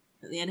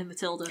at the end of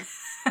Matilda.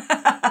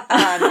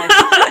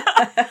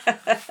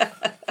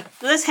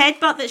 This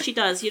headbutt that she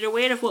does, you're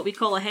aware of what we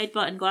call a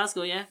headbutt in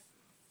Glasgow, yeah?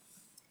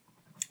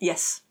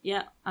 Yes.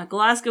 Yeah, a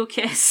Glasgow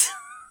kiss.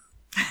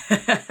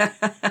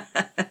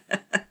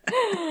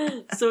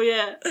 So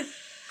yeah,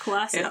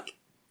 classic. Yep.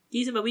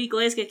 Gives him a wee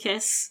Glasgow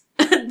kiss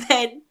and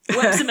then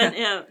whips him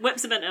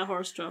into a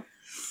horse trough.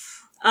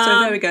 So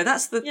there we go.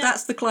 That's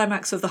the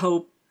climax of the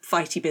whole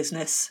fighty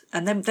business,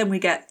 and then we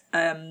get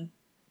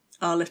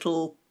our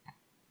little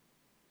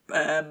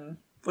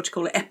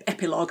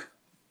epilogue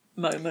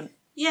moment.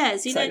 Yeah,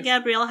 Xena and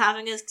Gabrielle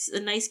having a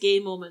nice gay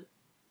moment.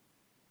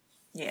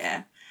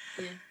 Yeah.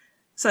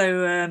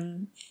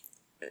 So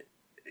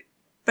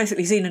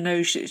basically, Xena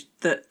knows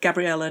that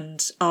Gabrielle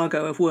and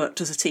Argo have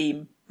worked as a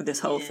team with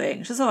this whole thing.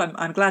 She says, "Oh,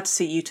 I'm glad to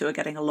see you two are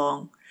getting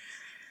along."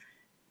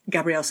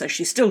 Gabrielle says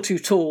she's still too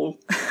tall.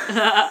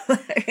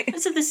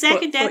 So the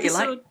second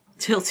episode, like?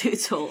 Still too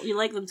tall. You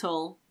like them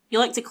tall. You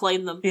like to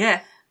climb them.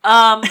 Yeah.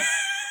 But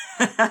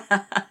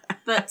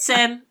it's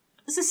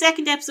the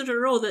second episode in a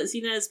row that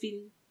Xena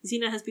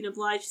has been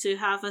obliged to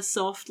have a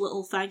soft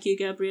little "thank you,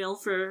 Gabrielle,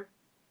 for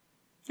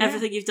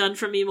everything you've done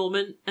for me"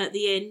 moment at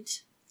the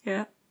end.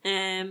 Yeah.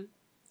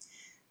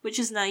 Which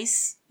is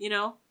nice, you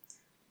know.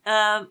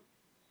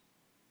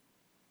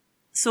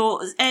 So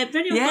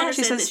Brittany O'Connor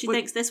said that she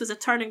thinks this was a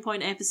turning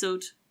point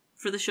episode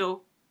for the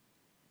show.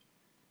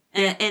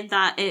 In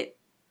that it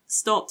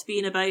stopped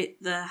being about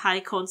the high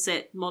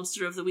concept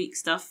monster of the week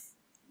stuff,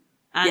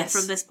 and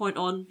from this point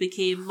on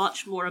became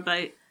much more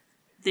about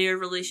their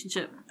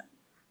relationship.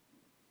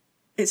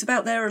 It's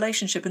about their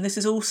relationship, and this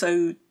is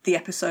also the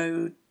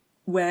episode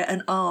where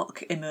an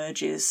arc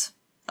emerges,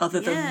 other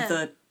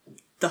than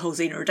the whole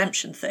Xena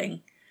redemption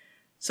thing.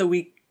 So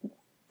we,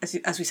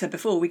 as we said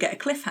before, we get a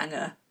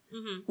cliffhanger,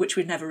 which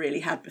we've never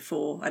really had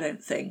before, I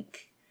don't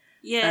think.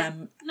 Yeah.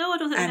 No, I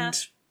don't think we have.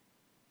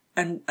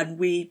 And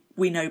we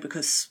know,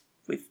 because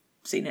we've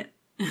seen it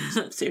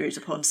series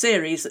upon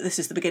series, that this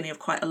is the beginning of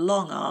quite a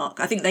long arc.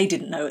 I think they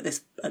didn't know at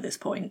this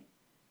point.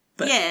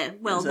 But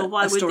but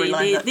why would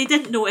they? They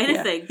didn't know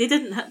anything. Yeah. They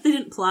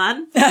didn't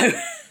plan. No.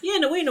 Yeah,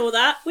 no, we know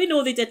that. We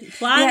know they didn't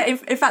plan. Yeah,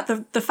 in fact,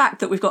 the fact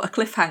that we've got a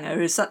cliffhanger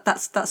is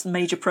that's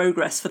major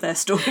progress for their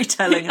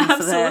storytelling and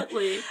for their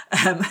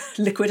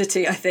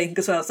liquidity, I think,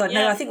 as well. It's like,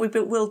 no, I think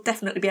we'll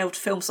definitely be able to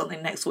film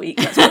something next week.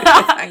 That's what the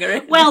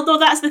cliffhanger is. Well, no,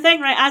 that's the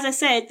thing, right? As I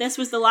said, this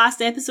was the last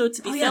episode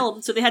to be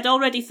filmed, so they had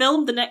already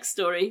filmed the next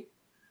story.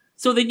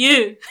 So they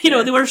knew,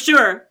 they were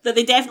sure that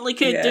they definitely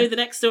could do the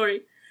next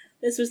story.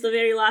 This was the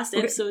very last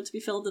episode to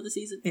be filmed of the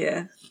season.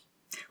 Yeah.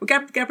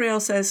 Well, Gabrielle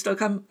says,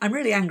 "Look, I'm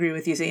really angry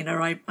with you,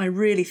 Xena. I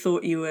really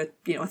thought you were,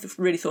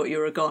 really thought you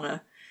were a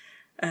goner."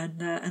 And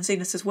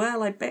Xena says,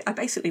 "Well, I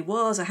basically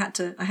was. I had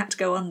to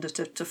go under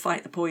to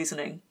fight the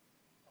poisoning."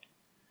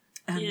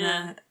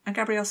 And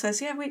Gabrielle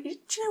says, "Yeah, do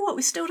you know what?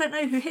 We still don't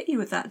know who hit you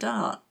with that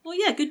dart." Well,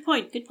 yeah, good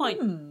point. Good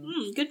point.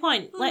 Good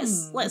point.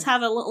 Let's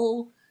have a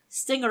little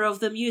stinger of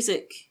the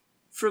music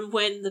from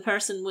when the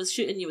person was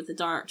shooting you with the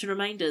dart to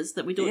remind us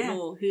that we don't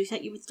know who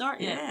hit you with the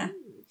dart yet. Yeah.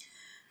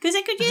 Because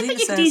you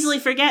could easily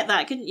forget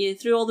that, couldn't you,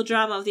 through all the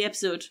drama of the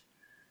episode?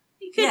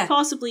 You could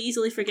possibly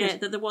easily forget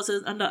that there was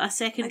a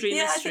secondary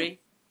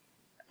mystery.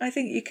 I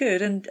think you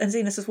could. And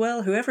Xena says,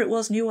 "Well, whoever it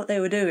was knew what they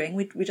were doing.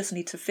 We just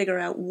need to figure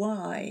out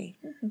why."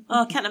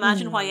 Oh, I can't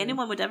imagine why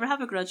anyone would ever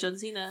have a grudge on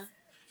Xena.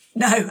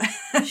 No.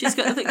 She's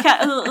got...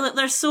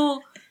 There's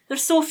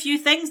so few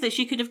things that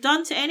she could have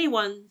done to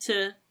anyone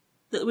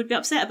that would be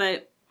upset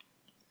about.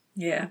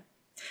 Yeah.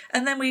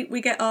 And then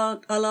we get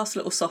our last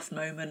little soft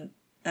moment.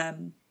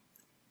 And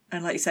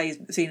like you say,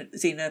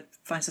 Xena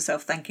finds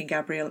herself thanking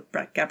Gabrielle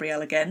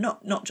again,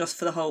 not just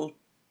for the whole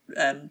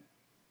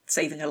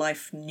saving her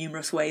life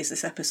numerous ways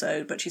this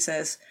episode, but she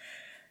says,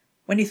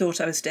 "When you thought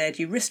I was dead,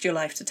 you risked your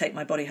life to take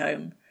my body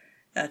home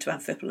to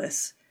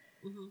Amphipolis."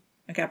 Mm-hmm.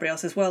 And Gabrielle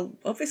says, "Well,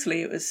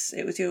 obviously it was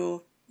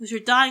your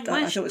dying wish.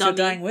 I thought it was your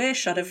dying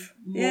wish.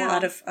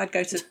 I'd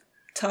go to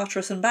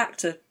Tartarus and back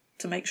to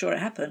make sure it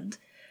happened."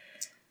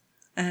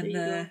 And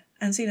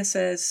Xena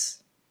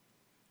says,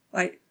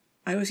 "I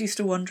always used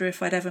to wonder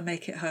if I'd ever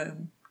make it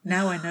home.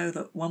 Now I know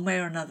that one way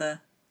or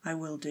another I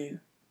will do."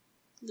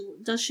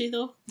 Does she,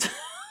 though?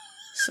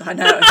 So I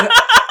know.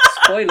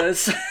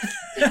 Spoilers.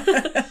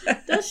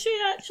 Does she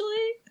actually?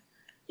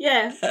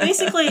 Yeah.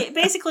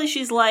 Basically,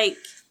 she's like,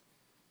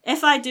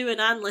 if I do an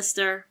Ann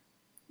Lister,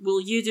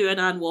 will you do an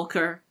Ann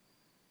Walker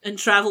and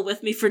travel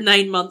with me for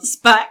 9 months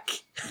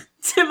back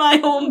to my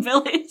home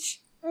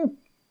village?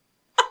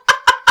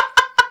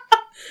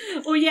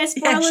 Oh, yeah,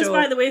 spoilers, sure.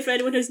 by the way, for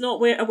anyone who's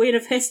not aware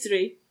of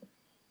history.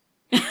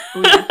 Oh,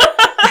 yeah.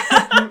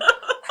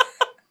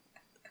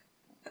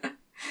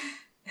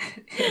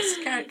 Yes,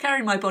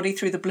 carry my body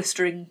through the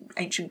blistering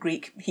ancient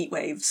Greek heat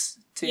waves.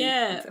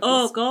 Yeah.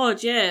 Oh,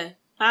 God, yeah.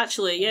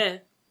 Actually, yeah.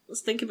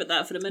 Let's think about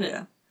that for a minute.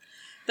 Yeah.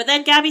 But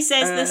then Gabby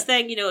says this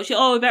thing, we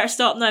better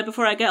stop now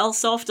before I get all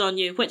soft on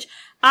you, which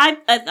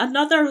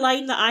another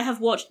line that I have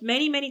watched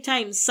many, many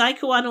times,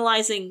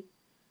 psychoanalyzing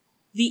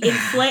the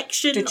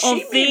inflection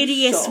of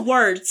various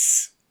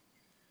words.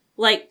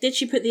 Like, did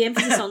she put the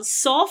emphasis on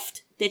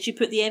soft? Did she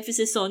put the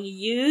emphasis on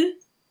you?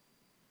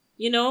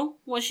 You know,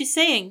 what's she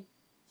saying?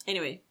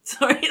 Anyway,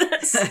 sorry,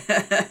 that's...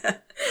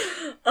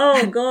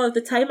 Oh, God,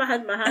 the time I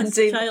had my hands as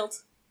a child.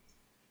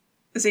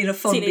 Xena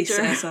fondly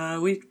Teenager. says,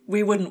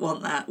 we wouldn't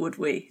want that, would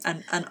we?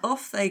 And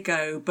off they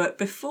go. But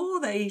before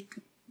they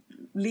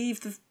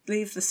leave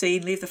the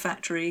scene, leave the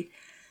factory,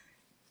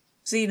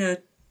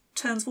 Xena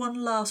turns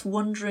one last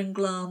wondering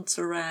glance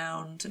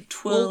around and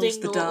twirls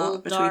Holding the the dart little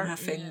between dart, her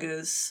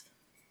fingers.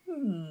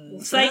 We'll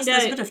So find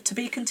there's a out bit of to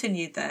be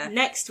continued there.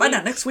 next Find week.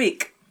 out next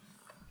week.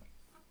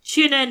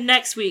 Tune in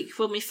next week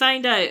when we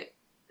find out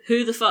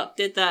who the fuck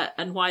did that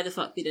and why the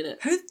fuck they did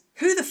it.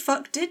 Who the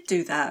fuck did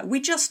do that?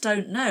 We just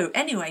don't know.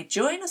 Anyway,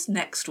 join us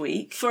next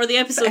week For the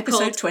episode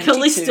called 22,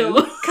 Callisto.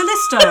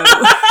 Callisto.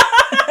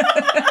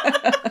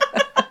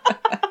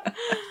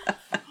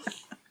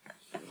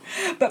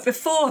 But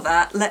before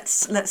that,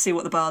 let's see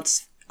what the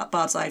Bard's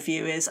Eye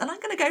View is, and I'm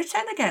going to go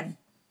 10 again.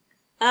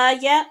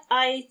 Yeah,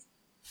 I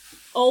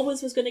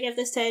always was going to give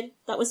this 10.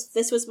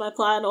 This was my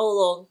plan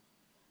all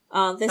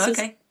along. This was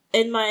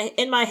in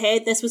my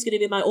head. This was going to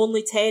be my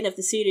only 10 of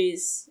the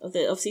series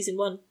of season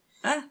 1.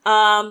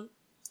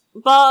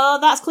 But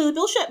that's clearly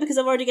bullshit because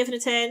I've already given a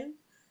 10.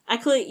 I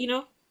clearly,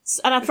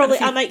 and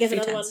I might give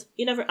another one.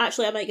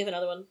 I might give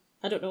another one.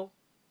 I don't know.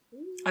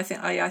 I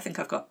think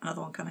I've got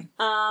another one coming.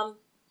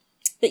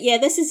 But yeah,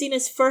 this is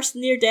Xena's first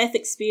near-death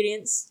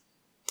experience.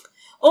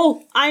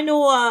 Oh, I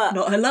know.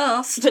 Not her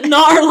last, but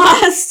not her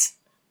last.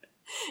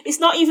 It's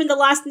not even the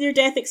last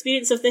near-death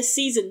experience of this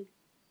season.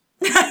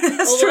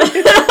 That's true.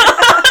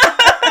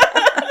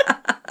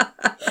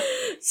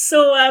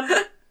 So,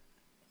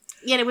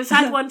 we've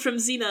had one from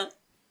Xena,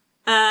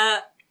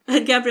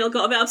 and Gabrielle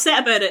got a bit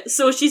upset about it.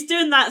 So she's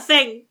doing that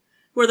thing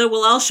where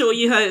I'll show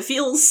you how it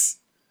feels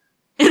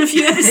in a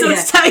few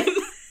episodes' time.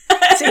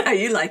 See how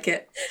you like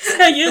it. See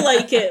how you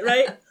like it,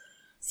 right?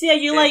 See how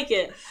you like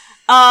it.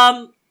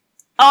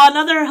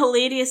 Another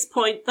hilarious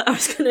point that I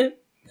was gonna...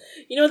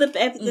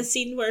 the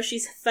scene where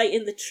she's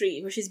fighting the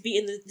tree, where she's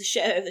beating the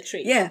shit out of the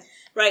tree? Yeah.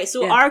 Right,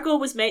 so Yeah. Argo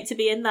was meant to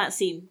be in that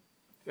scene,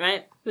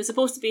 right? It was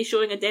supposed to be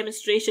showing a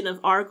demonstration of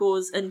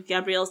Argo's and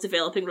Gabrielle's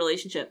developing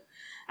relationship.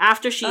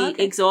 After she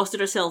exhausted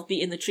herself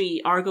beating the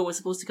tree, Argo was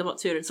supposed to come up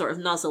to her and sort of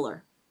nuzzle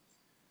her.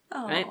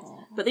 Aww. Right?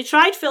 But they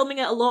tried filming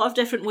it a lot of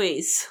different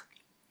ways.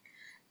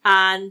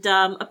 And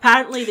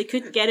apparently they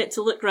couldn't get it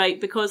to look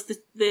right because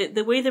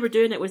the way they were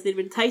doing it was they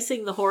were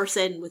enticing the horse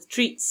in with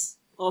treats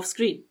off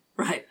screen.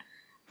 Right.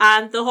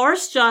 And the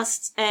horse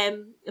just,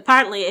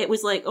 apparently it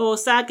was like, oh,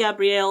 sad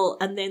Gabrielle,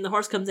 and then the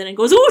horse comes in and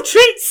goes, oh,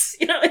 treats!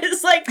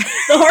 It's like,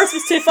 the horse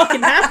was too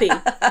fucking happy.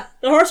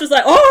 The horse was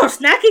like, oh,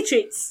 snacky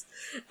treats!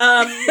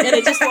 And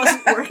it just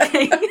wasn't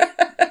working.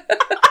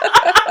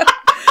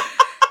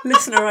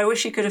 Listener, I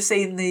wish you could have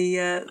seen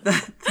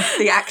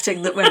the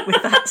acting that went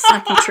with that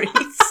snacky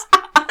treats.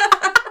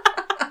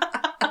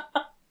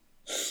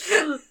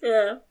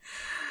 Yeah.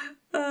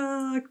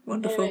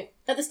 Wonderful. Anyway,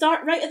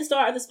 right at the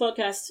start of this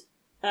podcast,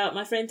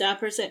 my friend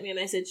Dapper sent me a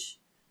message.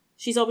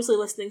 She's obviously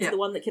listening to the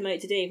one that came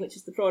out today, which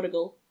is The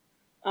Prodigal.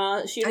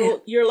 She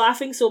wrote, "You're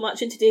laughing so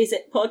much in today's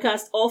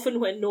podcast, often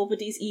when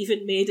nobody's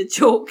even made a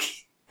joke."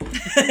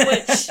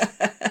 Which,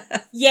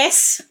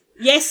 yes,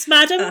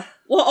 madam.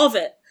 What of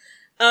it?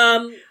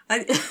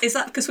 Is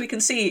that because we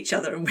can see each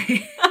other and we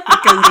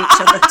goad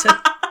each other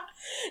to...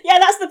 Yeah,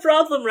 that's the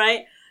problem,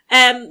 right?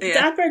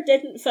 Dapper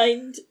didn't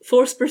find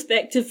forced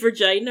perspective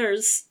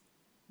vaginas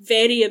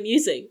very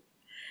amusing.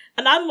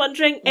 And I'm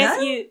wondering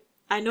if you...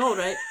 I know,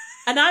 right?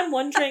 And I'm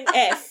wondering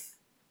if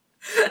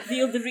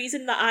the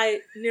reason that I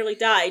nearly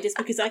died is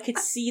because I could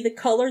see the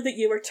colour that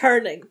you were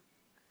turning.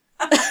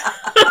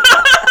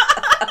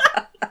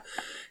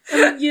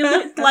 You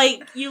looked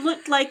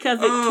like a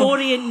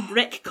Victorian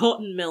brick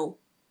cotton mill.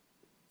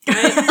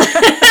 Right?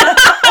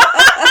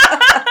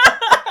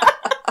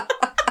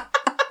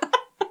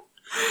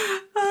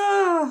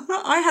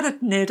 I had a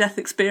near-death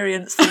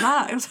experience for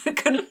that. I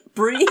couldn't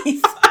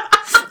breathe.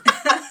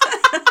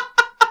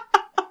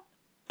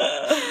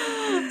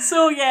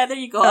 So yeah, there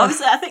you go.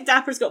 Obviously, I think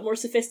Dapper's got more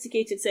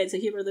sophisticated sense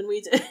of humour than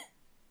we do.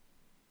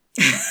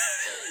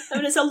 I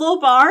mean, it's a low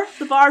bar.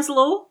 The bar's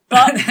low,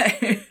 but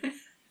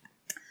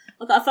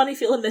got a funny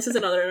feeling this is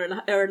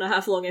another hour and a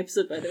half long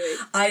episode, by the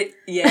way.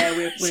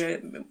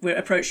 We're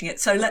approaching it.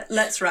 So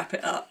let's wrap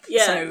it up.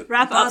 Yeah, so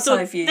wrap it up.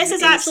 So View this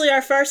is actually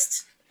our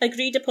first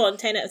agreed upon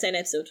 10 out of 10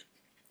 episode.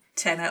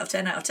 10 out of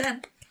 10 out of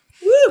 10.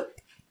 Woo!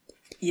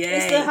 Yay.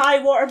 It's the high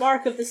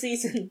watermark of the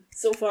season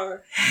so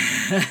far.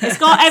 It's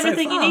got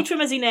everything you need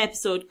from a Xena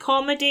episode.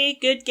 Comedy,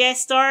 good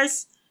guest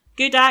stars,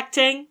 good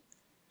acting,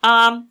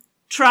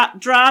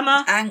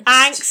 drama,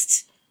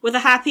 angst with a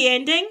happy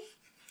ending.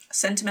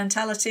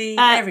 Sentimentality,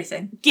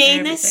 everything.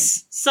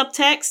 Gayness,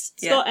 subtext,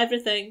 it's got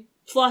everything.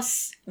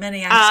 Plus...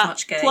 Many angst,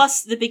 much gay.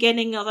 Plus the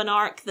beginning of an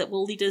arc that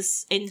will lead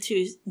us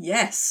into...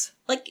 Yes.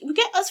 Like, we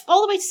get us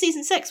all the way to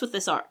season 6 with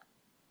this arc.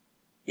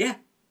 Yeah.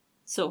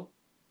 So...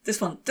 This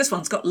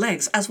one's got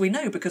legs, as we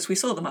know, because we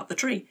saw them up the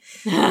tree.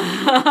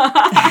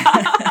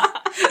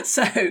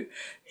 So,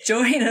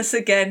 join us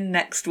again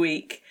next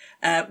week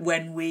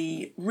when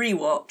we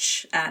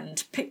rewatch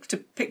and pick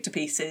to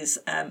pieces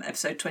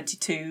episode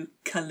 22,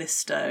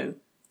 Callisto.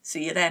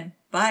 See you then.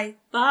 Bye.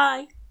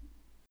 Bye.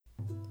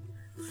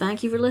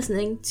 Thank you for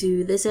listening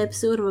to this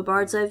episode of A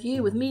Bard's Eye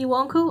View with me,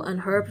 Wonko,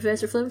 and her,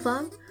 Professor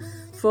Flimflam.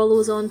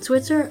 Follow us on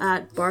Twitter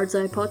at Bard's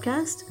Eye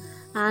Podcast.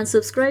 And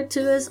subscribe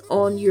to us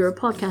on your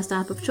podcast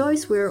app of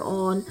choice. We're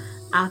on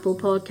Apple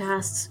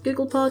Podcasts,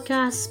 Google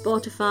Podcasts,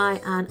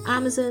 Spotify and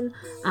Amazon,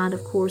 and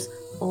of course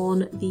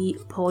on the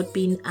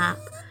Podbean app.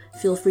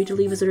 Feel free to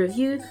leave us a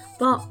review,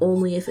 but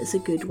only if it's a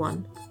good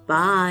one.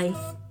 Bye!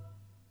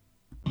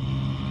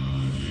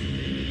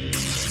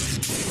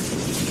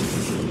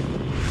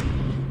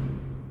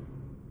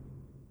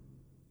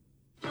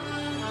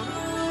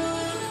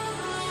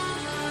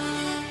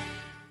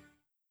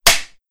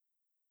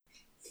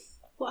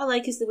 What I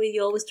like is the way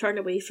you always turn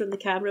away from the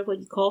camera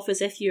when you cough,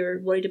 as if you're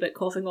worried about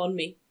coughing on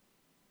me.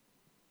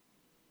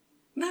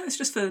 No, it's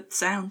just for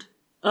sound.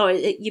 Oh,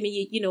 you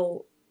mean you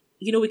know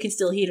we can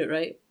still hear it,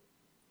 right?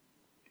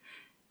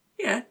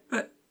 Yeah,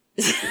 but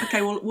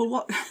okay. Well,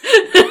 what?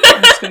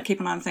 I'm just going to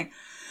keep an eye on the thing.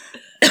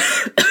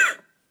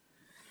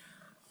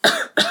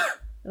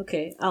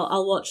 Okay,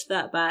 I'll watch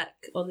that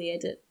back on the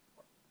edit.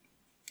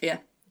 Yeah.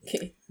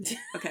 Okay.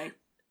 Okay.